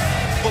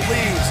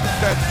believes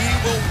that he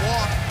will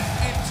walk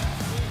into...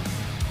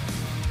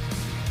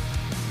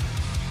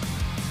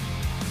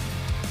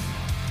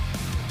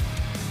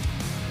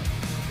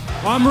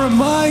 I'm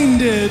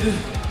reminded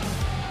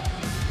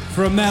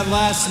from that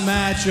last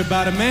match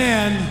about a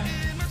man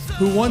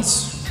who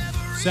once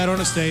sat on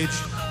a stage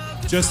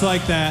just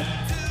like that,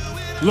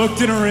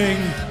 looked in a ring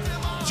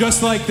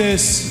just like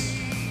this,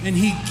 and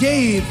he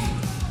gave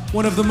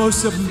one of the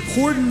most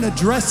important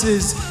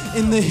addresses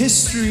in the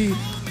history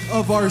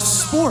of our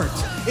sport.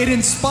 It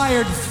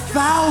inspired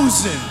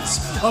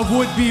thousands of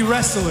would-be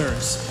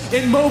wrestlers.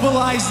 It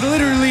mobilized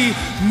literally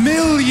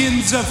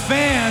millions of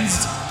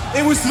fans.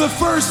 It was the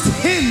first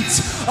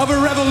hint of a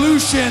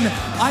revolution.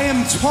 I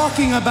am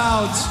talking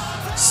about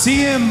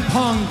CM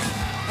Punk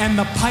and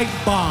the pipe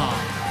bomb.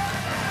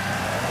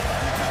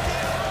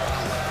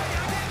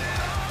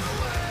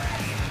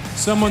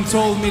 Someone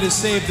told me to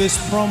save this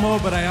promo,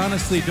 but I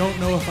honestly don't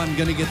know if I'm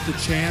gonna get the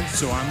chance,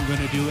 so I'm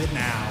gonna do it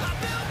now.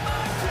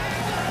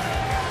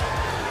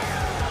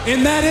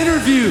 In that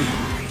interview,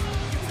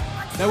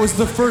 that was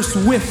the first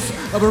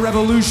whiff of a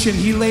revolution.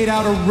 He laid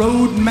out a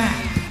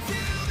roadmap.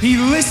 He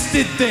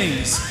listed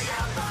things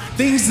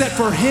that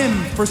for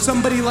him, for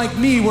somebody like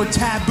me, were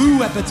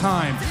taboo at the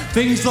time.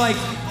 Things like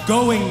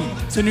going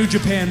to New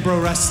Japan Pro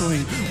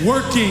Wrestling,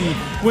 working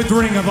with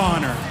Ring of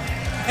Honor.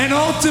 And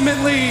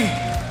ultimately,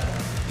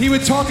 he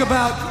would talk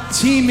about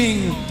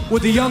teaming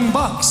with the Young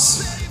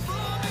Bucks.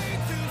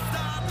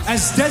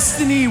 As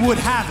destiny would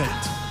have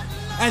it,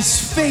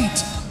 as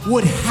fate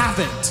would have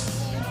it,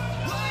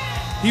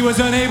 he was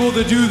unable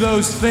to do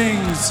those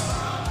things,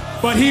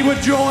 but he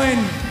would join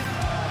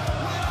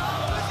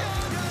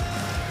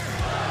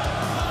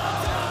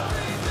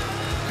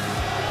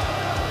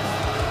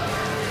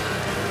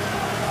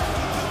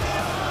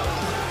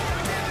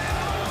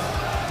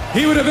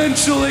he would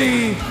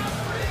eventually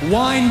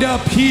wind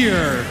up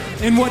here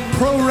in what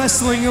Pro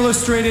Wrestling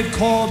Illustrated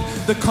called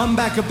the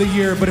comeback of the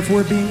year. But if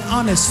we're being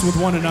honest with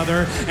one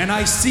another, and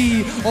I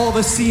see all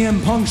the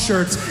CM Punk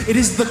shirts, it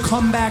is the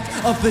comeback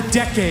of the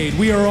decade.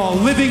 We are all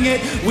living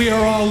it. We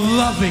are all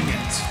loving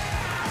it.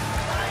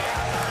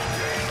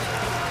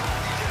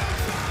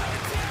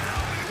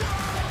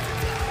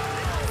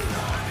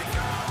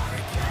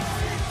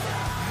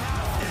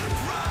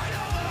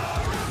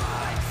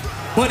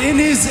 But in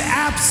his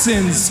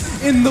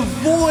absence, in the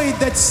void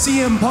that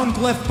CM Punk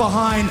left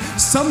behind,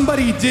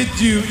 somebody did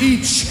do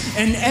each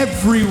and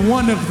every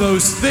one of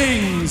those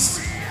things.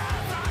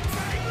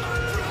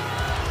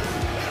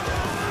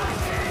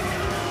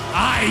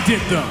 I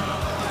did them.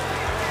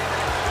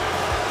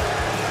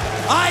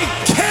 I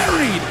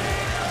carried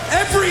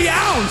every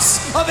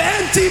ounce of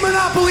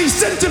anti-monopoly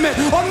sentiment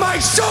on my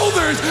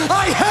shoulders.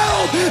 I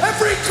held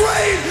every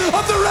grain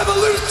of the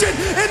revolution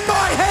in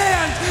my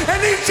hand,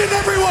 and each and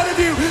every one of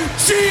you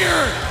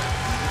cheered.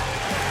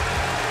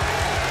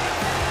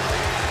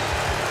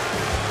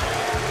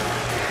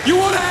 You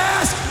want to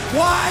ask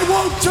why I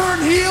won't turn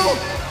heel?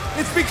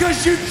 It's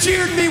because you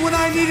cheered me when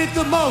I needed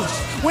the most.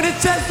 When it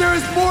says there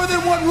is more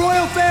than one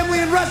royal family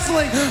in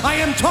wrestling, I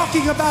am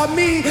talking about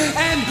me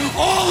and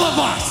all of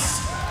us.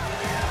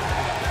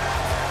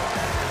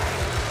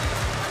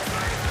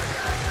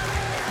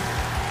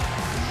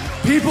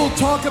 People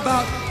talk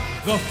about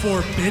the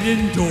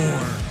forbidden door.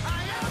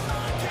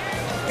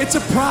 It's a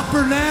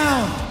proper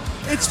noun.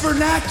 It's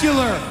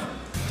vernacular.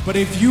 But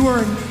if you are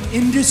an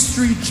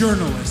industry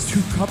journalist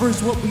who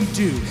covers what we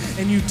do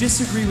and you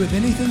disagree with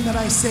anything that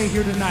I say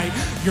here tonight,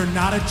 you're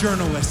not a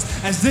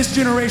journalist. As this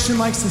generation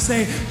likes to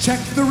say, check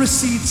the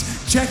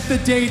receipts, check the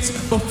dates.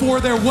 Before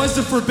there was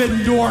a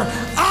forbidden door,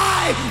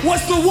 I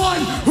was the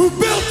one who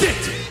built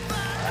it.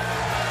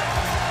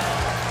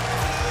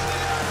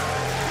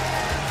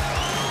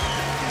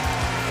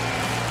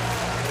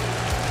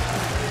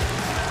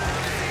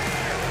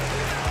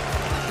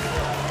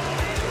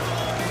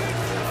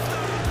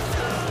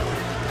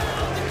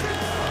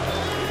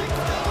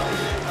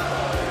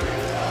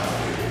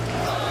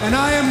 And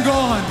I am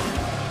gone.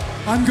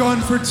 I'm gone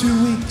for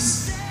 2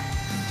 weeks.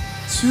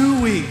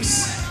 2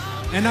 weeks.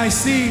 And I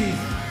see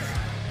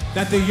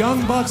that the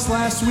Young Bucks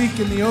last week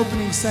in the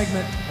opening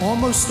segment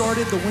almost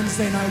started the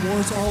Wednesday Night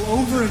Wars all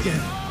over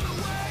again.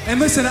 And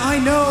listen, I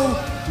know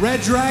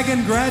Red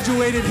Dragon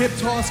graduated hip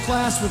toss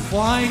class with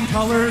flying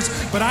colors,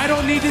 but I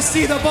don't need to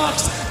see the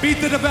Bucks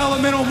beat the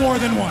developmental more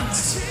than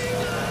once.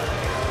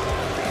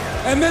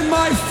 And then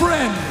my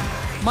friend,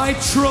 my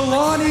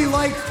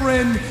Trelawney-like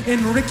friend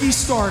in Ricky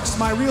Starks,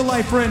 my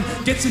real-life friend,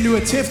 gets into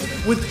a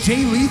tiff with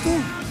Jay Lethal?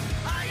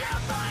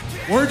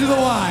 Word to the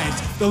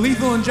wise, the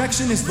lethal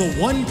injection is the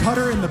one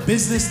cutter in the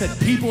business that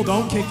people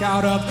don't kick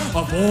out of.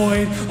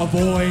 Avoid,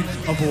 avoid,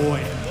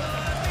 avoid.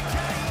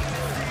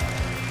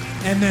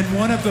 And then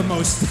one of the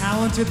most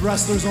talented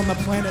wrestlers on the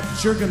planet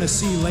that you're gonna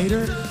see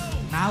later,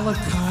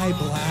 Malachi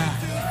Black.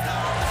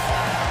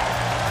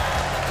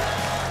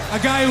 A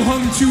guy who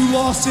hung 2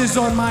 losses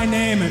on my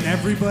name, and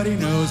everybody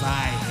knows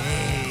I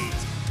hate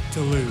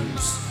to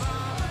lose.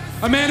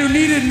 A man who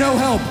needed no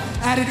help,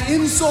 added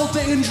insult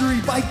to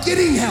injury by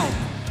getting help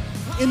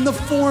in the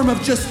form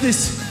of just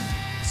this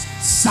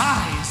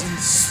size and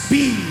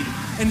speed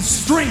and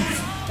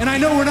strength. And I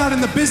know we're not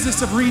in the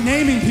business of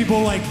renaming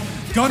people like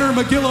Gunnar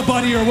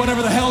McGillibuddy or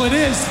whatever the hell it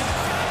is.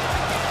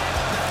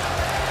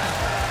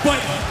 But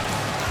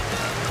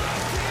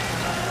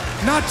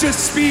not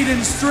just speed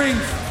and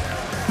strength,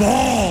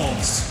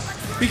 balls.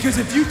 Because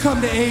if you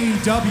come to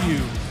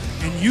AEW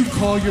and you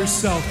call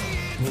yourself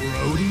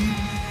Brody,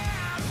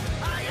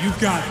 you've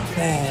got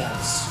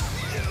balls.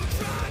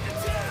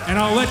 And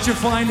I'll let you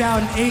find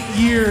out in 8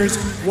 years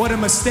what a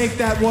mistake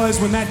that was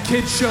when that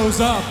kid shows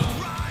up.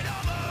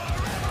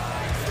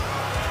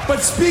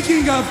 But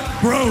speaking of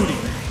Brody,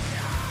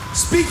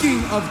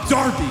 speaking of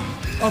Darby,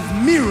 of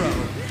Miro,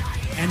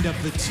 and of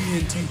the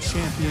TNT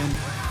champion,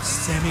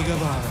 Sammy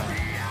Guevara.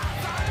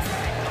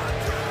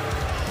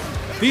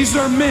 These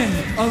are men,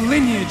 a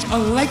lineage, a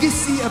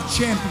legacy of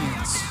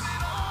champions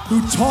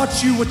who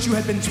taught you what you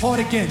had been taught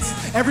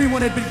against.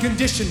 Everyone had been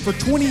conditioned for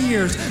 20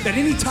 years that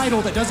any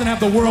title that doesn't have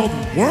the word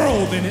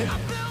world in it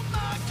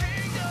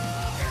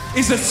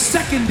is a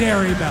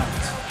secondary belt.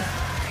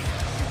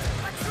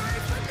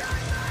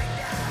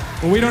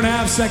 But we don't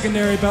have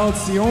secondary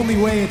belts. The only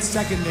way it's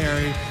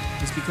secondary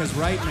is because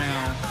right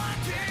now,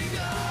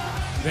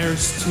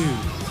 there's 2.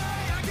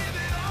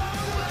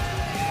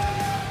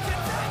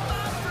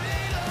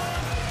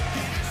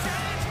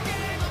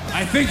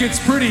 I think it's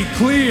pretty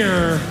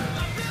clear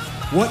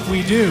what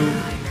we do.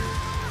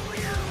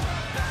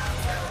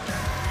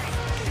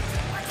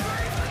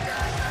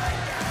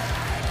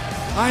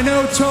 I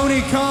know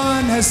Tony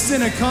Khan has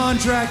sent a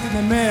contract in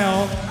the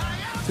mail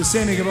to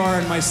Sammy Guevara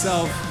and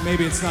myself.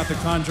 Maybe it's not the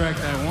contract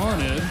I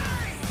wanted.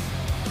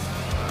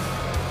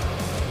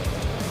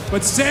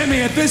 But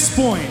Sammy, at this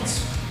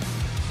point,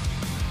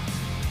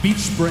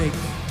 beach break,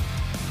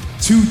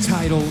 2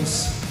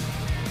 titles,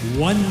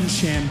 1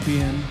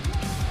 champion.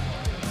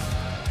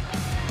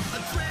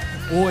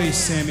 Oi,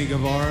 Sammy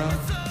Guevara,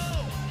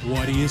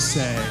 what do you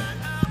say?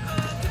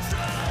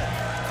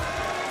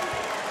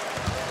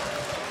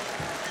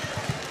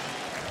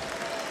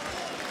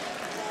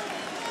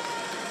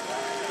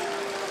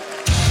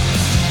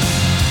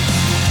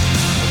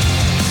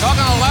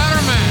 Talking a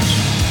ladder match.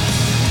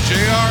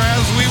 JR,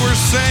 as we were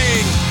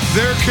saying,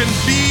 there can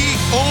be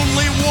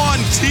only one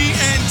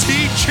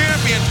TNT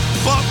champion,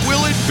 but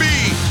will it be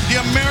the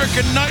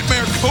American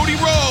Nightmare, Cody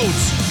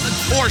Rhodes,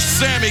 or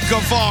Sammy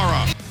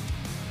Guevara?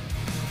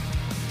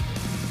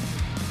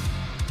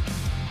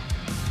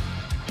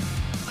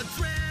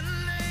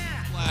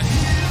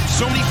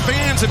 So many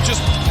fans have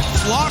just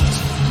flocked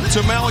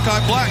to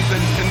Malachi Black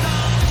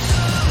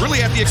and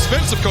really at the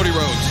expense of Cody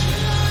Rhodes.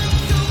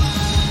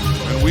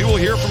 And we will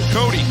hear from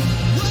Cody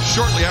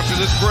shortly after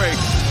this break.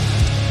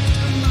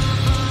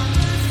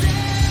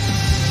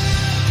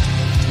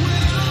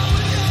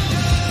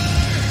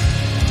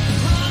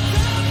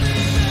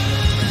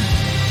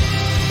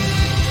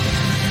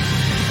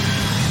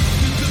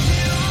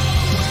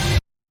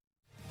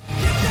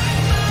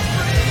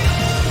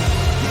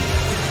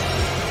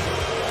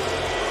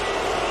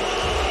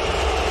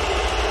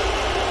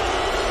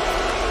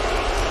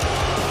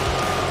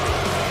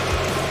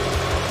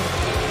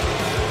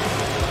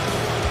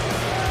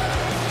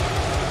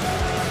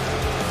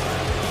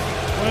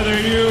 Whether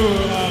you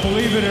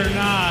believe it or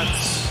not,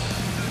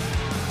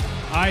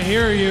 I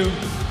hear you.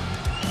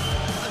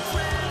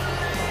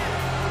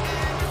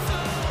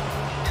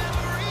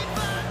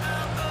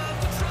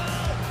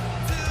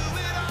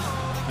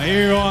 I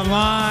hear you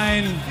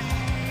online.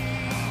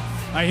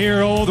 I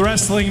hear old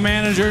wrestling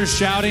managers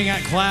shouting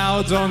at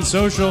clouds on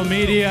social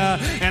media.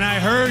 And I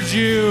heard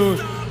you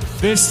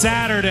this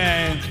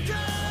Saturday.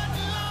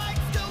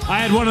 I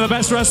had one of the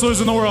best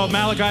wrestlers in the world,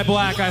 Malachi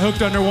Black. I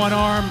hooked under one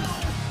arm.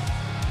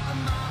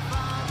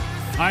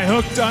 I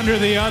hooked under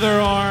the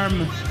other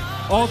arm.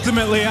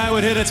 Ultimately, I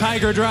would hit a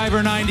Tiger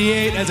Driver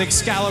 98, as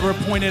Excalibur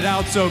pointed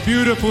out so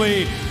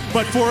beautifully.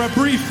 But for a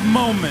brief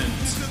moment,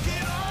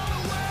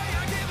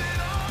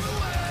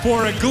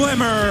 for a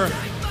glimmer,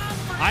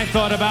 I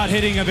thought about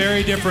hitting a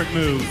very different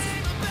move.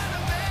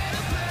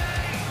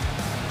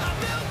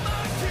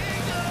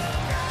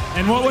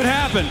 And what would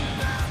happen?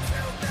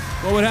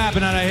 What would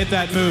happen had I hit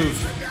that move?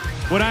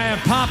 Would I have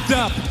popped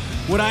up?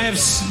 Would I have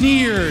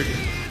sneered?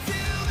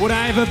 Would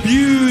I have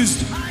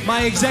abused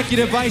my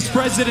executive vice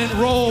president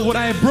role? Would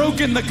I have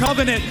broken the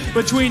covenant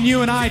between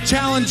you and I,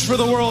 challenged for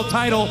the world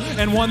title,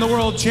 and won the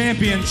world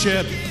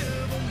championship?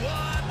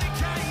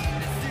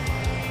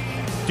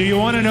 Do you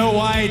want to know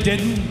why I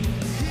didn't?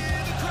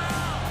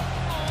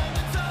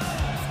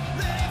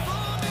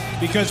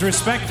 Because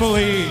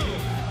respectfully,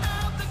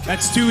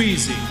 that's too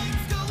easy.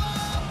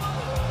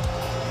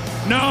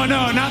 No,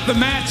 not the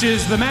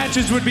matches. The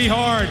matches would be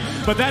hard,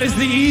 but that is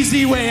the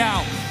easy way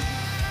out.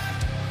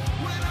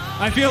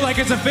 I feel like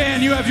as a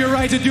fan, you have your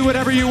right to do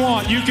whatever you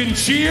want. You can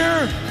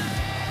cheer.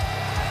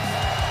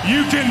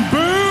 You can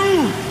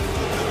boo.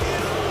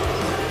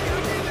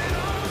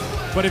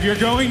 But if you're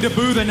going to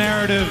boo the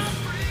narrative,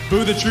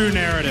 boo the true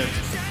narrative.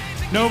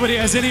 Nobody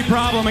has any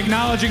problem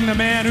acknowledging the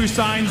man who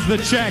signs the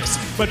checks,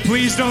 but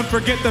please don't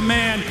forget the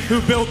man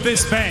who built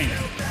this bank.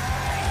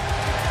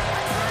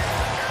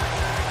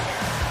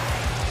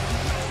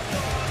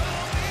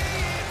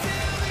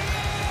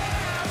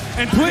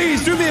 And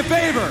please do me a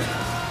favor.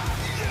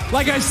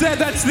 Like I said,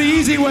 that's the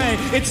easy way.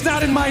 It's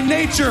not in my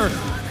nature.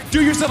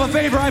 Do yourself a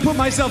favor. I put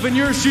myself in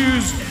your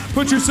shoes.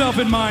 Put yourself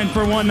in mine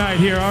for one night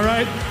here, all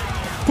right?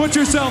 Put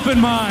yourself in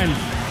mine.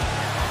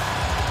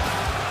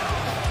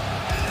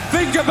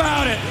 Think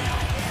about it.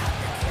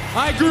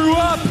 I grew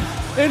up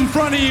in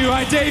front of you.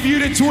 I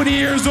debuted at 20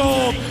 years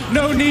old.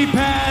 No knee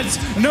pads,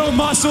 no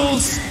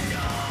muscles.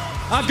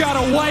 I've got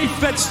a wife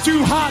that's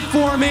too hot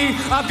for me.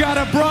 I've got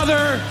a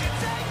brother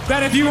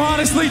that, if you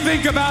honestly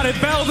think about it,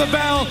 Bell the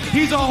Bell,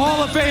 he's a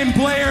Hall of Fame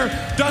player.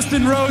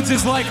 Dustin Rhodes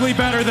is likely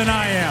better than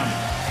I am.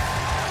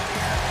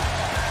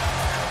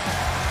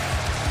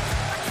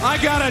 I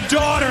got a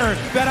daughter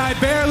that I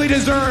barely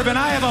deserve, and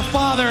I have a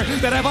father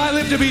that, if I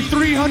lived to be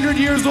 300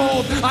 years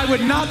old, I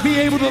would not be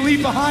able to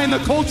leave behind the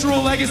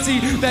cultural legacy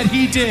that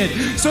he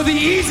did. So the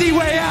easy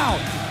way out,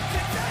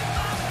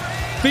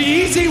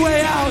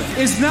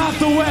 is not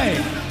the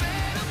way.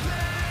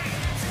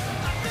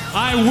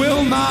 I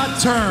will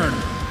not turn.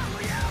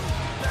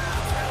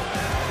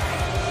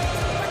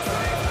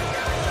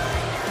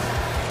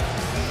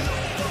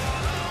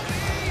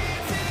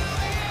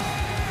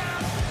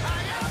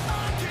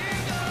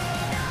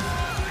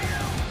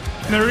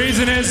 And the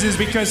reason is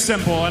because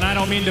simple, and I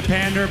don't mean to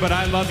pander, but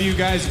I love you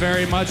guys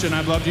very much, and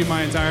I've loved you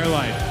my entire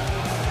life.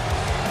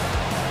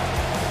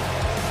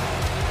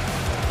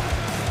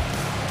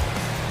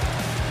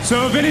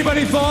 So if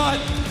anybody thought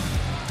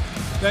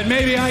that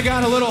maybe I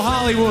got a little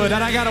Hollywood,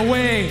 that I got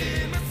away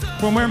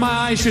from where my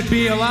eyes should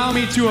be, allow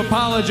me to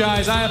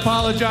apologize. I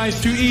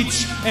apologize to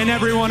each and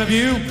every one of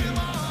you.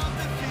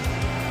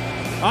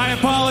 I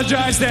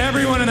apologize to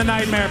everyone in the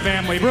Nightmare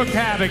family. Brooke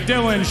Havoc,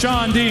 Dylan,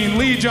 Sean Dean,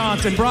 Lee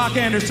Johnson, Brock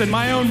Anderson,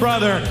 my own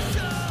brother,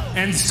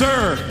 and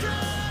Sir.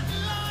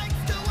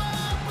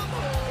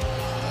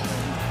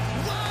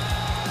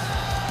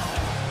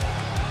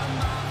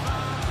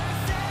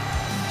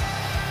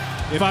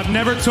 If I've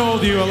never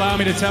told you, allow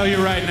me to tell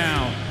you right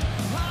now.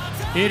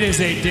 It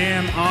is a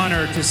damn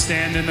honor to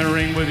stand in the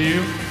ring with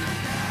you.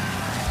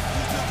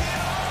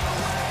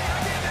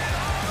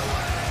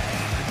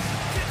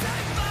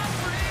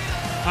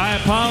 I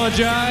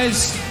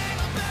apologize.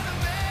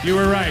 You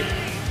were right.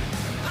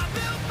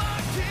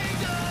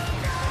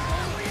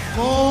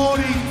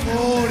 Cody.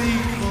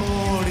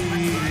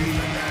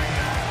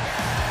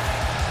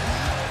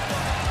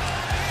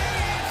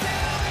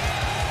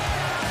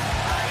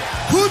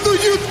 Who do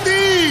you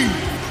think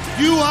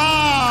you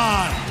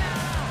are?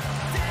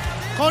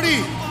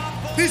 Cody,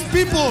 these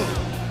people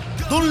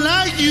don't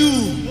like you.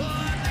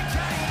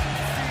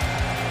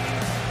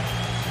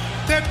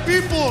 The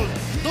people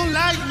don't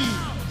like me.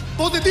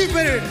 But the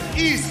difference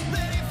is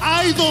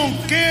I don't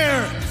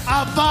care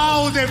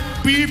about the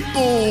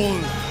people.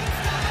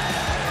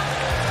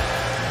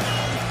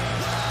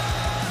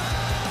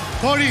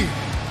 Cody,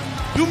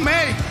 you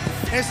make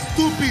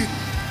stupid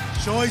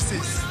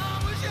choices.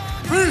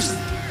 First,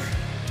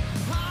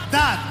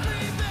 that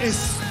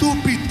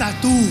stupid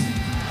tattoo.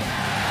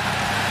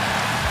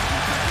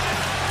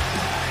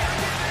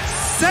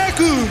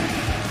 Second,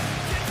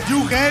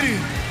 you get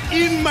it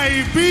in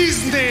my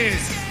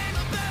business.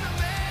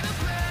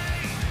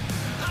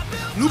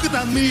 Look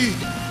at me.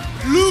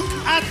 Look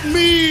at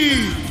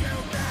me.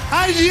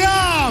 I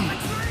am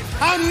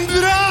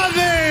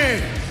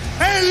Andrade,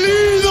 el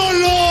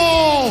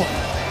ídolo.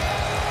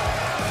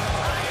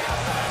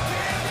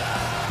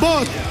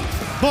 But,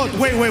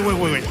 wait.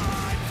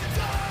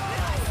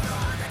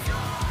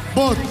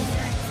 But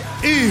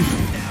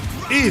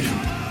if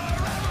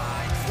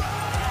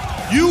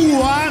you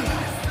want,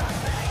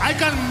 I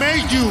can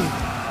make you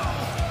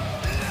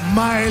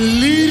my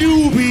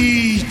little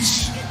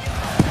bitch.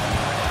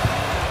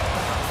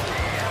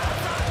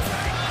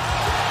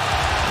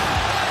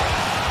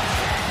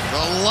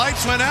 The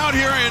lights went out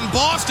here in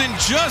Boston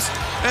just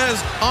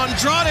as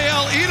Andrade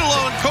El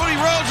Idolo and Cody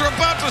Rhodes are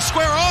about to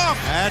square off.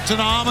 That's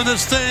an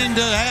ominous thing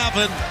to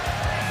happen.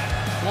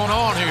 What's going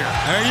on here?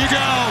 There you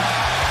go.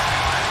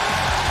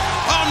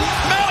 Oh,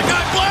 Malachi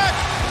Black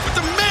with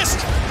the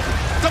mist.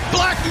 The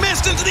black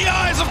mist into the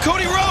eyes of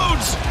Cody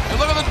Rhodes. And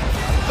look at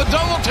the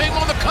double team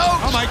on the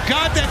coach. Oh my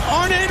God, that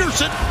Arn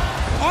Anderson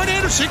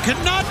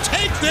cannot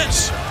take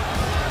this.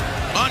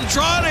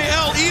 Andrade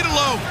El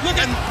Idolo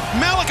and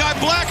Malachi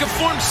Black have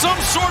formed some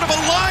sort of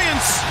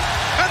alliance.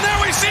 And there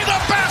we see the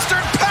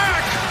bastard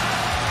Pac.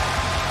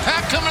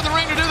 Pac coming to the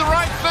ring to do the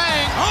right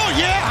thing. Oh,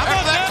 yeah. How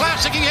about that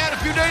classic he had a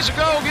few days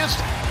ago against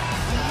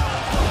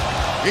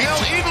El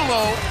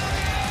Idolo.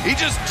 He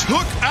just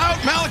took out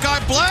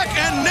Malachi Black,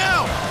 and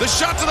now the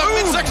shot to the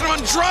midsection of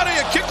Andrade,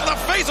 a kick to the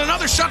face,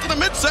 another shot to the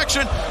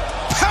midsection.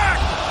 Pac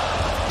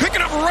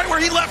picking up right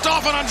where he left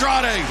off on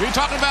Andrade. You're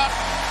talking about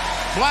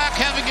Black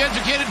having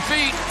educated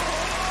feet.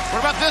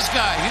 What about this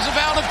guy? He's a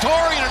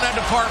valedictorian in that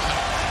department.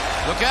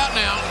 Look out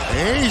now.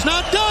 Hey, he's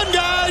not done,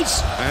 guys.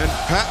 And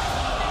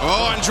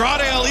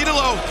Andrade El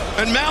Idolo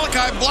and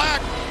Malachi Black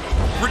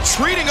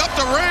retreating up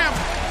the ramp.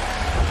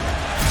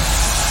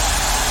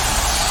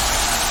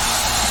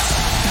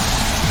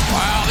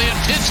 Wow, the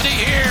intensity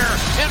here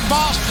in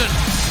Boston.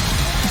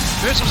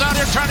 This was out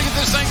here trying to get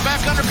this thing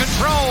back under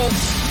control.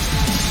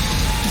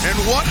 And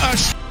what a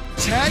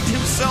tagged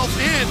himself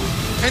in,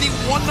 and he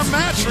won the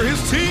match for his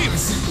team.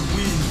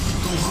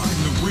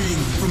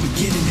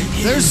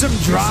 There's some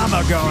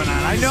drama going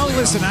on. I know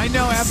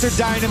after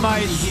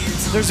Dynamite,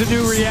 there's a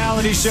new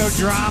reality show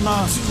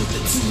drama,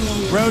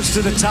 Rhodes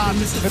to the Top,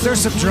 but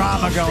there's some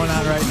drama going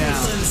on right now.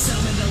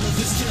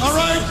 All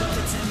right.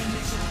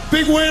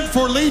 Big win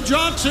for Lee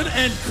Johnson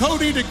and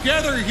Cody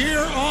together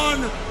here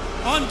on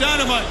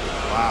Dynamite.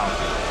 Wow.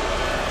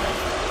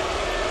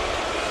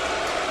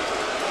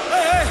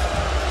 Hey!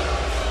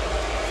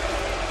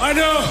 I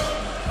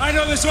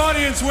know this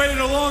audience waited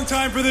a long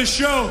time for this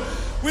show.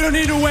 We don't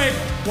need to wait.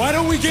 Why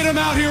don't we get him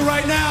out here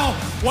right now?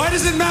 Why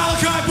doesn't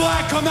Malachi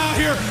Black come out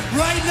here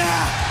right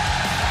now?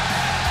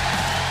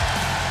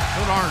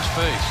 Look at Arn's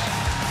face.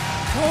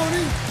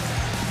 Cody,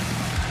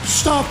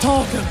 stop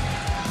talking.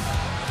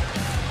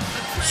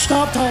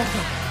 Stop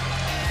talking.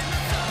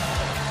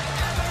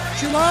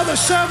 July the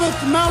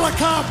 7th,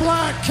 Malachi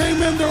Black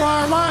came into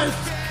our life.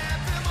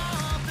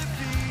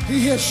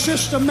 He has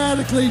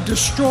systematically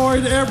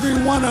destroyed every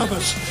one of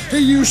us. He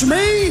used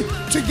me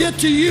to get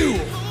to you,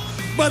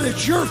 but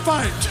it's your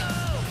fight.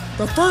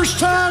 The first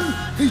time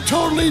he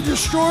totally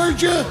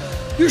destroyed you,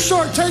 you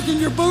start taking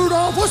your boot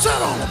off. What's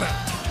that all about?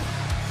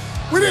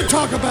 We didn't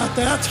talk about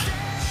that.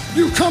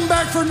 You come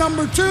back for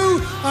number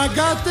 2, I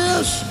got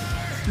this.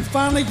 You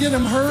finally get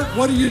him hurt.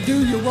 What do?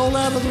 You roll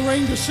out of the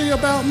ring to see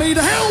about me.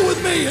 To hell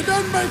with me.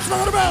 It's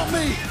not about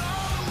me.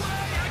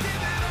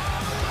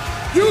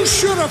 You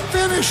should have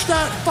finished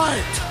that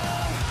fight.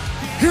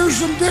 Here's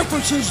some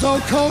differences, though,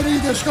 Cody,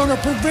 that's going to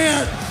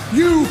prevent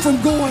you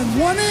from going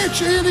 1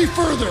 inch any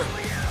further.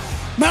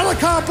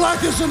 Malachi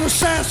Black is an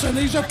assassin.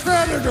 He's a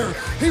predator.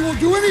 He will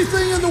do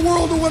anything in the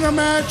world to win a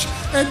match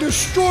and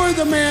destroy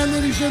the man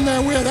that he's in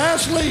there with.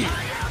 Ask Lee.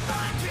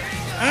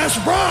 Ask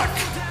Brock.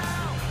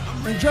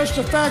 And just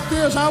the fact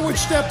is, I would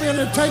step in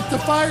and take the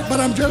fight, but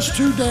I'm just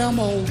too damn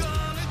old.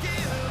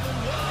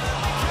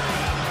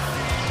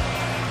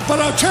 But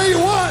I'll tell you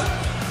what,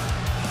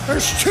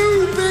 there's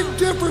 2 big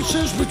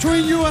differences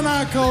between you and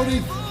I,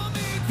 Cody.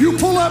 You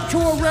pull up to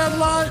a red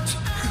light,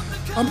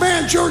 a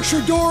man jerks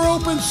your door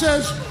open,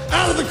 says,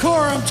 out of the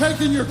car, I'm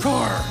taking your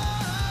car.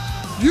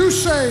 You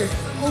say,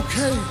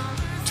 okay,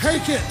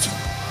 take it.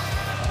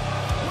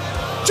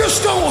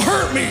 Just don't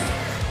hurt me.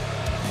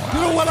 You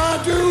know what I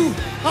do?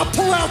 I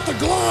pull out the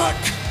Glock,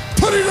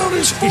 put it on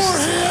his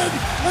forehead,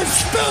 and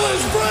spill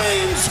his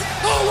brains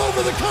all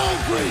over the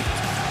concrete.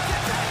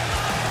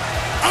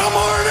 I'm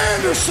Arn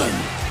Anderson,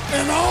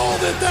 and all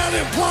that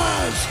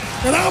implies.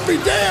 And I'll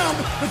be damned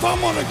if I'm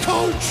going to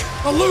coach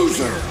a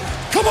loser.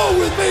 Come on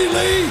with me,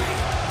 Lee.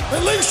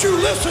 At least you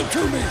listen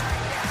to me.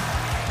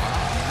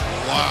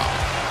 Wow.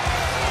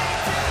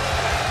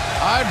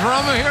 High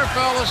drama here,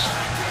 fellas.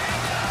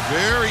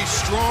 Very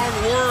strong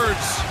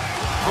words.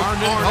 Arn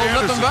didn't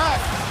hold nothing back.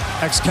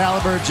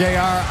 Excalibur,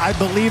 JR, I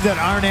believe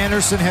that Arn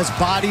Anderson has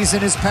bodies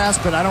in his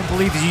past, but I don't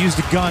believe he used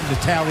a gun to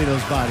tally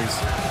those bodies.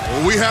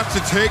 Well, we have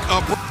to take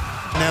a break.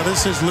 Now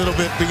this is a little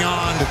bit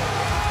beyond.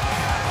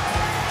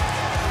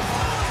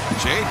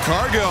 Jade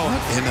Cargill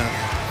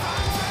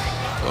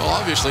Well,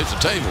 obviously it's a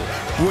table.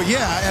 Well,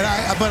 yeah,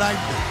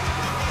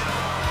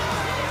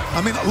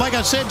 I mean, like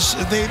I said,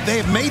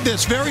 they've made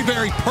this very,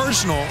 very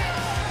personal.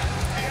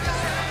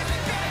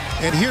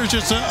 And here's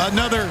just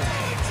another.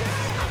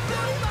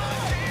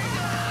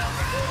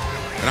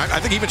 And I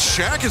think even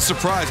Shaq is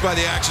surprised by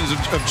the actions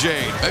of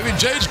Jade. Maybe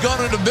Jade's gone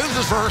into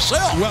business for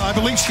herself. Well, I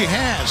believe she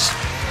has.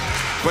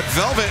 But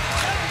Velvet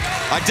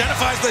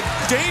identifies the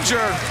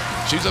danger.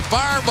 She's a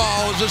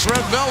fireball as this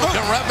Red Velvet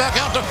come right back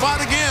out to fight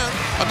again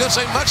against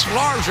a much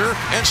larger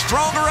and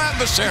stronger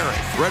adversary.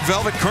 Red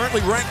Velvet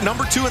currently ranked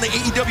number 2 in the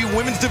AEW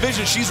Women's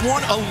Division. She's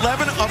won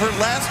 11 of her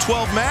last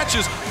 12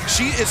 matches.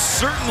 She is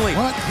certainly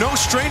no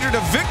stranger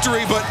to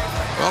victory, but...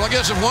 Well, I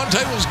guess if one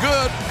table's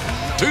good,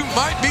 2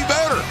 might be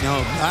better.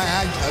 No,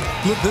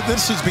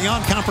 this is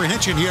beyond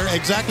comprehension here,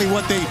 exactly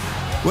what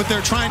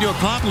they're trying to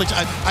accomplish.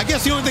 I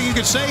guess the only thing you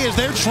could say is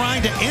they're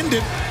trying to end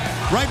it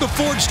right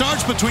before it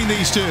starts between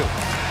these two.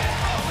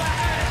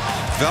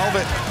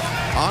 Velvet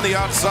on the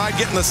outside,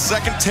 getting the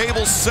second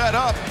table set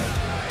up.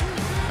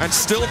 And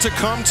still to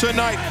come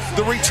tonight,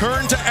 the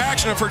return to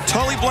action of her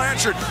Tully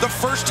Blanchard, the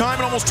first time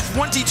in almost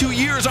 22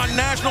 years on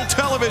national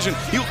television.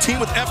 He'll team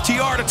with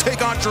FTR to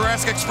take on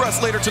Jurassic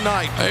Express later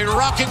tonight. A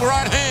rocking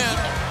right hand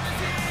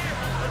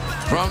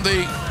from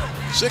the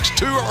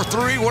 6'2" or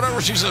 3",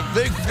 whatever. She's a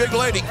big, big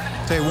lady.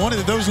 Say, one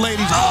of those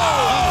ladies.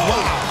 Oh,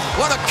 wow.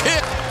 What a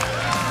kick.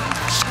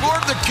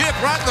 Scored the kick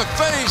right in the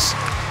face.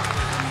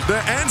 The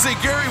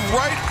Enziguri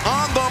right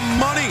on the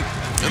money.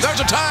 And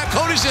there's a time.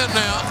 Cody's in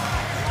now.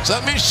 So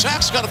that means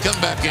Shaq's got to come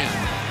back in.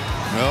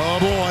 Oh,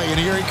 boy, and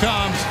here he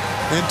comes.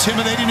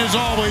 Intimidating as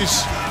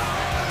always.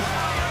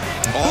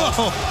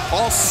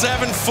 All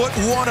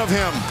 7'1" of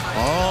him.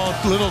 Oh,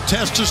 little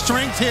test of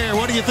strength here.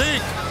 What do you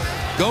think?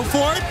 Go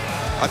for it?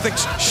 I think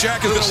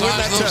Shaq is going to win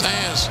that those test.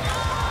 hands.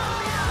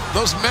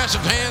 Those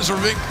massive hands were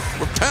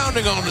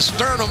pounding on the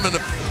sternum and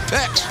the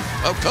pecs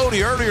of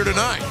Cody earlier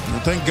tonight.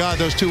 Well, thank God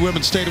those two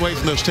women stayed away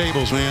from those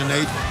tables, man.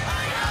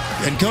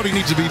 And Cody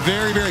needs to be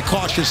very, very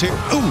cautious here.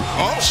 Ooh.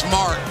 Oh,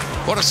 smart.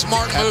 What a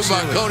smart move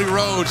by Cody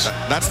Rhodes.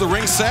 That's the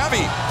ring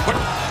savvy. But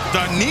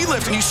the knee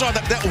lift, and you saw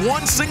that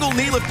one single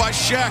knee lift by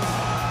Shaq.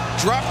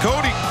 Drop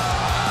Cody.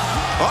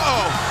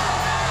 Uh-oh.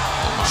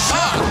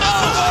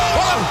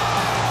 What a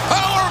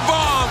power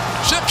bomb.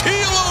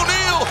 Shaquille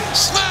O'Neal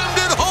slammed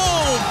it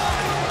home.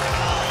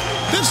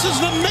 This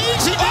is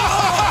amazing.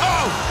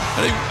 Oh!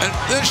 And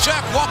then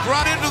Shaq walked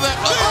right into that.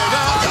 Oh,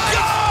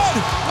 God.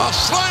 A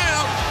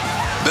slam.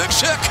 Big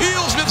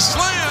Shaquille's been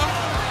slammed.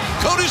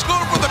 Cody's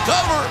going for the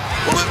cover.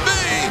 Will it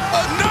be?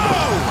 No!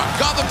 Oh my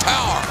God, the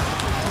power.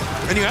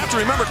 And you have to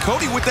remember,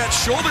 Cody with that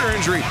shoulder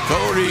injury.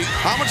 Cody.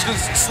 How much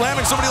does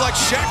slamming somebody like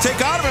Shaq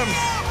take out of him?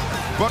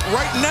 But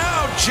right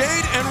now,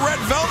 Jade and Red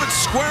Velvet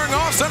squaring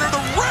off center of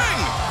the ring.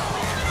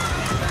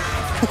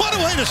 What a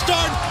way to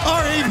start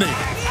our evening.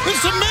 This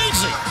is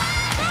amazing.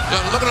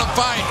 Look at them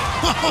fight.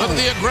 Look at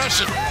the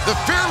aggression, the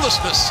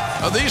fearlessness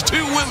of these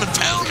two women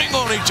pounding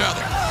on each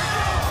other.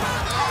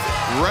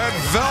 Red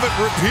Velvet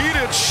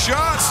repeated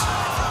shots.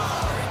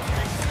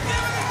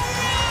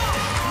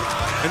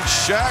 And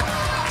Shaq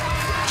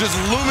just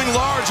looming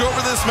large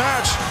over this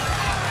match.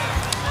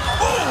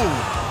 Oh!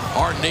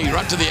 Hard knee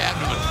right to the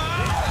abdomen.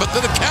 But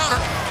to the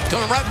counter,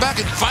 coming right back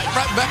and fighting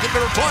right back into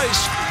her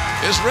place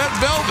is Red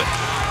Velvet.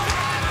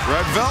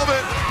 Red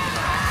Velvet.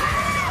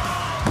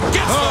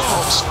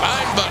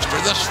 Spine buster.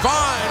 The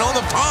spine on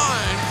the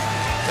pine.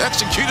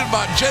 Executed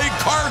by Jade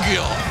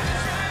Cargill.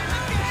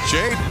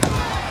 Jade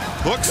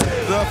hooks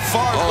the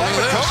far leg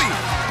of Cody.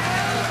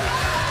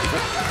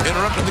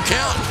 Interrupted the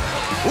count.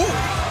 Ooh,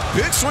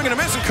 big swing and a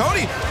miss, and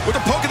Cody with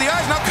a poke of the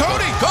eyes. Now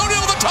Cody. Cody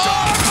on the top.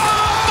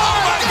 Oh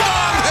my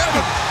God,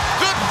 heaven.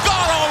 Good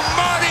God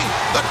almighty.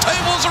 The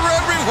tables are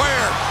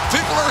everywhere.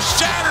 People are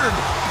shattered.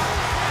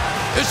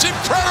 It's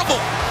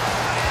incredible.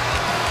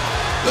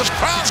 This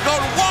crowd's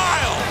going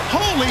wild.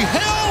 Holy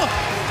hell.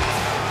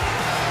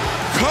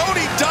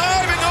 Cody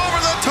diving over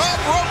the top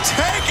rope,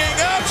 taking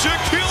out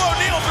Shaquille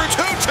O'Neal through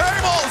 2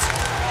 tables.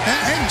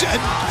 And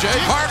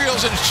Jade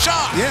Cargill's in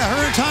shock. Yeah,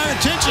 her entire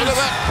attention. Look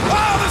at that.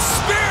 Oh, the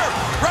spear.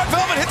 Red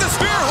Velvet hit the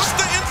spear.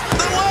 Hooked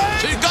the leg.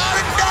 She got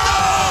it.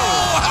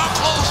 No! How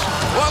close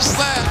was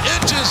that?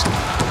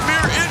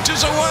 Mere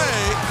inches away.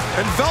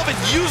 And Velvet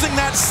using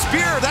that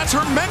spear. That's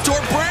her mentor,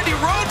 Brandy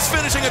Rhodes,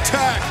 finishing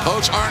attack.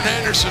 Coach Arn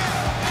Anderson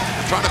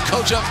trying to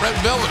coach up Red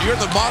Velvet. You're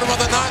in the bottom of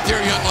the 9th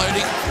here, young lady.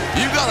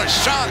 You got a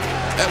shot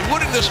at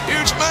winning this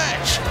huge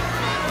match.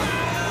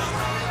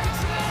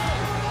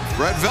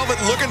 Red Velvet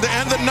looking to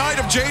end the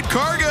night of Jade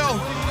Cargill.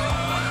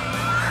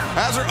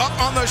 Has her up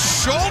on the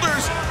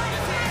shoulders.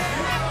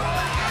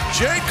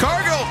 Jade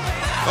Cargill.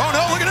 Oh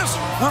no, look at this.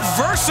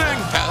 Reversing.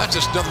 That's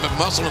just nothing but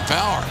muscle and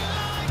power.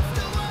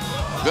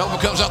 Velvet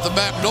comes out the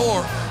back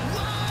door.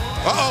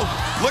 Uh-oh.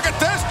 Look at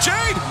this,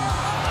 Jade.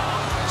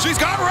 She's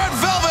got Red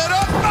Velvet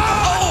up.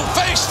 Oh,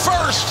 face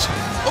first.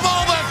 With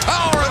all that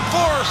power and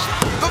force.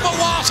 The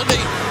velocity.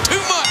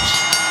 Too much.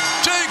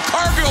 Jade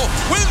Cargill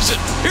wins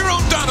it here on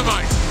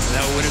Dynamite.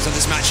 The winners of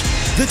this match,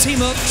 the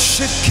team of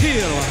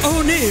Shaquille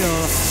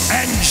O'Neal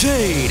and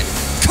Jade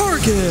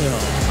Cargill.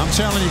 I'm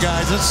telling you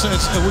guys,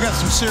 we got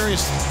some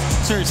serious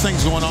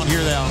things going on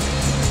here now.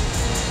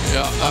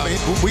 Yeah, I mean,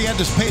 we had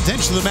to pay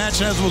attention to the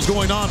match as it was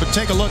going on, but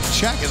take a look.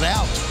 Shaq is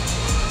out.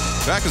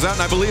 Shaq is out,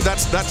 and I believe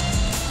that's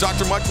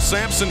Dr. Michael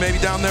Sampson maybe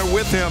down there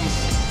with him.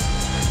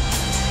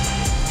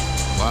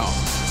 Wow.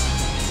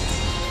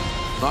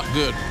 Not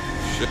good.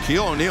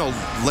 Shaquille O'Neal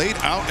laid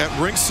out at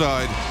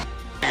ringside.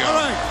 All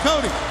right,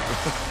 Cody,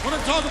 I want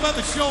to talk about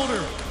the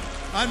shoulder.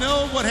 I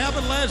know what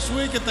happened last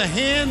week at the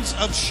hands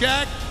of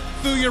Shaq.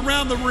 Threw you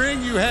around the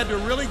ring. You had to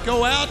really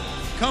go out,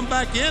 come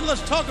back in.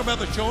 Let's talk about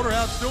the shoulder,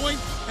 how it's doing,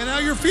 and how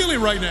you're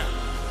feeling right now.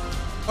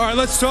 All right,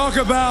 let's talk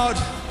about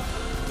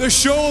the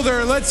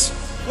shoulder. Let's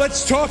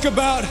talk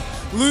about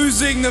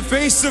losing the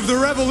face of the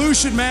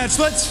Revolution match.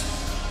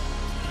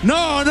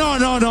 No.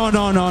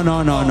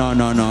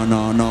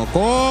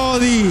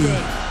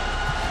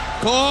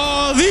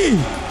 Cody.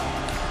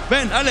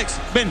 Ven, Alex,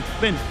 ven.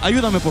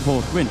 Ayúdame, por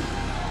favor, ven.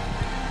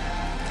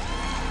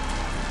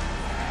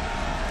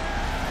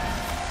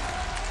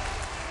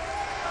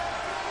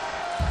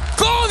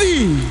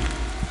 Cody.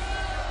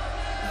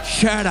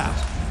 Shut up.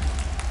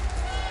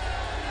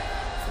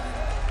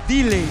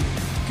 Dile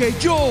que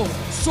yo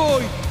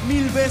soy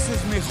 1000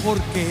 veces mejor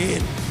que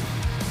él.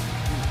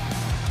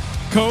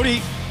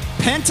 Cody,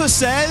 Penta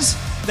says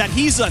that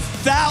he's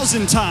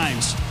 1,000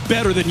 times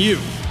better than you.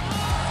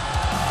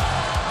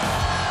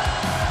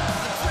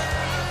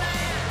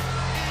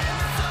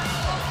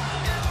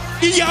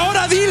 Y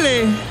ahora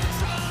dile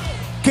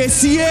que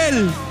si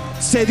él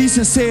se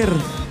dice ser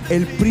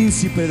el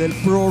príncipe del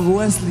pro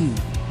wrestling,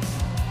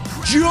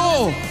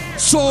 yo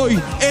soy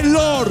el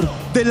Lord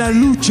de la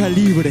lucha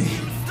libre.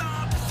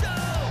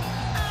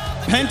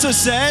 Penta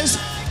says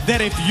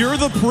that if you're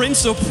the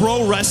prince of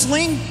pro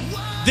wrestling,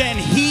 then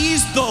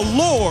he's the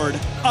Lord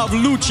of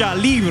lucha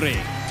libre.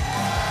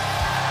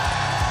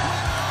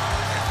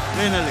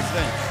 Ven, Alex,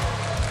 ven.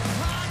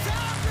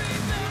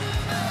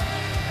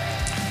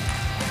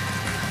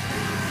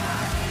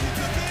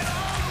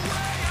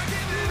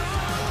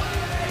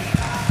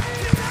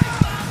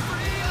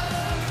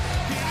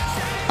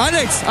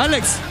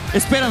 Alex,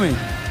 espérame.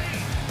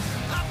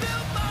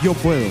 Yo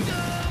puedo.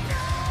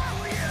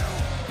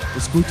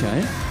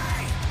 Escucha,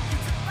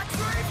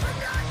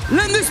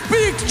 Let me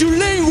speak your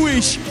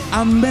language,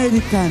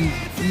 American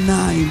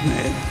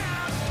Nightmare.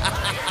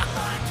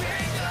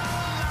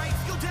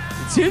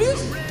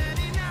 Serious?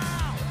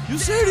 You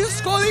serious,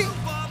 Cody?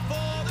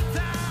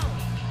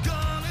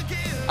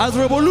 At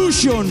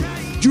Revolution,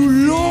 you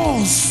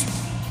lost.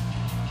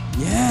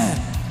 Yeah,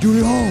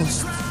 you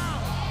lost.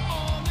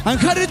 And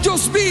had it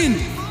just been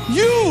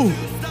you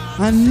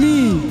and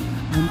me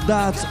and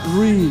that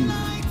ring,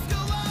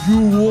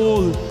 you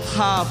all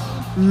have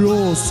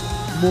lost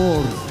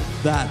more.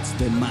 That's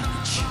the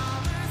match.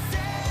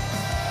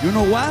 You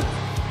know what?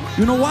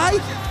 You know why?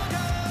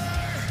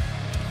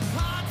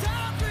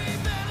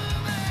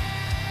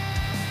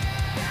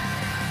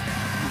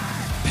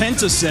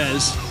 Penta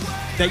says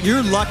that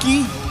you're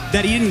lucky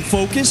that he didn't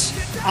focus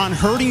on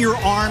hurting your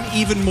arm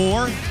even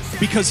more,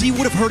 because he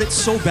would have hurt it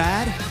so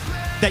bad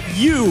that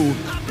you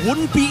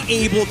wouldn't be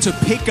able to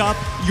pick up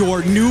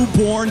your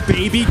newborn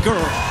baby girl.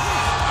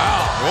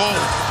 Wow, whoa.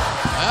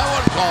 That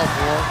wasn't called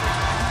for.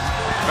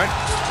 Right.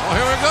 Oh,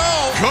 here we go.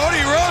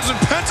 Cody Rhodes and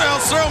Penta El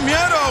Cero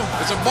Miedo.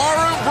 It's a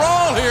barroom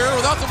brawl here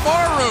without the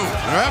barroom.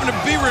 They're having to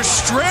be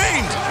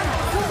restrained.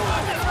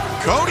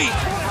 Cody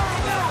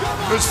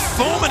is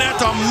foaming at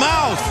the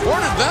mouth. Where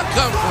did that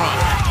come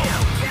from?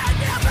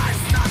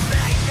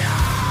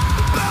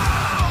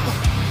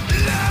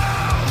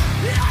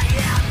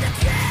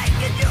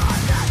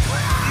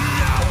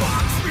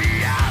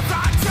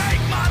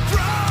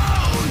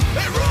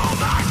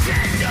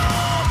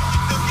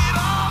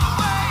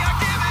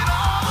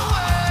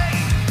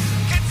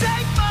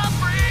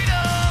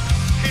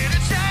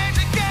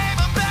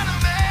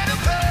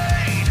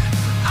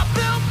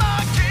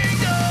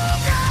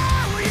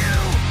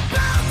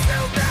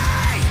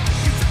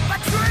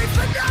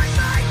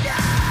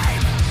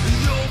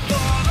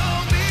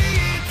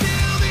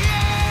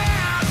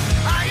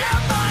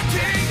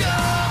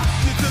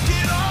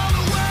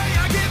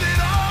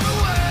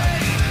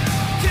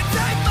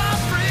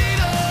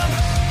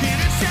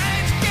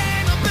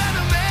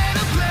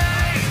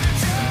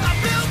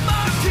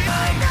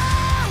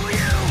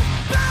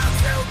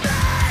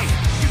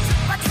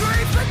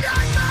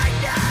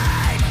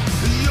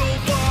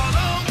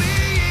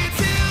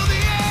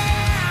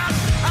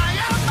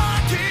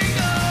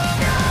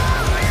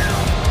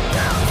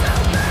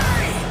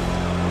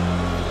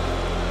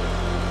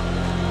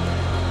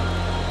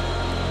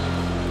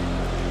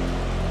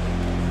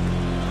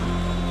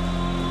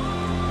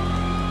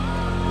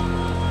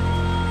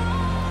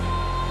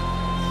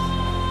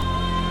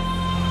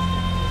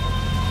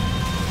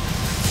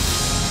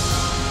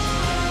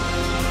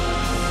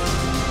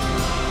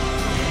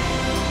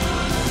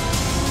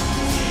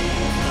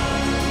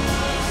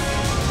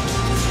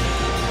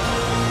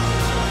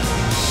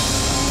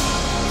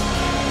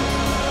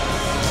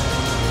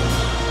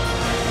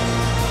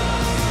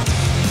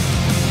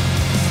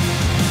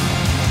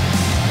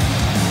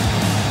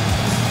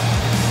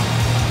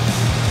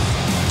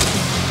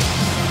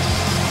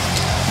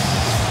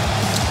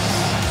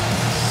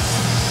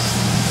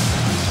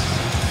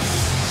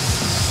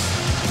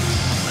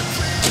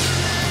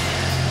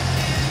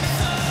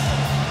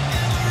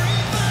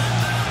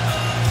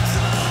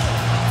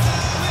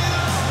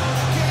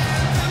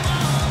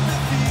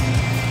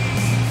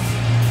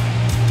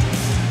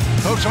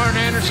 Coach Arn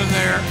Anderson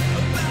there.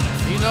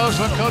 He knows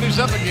what Cody's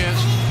up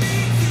against.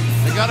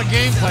 They got a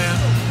game plan.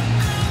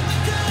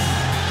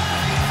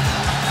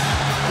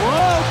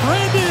 Whoa,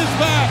 Brandy is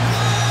back.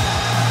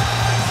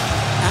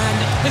 And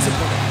his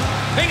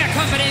opponent, being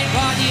accompanied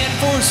by the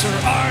enforcer,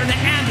 Arn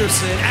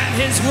Anderson,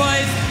 and his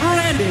wife,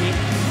 Brandy,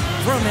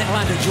 from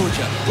Atlanta,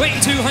 Georgia.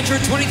 Weighing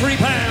 223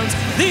 pounds,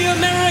 the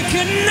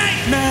American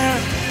Nightmare,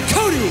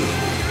 Cody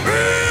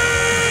Rhodes.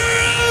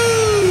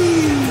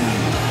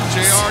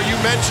 JR, you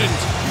mentioned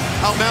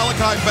how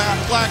Malachi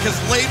Black has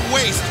laid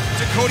waste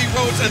to Cody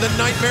Rhodes and the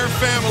Nightmare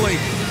family.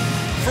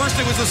 First,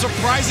 it was a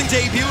surprising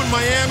debut in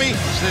Miami.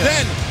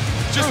 Then,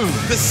 just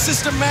the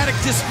systematic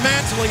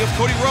dismantling of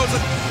Cody Rhodes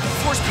that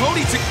forced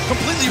Cody to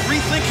completely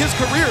rethink his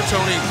career,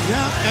 Tony.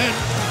 Yeah, and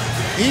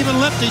even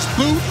left his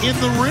boot in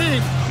the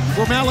ring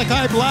for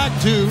Malachi Black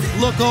to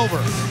look over.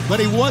 But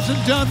he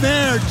wasn't done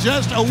there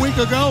just a week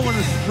ago when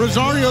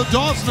Rosario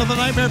Dawson of the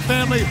Nightmare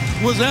family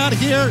was out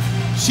here.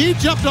 She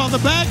jumped on the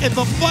back and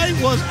the fight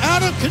was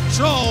out of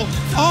control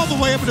all the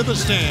way up into the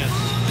stands.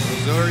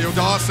 Rosario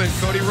Dawson,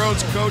 Cody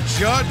Rhodes,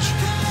 co-judge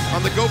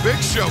on the Go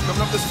Big show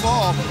coming up this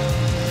fall.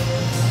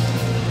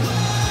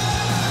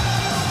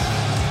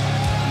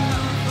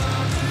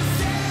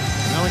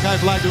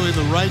 Malachi Black doing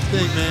the right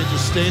thing, man,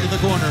 just staying in the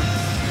corner.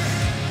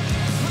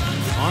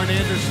 Arn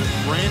Anderson,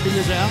 Brandy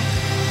is out.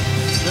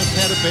 Just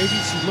had a baby.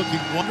 She's looking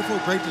wonderful.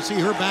 Great to see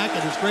her back,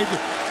 and it's great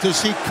to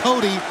see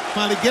Cody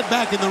finally get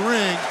back in the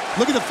ring.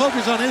 Look at the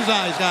focus on his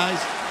eyes, guys.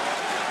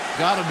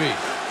 Gotta be.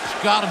 It's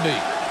gotta be.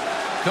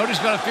 Cody's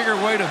got to figure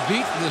a way to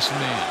beat this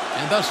man.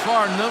 And thus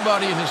far,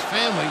 nobody in his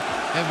family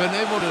have been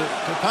able to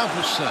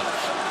accomplish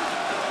such.